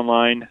program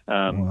online.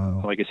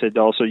 Wow. Like I said,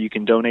 also you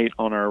can donate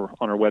on our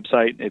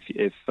website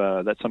if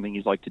that's something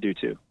you'd like to do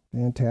too.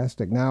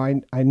 Fantastic. Now,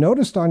 I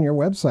noticed on your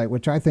website,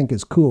 which I think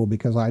is cool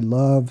because I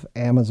love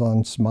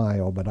Amazon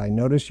Smile, but I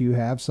noticed you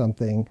have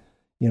something,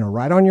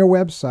 right on your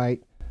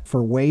website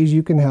for ways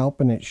you can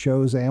help, and it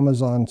shows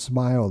Amazon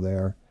Smile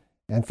there.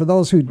 And for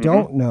those who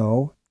don't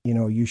know,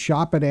 you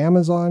shop at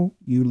Amazon,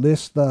 you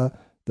list the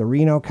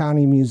Reno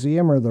County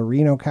Museum or the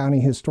Reno County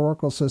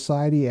Historical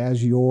Society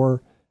as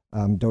your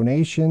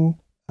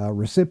donation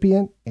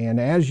recipient.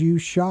 And as you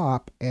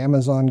shop,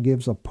 Amazon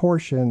gives a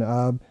portion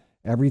of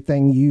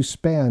everything you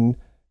spend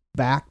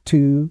back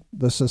to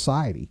the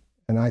society.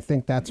 And I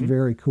think that's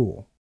very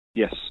cool.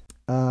 Yes.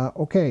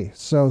 Okay,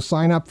 so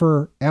sign up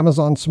for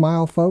Amazon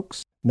Smile,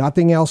 folks.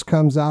 Nothing else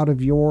comes out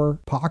of your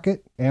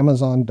pocket.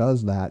 Amazon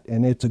does that,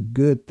 and it's a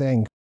good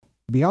thing.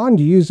 Beyond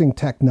using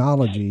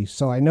technology,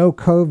 so I know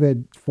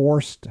COVID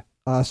forced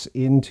us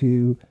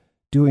into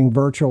doing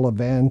virtual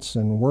events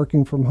and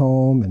working from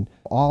home and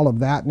all of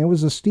that, and it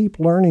was a steep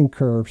learning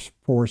curve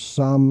for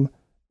some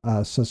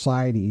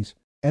societies.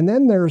 And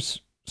then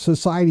there's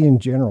society in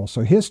general.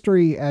 So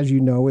history, as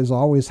you know, is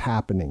always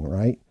happening,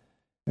 right?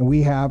 And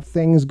we have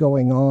things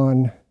going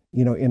on,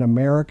 in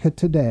America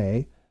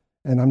today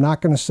And I'm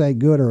not going to say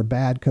good or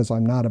bad because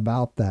I'm not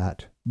about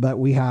that. But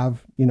we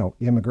have,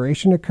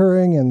 immigration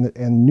occurring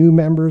and new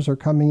members are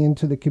coming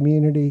into the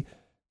community.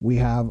 We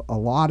have a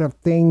lot of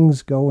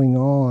things going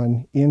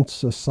on in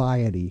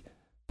society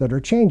that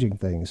are changing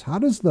things. How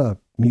does the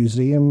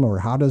museum or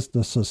how does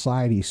the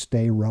society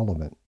stay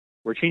relevant?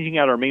 We're changing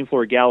out our main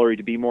floor gallery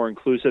to be more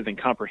inclusive and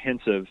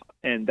comprehensive,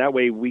 and that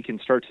way we can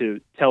start to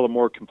tell a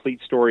more complete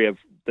story of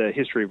the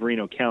history of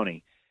Reno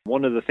County.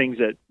 One of the things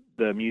that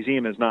the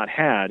museum has not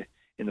had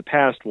in the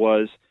past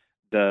was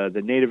the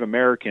Native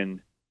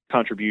American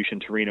contribution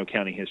to Reno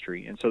County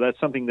history. And so that's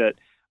something that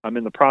I'm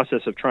in the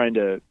process of trying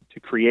to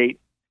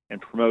create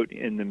and promote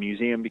in the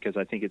museum, because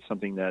I think it's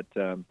something that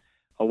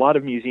a lot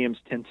of museums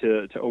tend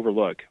to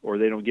overlook, or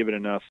they don't give it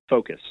enough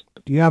focus.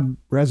 Do you have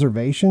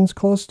reservations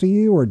close to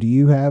you, or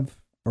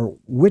or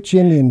which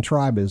Indian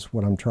tribe is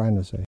what I'm trying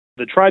to say?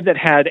 The tribe that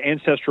had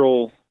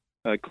ancestral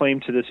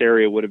claim to this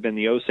area would have been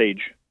the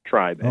Osage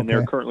tribe, and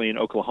they're currently in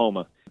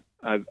Oklahoma.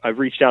 I've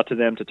reached out to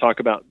them to talk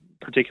about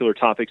particular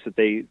topics that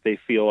they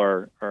feel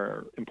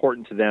are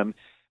important to them,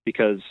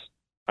 because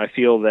I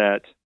feel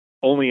that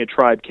only a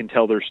tribe can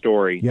tell their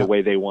story the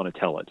way they want to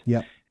tell it.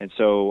 Yep. And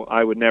so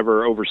I would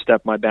never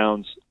overstep my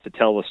bounds to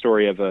tell the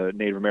story of a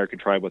Native American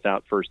tribe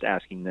without first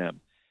asking them.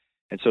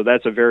 And so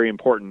that's a very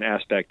important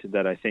aspect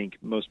that I think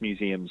most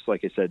museums,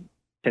 like I said,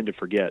 tend to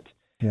forget.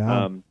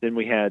 Yeah. Then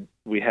we had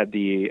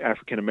the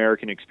African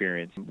American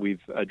experience.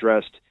 We've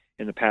addressed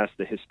in the past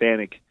the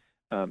Hispanic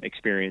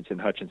experience in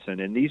Hutchinson,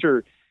 and these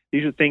are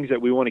things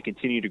that we want to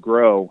continue to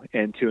grow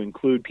and to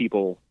include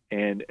people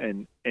and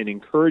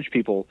encourage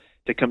people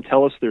to come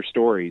tell us their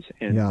stories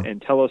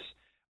and tell us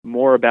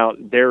more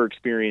about their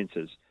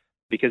experiences,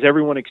 because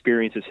everyone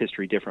experiences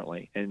history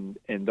differently, and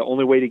the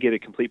only way to get a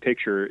complete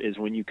picture is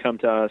when you come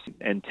to us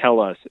and tell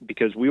us,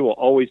 because we will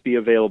always be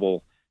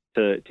available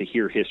to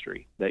hear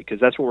history, because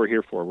that's what we're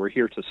here for. We're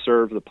here to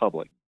serve the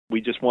public.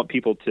 We just want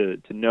people to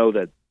know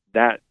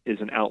that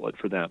is an outlet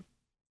for them.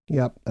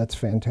 Yep, that's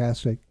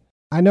fantastic.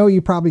 I know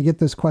you probably get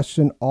this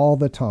question all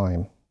the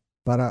time,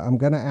 but I'm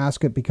going to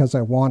ask it because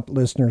I want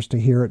listeners to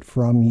hear it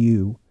from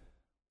you.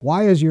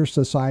 Why is your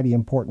society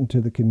important to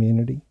the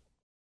community?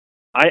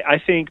 I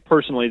think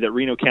personally that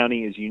Reno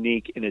County is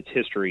unique in its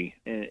history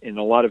in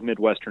a lot of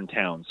Midwestern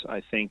towns.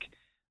 I think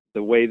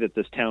the way that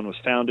this town was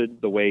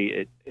founded, the way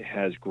it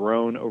has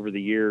grown over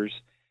the years,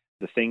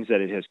 the things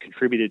that it has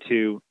contributed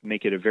to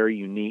make it a very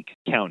unique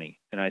county.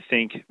 And I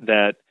think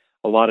that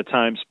a lot of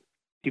times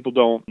people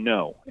don't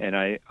know. And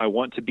I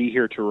want to be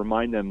here to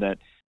remind them that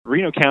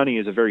Reno County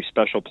is a very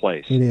special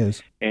place. It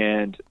is.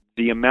 And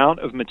the amount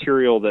of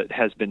material that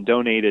has been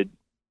donated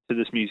to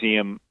this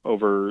museum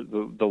over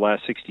the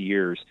last 60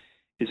 years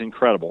is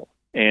incredible.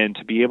 And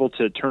to be able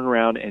to turn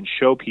around and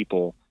show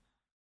people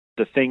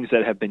the things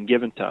that have been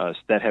given to us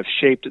that have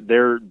shaped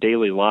their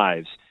daily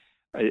lives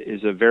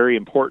is a very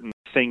important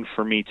thing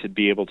for me to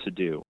be able to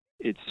do.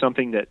 It's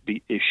something that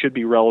it should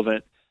be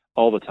relevant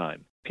all the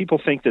time.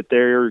 People think that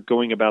they're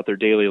going about their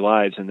daily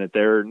lives and that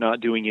they're not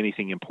doing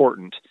anything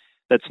important.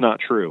 That's not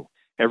true.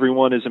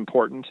 Everyone is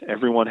important.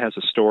 Everyone has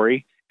a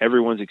story.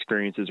 Everyone's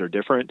experiences are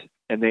different,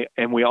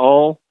 and we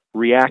all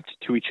react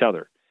to each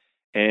other.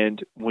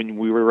 And when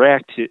we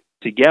react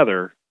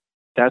together,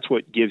 that's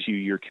what gives you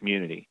your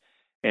community.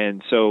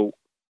 And so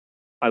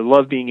I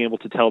love being able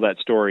to tell that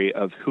story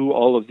of who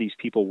all of these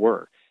people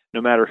were,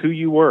 no matter who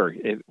you were,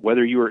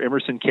 whether you were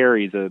Emerson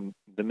Carey,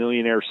 the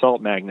millionaire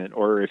salt magnate,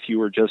 or if you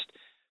were just,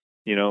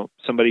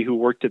 somebody who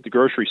worked at the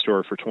grocery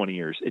store for 20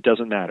 years. It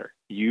doesn't matter.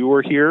 You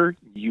were here,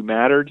 you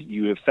mattered,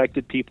 you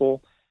affected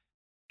people,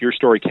 your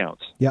story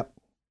counts. Yep,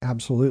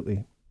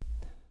 absolutely.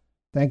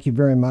 Thank you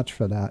very much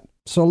for that.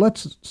 So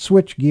let's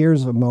switch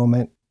gears a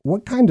moment.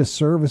 What kind of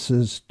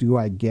services do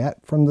I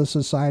get from the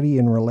society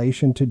in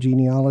relation to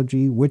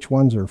genealogy? Which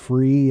ones are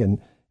free, and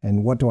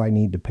what do I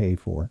need to pay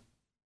for?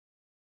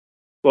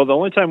 Well, the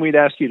only time we'd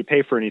ask you to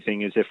pay for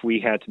anything is if we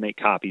had to make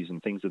copies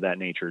and things of that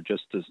nature,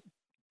 just to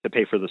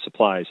pay for the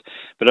supplies.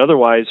 But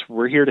otherwise,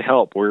 we're here to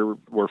help. We're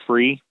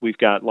free. We've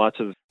got lots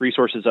of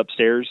resources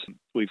upstairs.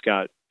 We've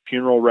got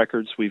funeral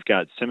records. We've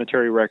got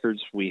cemetery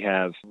records. We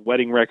have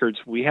wedding records.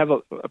 We have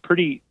a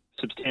pretty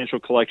substantial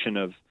collection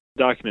of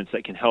documents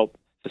that can help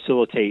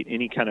facilitate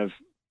any kind of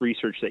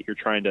research that you're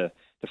trying to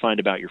find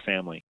about your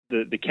family.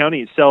 The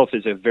county itself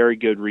is a very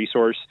good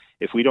resource.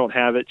 If we don't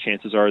have it,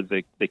 chances are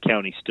the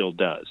county still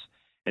does.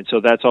 And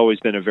so that's always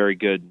been a very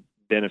good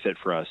benefit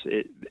for us.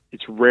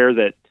 It's rare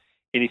that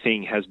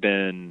anything has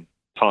been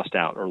tossed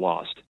out or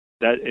lost.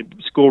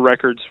 School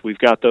records, we've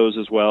got those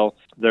as well.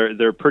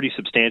 They're pretty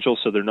substantial,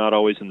 so they're not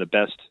always in the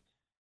best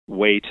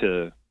way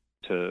to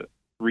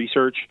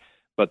research,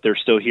 but they're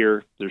still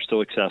here, they're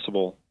still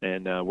accessible,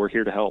 and we're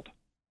here to help.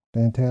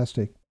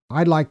 Fantastic.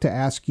 I'd like to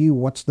ask you,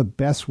 what's the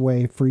best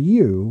way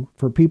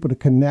for people to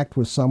connect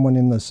with someone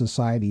in the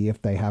society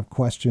if they have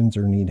questions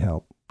or need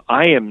help?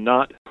 I am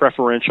not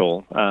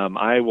preferential.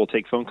 I will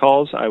take phone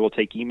calls. I will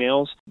take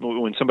emails.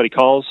 When somebody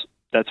calls,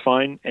 that's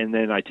fine, and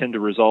then I tend to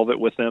resolve it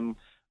with them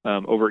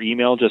over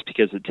email just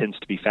because it tends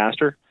to be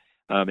faster.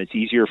 It's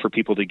easier for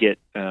people to get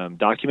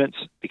documents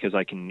because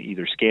I can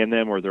either scan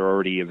them or they're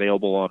already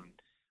available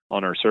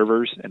on our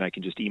servers, and I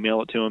can just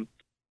email it to them.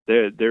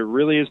 There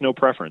really is no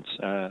preference.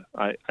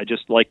 I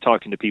just like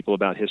talking to people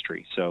about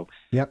history. So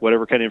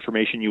Whatever kind of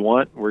information you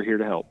want, we're here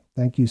to help.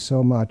 Thank you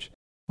so much.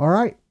 All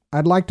right.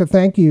 I'd like to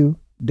thank you,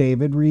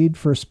 David Reed,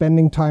 for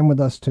spending time with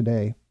us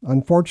today.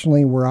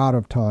 Unfortunately, we're out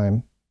of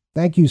time.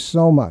 Thank you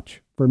so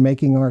much for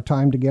making our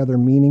time together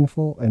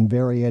meaningful and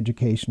very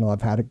educational.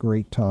 I've had a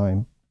great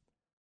time.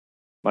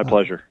 My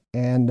pleasure.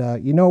 And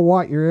you know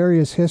what? Your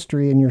area's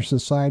history and your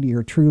society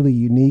are truly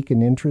unique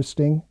and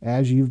interesting,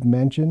 as you've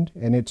mentioned,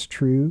 and it's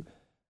true.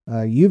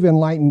 You've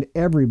enlightened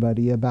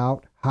everybody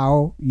about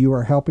how you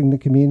are helping the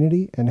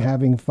community and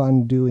having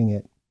fun doing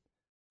it.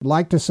 I'd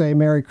like to say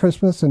Merry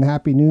Christmas and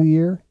Happy New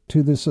Year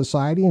to the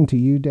society and to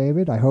you,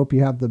 David. I hope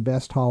you have the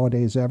best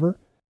holidays ever.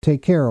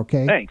 Take care,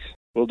 okay? Thanks.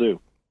 Will do.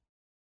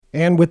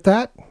 And with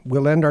that,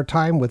 we'll end our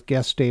time with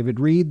guest David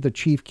Reed, the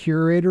Chief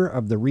Curator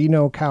of the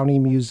Reno County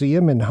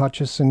Museum in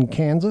Hutchinson,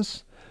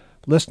 Kansas.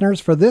 Listeners,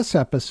 for this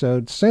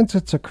episode, since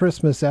it's a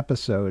Christmas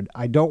episode,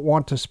 I don't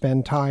want to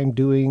spend time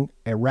doing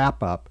a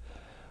wrap-up,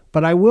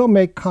 but I will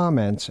make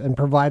comments and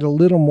provide a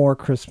little more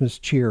Christmas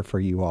cheer for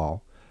you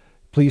all.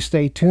 Please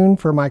stay tuned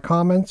for my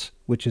comments,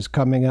 which is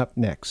coming up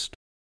next.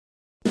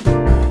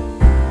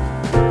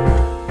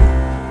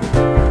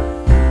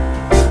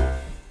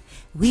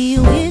 We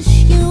wish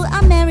you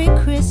a Merry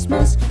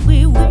Christmas.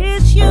 We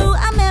wish you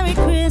a Merry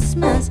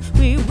Christmas.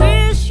 We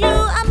wish you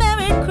a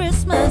Merry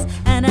Christmas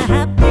and a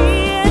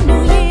Happy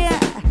New Year.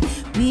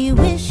 We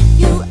wish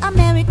you a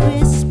Merry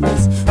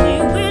Christmas.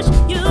 We wish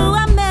you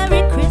a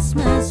Merry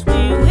Christmas.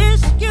 We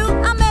wish you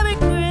a Merry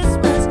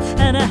Christmas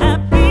and a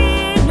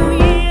Happy New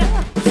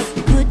Year.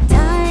 Good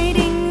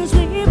tidings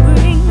we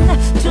bring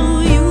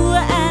to you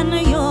and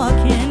your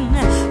kin.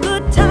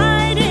 Good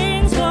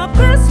tidings for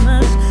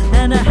Christmas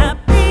and a Happy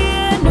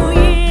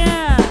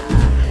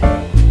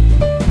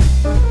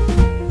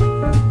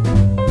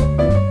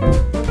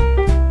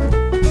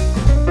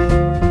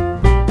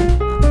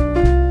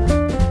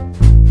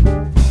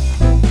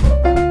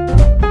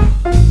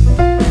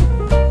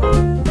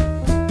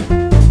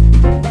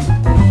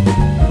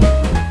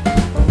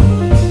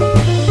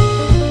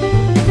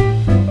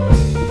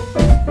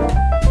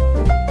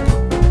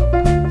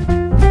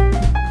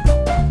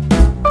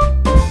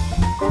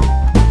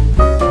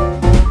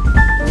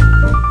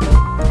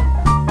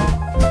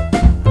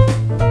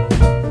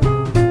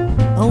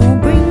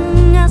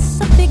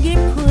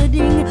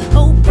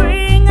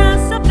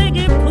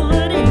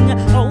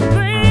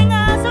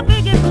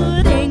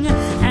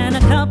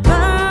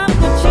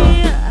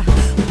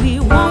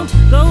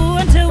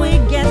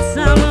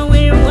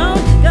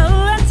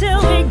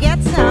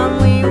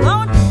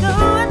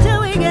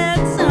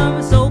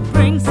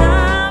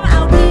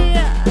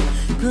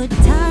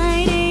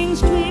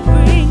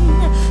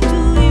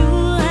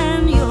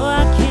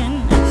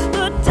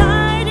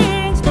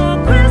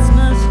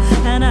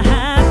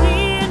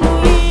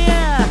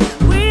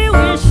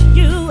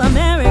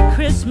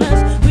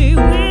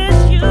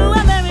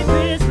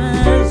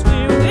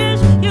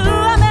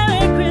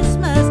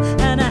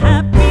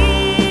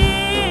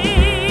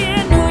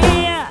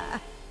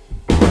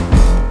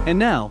And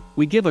now,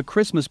 we give a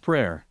Christmas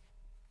prayer.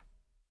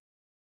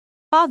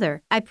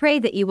 Father, I pray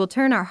that you will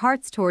turn our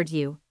hearts toward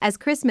you as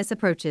Christmas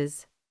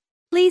approaches.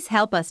 Please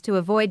help us to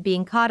avoid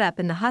being caught up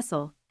in the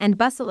hustle and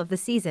bustle of the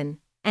season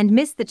and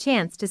miss the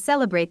chance to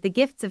celebrate the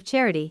gifts of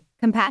charity,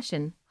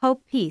 compassion,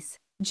 hope, peace,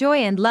 joy,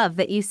 and love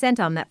that you sent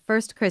on that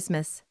first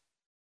Christmas.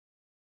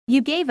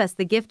 You gave us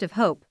the gift of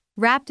hope,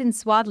 wrapped in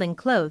swaddling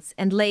clothes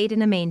and laid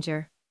in a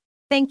manger.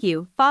 Thank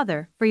you,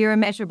 Father, for your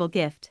immeasurable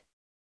gift.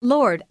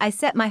 Lord, I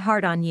set my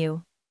heart on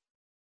you.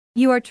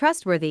 You are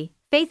trustworthy,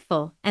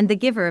 faithful, and the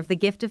giver of the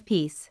gift of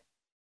peace.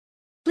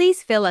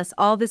 Please fill us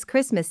all this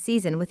Christmas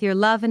season with your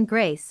love and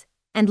grace,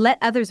 and let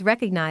others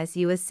recognize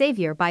you as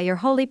Savior by your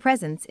holy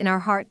presence in our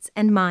hearts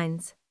and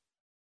minds.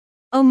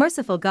 O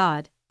merciful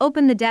God,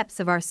 open the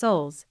depths of our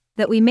souls,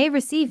 that we may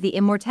receive the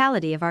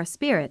immortality of our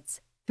spirits,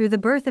 through the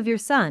birth of your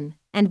Son,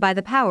 and by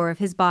the power of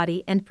his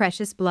body and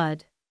precious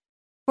blood.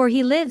 For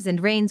he lives and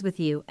reigns with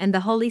you and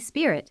the Holy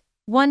Spirit,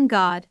 one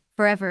God,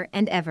 forever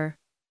and ever.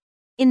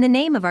 In the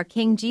name of our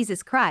King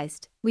Jesus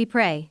Christ, we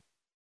pray.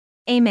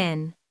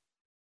 Amen.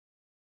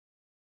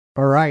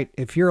 All right,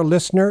 if you're a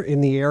listener in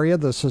the area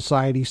the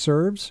Society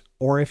serves,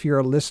 or if you're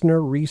a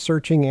listener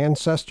researching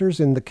ancestors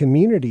in the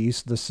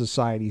communities the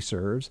Society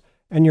serves,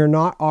 and you're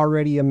not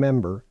already a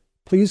member,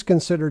 please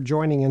consider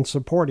joining and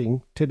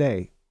supporting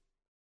today.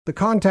 The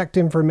contact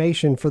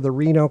information for the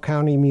Reno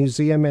County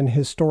Museum and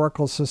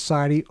Historical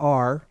Society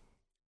are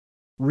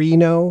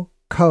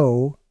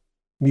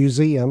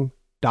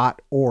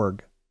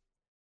renocomuseum.org.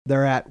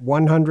 They're at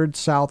 100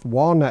 South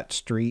Walnut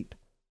Street,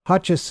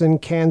 Hutchinson,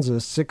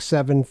 Kansas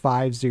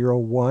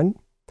 67501.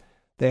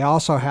 They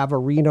also have a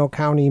Reno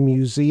County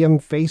Museum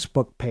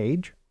Facebook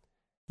page.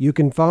 You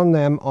can phone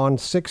them on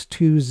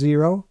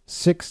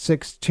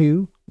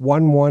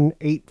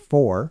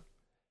 620-662-1184.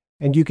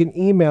 And you can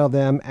email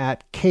them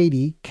at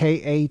Katie,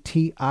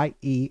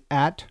 Katie,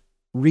 @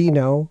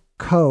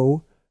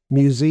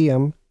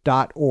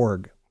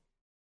 renocomuseum.org.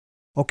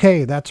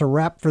 Okay, that's a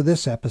wrap for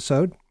this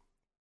episode.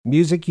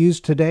 Music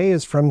used today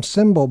is from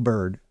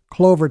Cymbalbird,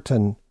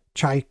 Cloverton,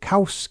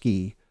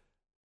 Tchaikovsky,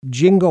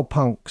 Jingle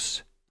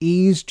Punks,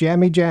 Ease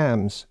Jammy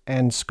Jams,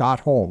 and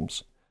Scott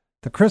Holmes.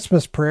 The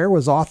Christmas Prayer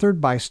was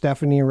authored by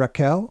Stephanie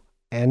Raquel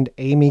and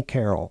Amy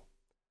Carroll.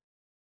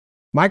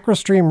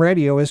 Microstream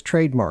Radio is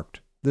trademarked.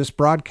 This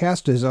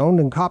broadcast is owned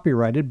and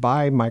copyrighted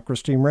by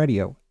Microstream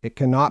Radio. It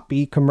cannot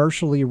be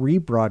commercially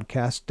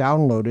rebroadcast,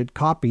 downloaded,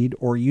 copied,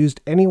 or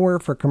used anywhere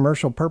for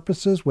commercial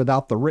purposes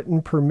without the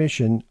written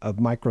permission of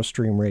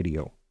Microstream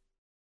Radio.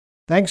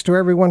 Thanks to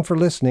everyone for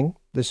listening.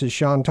 This is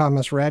Sean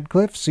Thomas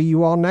Radcliffe. See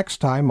you all next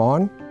time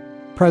on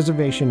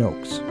Preservation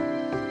Oaks.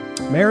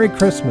 Merry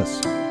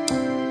Christmas!